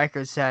be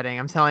record-setting.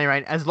 I'm telling you,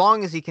 right? As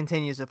long as he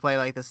continues to play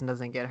like this and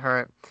doesn't get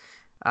hurt.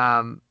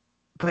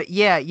 But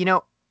yeah,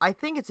 I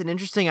think it's an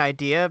interesting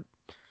idea,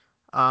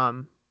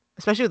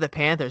 especially with the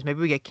Panthers.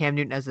 Maybe we get Cam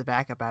Newton as the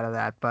backup out of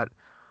that. But,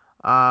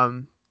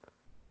 a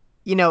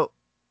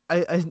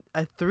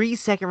 3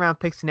 second-round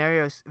pick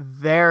scenario is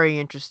very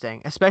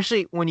interesting,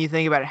 especially when you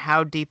think about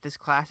how deep this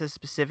class is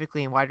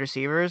specifically in wide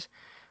receivers.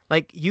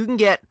 Like, you can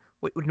get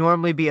what would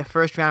normally be a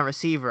first-round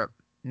receiver,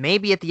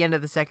 maybe at the end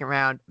of the second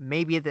round,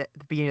 maybe at the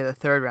beginning of the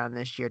third round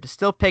this year. To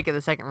still pick at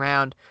the second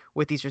round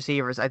with these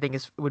receivers, I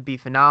think would be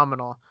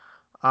phenomenal.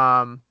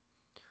 I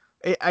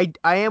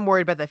am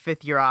worried about that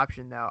 5th-year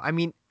option, though. I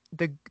mean,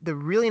 the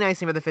really nice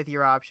thing about the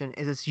 5th-year option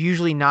is it's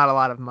usually not a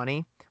lot of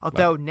money.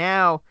 Although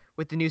now,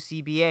 with the new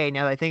CBA,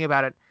 now that I think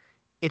about it,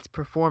 it's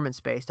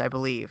performance-based, I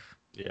believe.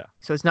 Yeah.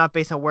 So it's not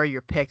based on where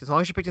you're picked. As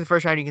long as you're picked in the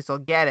first round, you can still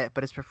get it,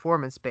 but it's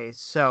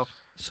performance-based. So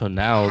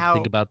now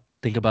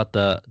think about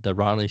the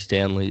Ronnie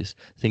Stanleys.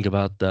 Think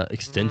about the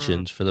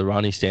extensions for the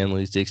Ronnie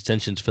Stanleys, the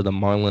extensions for the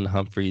Marlon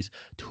Humphreys,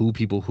 2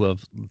 people who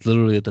have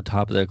literally at the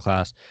top of their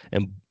class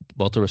and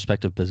both the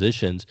respective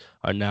positions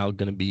are now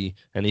going to be,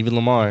 and even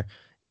Lamar,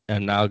 are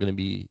now going to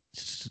be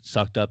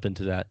sucked up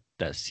into that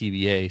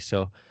CBA.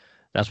 So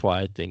that's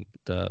why I think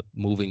the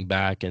moving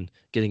back and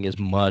getting as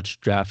much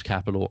draft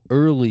capital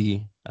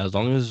early, as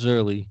long as it's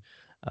early,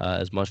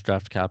 as much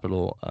draft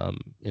capital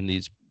in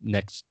these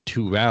next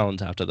 2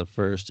 rounds after the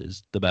first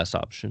is the best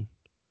option.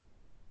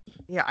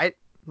 Yeah,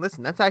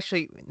 listen, that's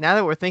actually, now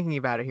that we're thinking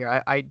about it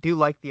here, I do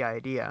like the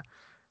idea.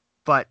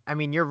 But, I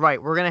mean, you're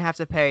right. We're going to have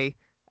to pay,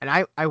 and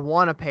I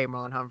want to pay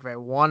Marlon Humphrey. I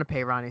want to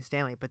pay Ronnie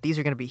Stanley, but these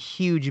are going to be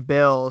huge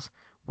bills.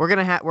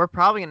 We're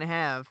probably going to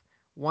have,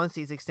 once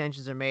these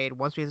extensions are made,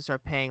 once we have to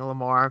start paying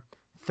Lamar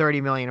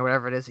 $30 million or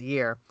whatever it is a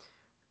year,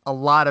 a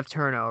lot of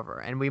turnover,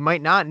 and we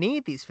might not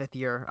need these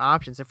 5th-year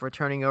options if we're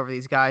turning over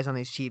these guys on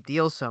these cheap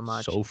deals so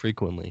much. So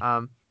frequently.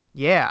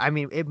 Yeah, I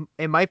mean,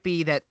 it might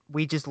be that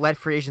we just let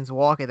free agents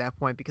walk at that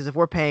point, because if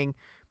we're paying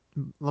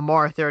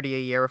Lamar 30 a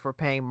year, if we're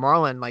paying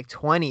Marlon like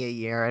 20 a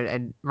year,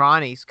 and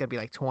Ronnie's gonna be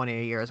like 20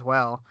 a year as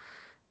well,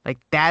 like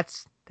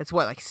that's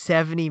what, like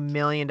 $70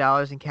 million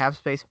in cap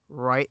space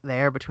right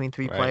there between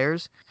 3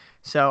 players.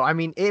 So I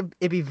mean, it'd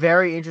be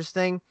very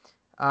interesting.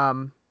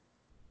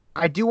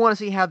 I do want to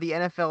see how the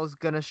NFL is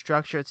going to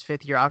structure its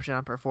 5th-year option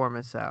on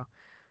performance, though.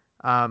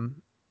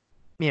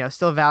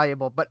 Still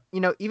valuable. But,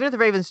 even if the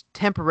Ravens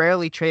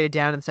temporarily traded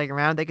down in the second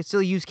round, they could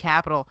still use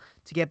capital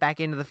to get back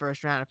into the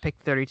first round and pick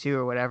 32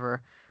 or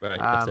whatever. Right,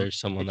 if there's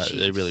someone that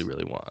they really,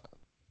 really want.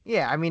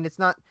 Yeah, I mean, it's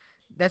not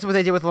that's what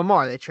they did with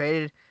Lamar. They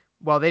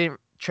didn't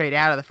trade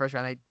out of the first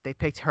round. They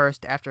picked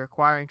Hurst after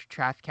acquiring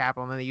draft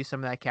capital, and then they used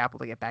some of that capital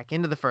to get back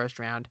into the first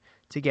round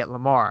to get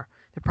Lamar.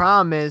 The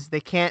problem is they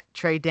can't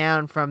trade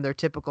down from their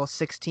typical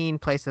 16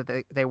 place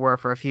that they were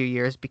for a few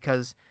years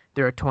because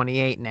they're at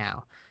 28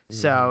 now. Mm-hmm.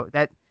 So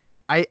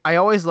I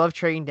always love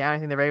trading down. I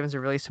think the Ravens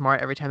are really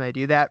smart every time they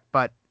do that,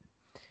 but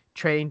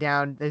trading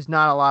down, there's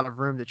not a lot of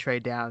room to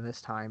trade down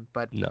this time.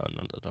 But no,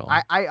 not at all.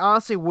 I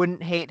honestly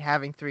wouldn't hate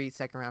having 3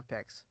 second-round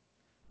picks.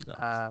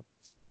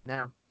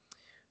 No.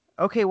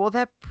 Okay, well,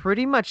 that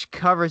pretty much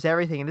covers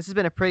everything. And this has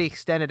been a pretty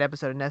extended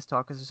episode of Nest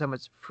Talk because there's so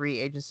much free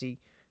agency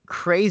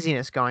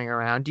craziness going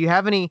around. Do you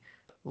have any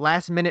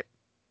last-minute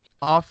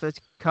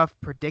off-the-cuff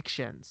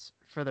predictions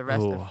for the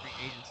rest of the free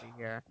agency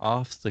here?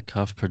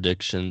 Off-the-cuff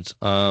predictions.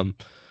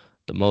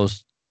 The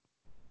most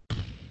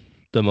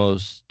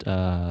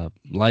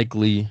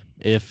likely,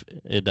 if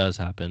it does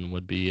happen,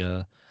 would be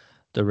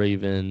the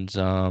Ravens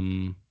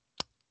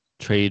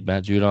trade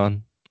Matt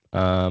Judon.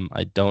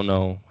 I don't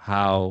know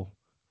how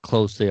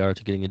close they are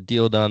to getting a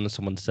deal done.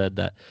 Someone said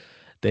that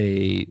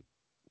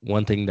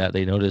one thing that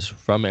they noticed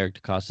from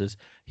Eric DeCosta is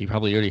he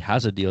probably already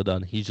has a deal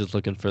done. He's just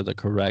looking for the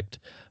correct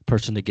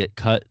person to get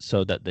cut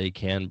so that they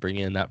can bring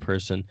in that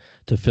person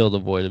to fill the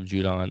void of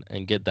Judon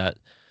and get that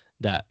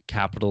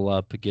capital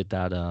up, get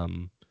that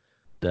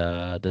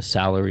the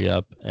salary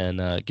up,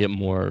 and get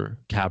more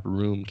cap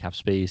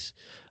space.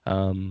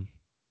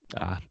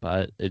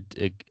 But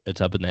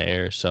it's up in the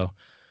air, so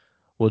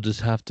we'll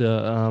just have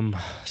to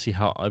see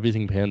how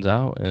everything pans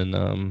out, and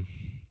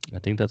I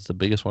think that's the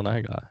biggest one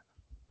I got.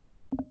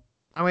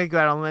 I'm going to go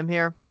out on a limb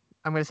here.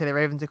 I'm going to say the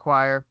Ravens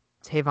acquire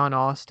Tavon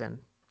Austin.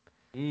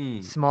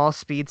 Small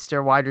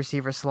speedster wide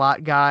receiver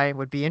slot guy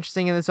would be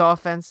interesting in this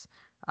offense.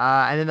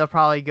 And then they'll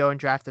probably go and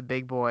draft a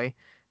big boy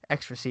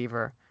X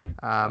receiver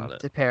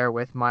to pair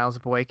with Miles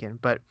Boykin.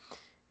 But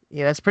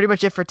yeah, that's pretty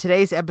much it for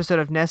today's episode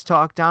of Nest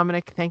Talk.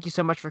 Dominic, thank you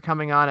so much for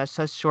coming on at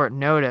such short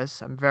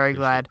notice. I'm very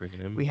glad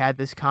we had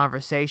this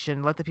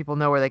conversation. Let the people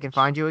know where they can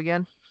find you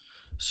again.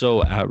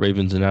 So at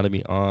Ravens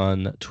Anatomy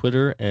on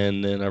Twitter,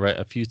 and then I write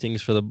a few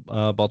things for the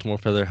Baltimore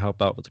Feather,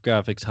 help out with the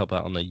graphics, help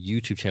out on the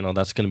YouTube channel.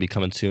 That's going to be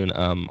coming soon.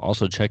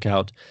 Also check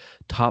out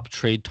top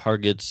trade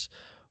targets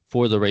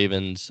for the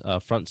Ravens,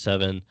 front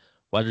 7,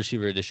 wide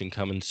receiver edition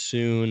coming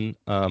soon,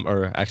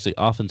 or actually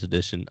offensive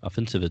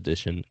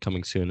edition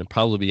coming soon, and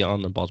probably be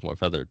on the Baltimore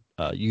Feather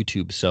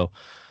YouTube. So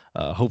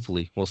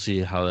hopefully we'll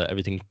see how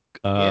everything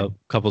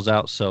couples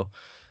out. So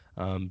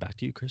back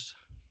to you, Chris.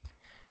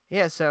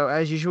 Yeah, so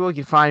as usual, you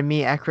can find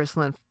me at Chris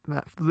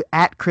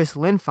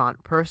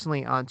Linfont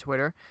personally on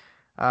Twitter,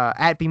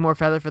 at Be More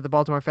Feather for the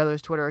Baltimore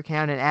Feathers Twitter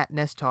account, and at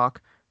Nest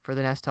Talk for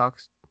the Nest Talk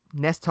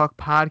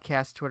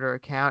Podcast Twitter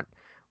account.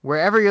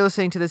 Wherever you're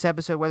listening to this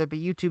episode, whether it be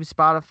YouTube,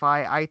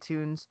 Spotify,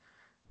 iTunes,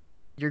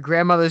 your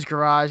grandmother's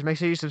garage, make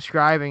sure you're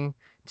subscribing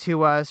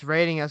to us,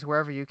 rating us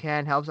wherever you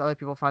can. Helps other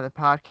people find the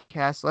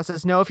podcast. Let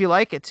us know if you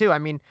like it too. I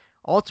mean,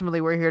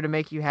 ultimately, we're here to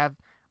make you have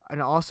an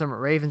awesome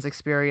Ravens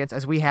experience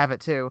as we have it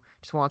too.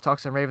 Just want to talk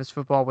some Ravens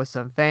football with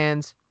some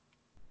fans.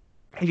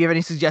 If you have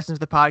any suggestions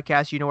for the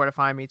podcast, you know where to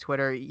find me.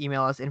 Twitter,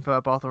 email us,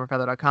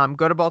 info@baltimorefeather.com.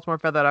 Go to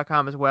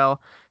baltimorefeather.com as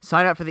well.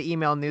 Sign up for the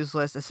email news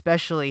list,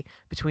 especially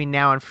between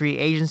now and free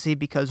agency,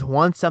 because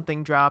once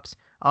something drops,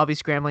 I'll be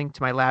scrambling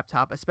to my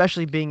laptop,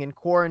 especially being in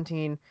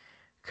quarantine,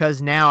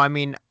 because now, I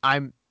mean,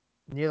 I'm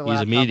near the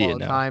laptop all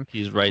the time.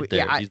 He's right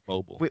there. He's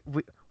mobile.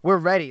 We're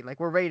ready.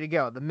 Like, we're ready to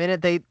go. The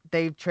minute they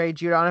trade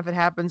Judon, if it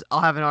happens, I'll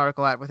have an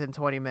article out within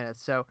 20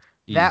 minutes. So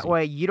that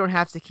way you don't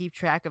have to keep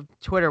track of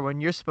Twitter when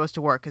you're supposed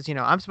to work. Because, you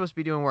know, I'm supposed to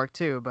be doing work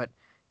too, but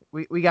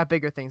we got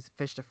bigger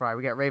fish to fry.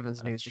 We got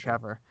Ravens news to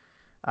cover.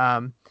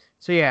 So,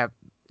 yeah,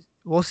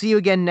 we'll see you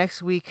again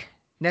next week.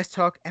 Nest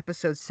Talk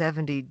episode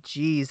 70.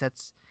 Jeez,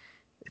 it's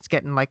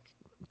getting, like,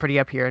 pretty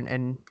up here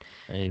in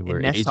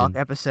Nest Talk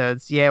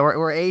episodes. Yeah,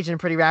 we're aging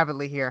pretty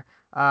rapidly here.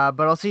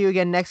 But I'll see you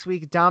again next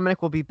week.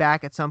 Dominic will be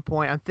back at some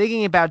point. I'm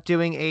thinking about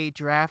doing a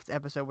draft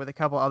episode with a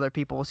couple other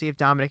people. We'll see if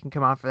Dominic can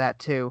come on for that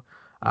too.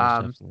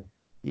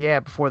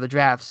 Before the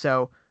draft.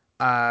 So,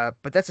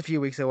 but that's a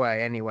few weeks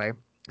away anyway.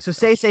 So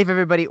stay safe,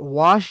 everybody.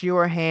 Wash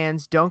your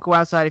hands. Don't go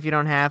outside if you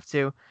don't have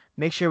to.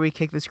 Make sure we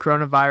kick this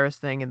coronavirus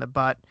thing in the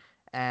butt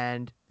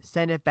and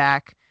send it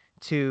back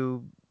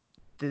to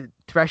the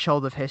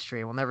threshold of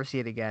history. We'll never see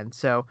it again.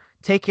 So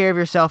take care of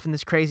yourself in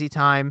this crazy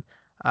time.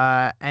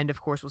 And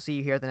of course, we'll see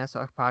you here at the Nest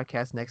Talk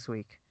Podcast next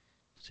week.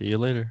 See you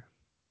later.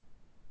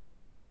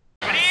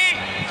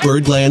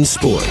 Birdland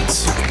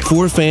Sports.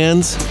 For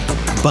fans,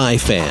 by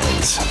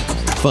fans.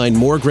 Find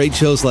more great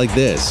shows like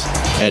this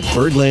at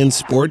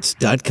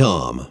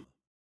birdlandsports.com.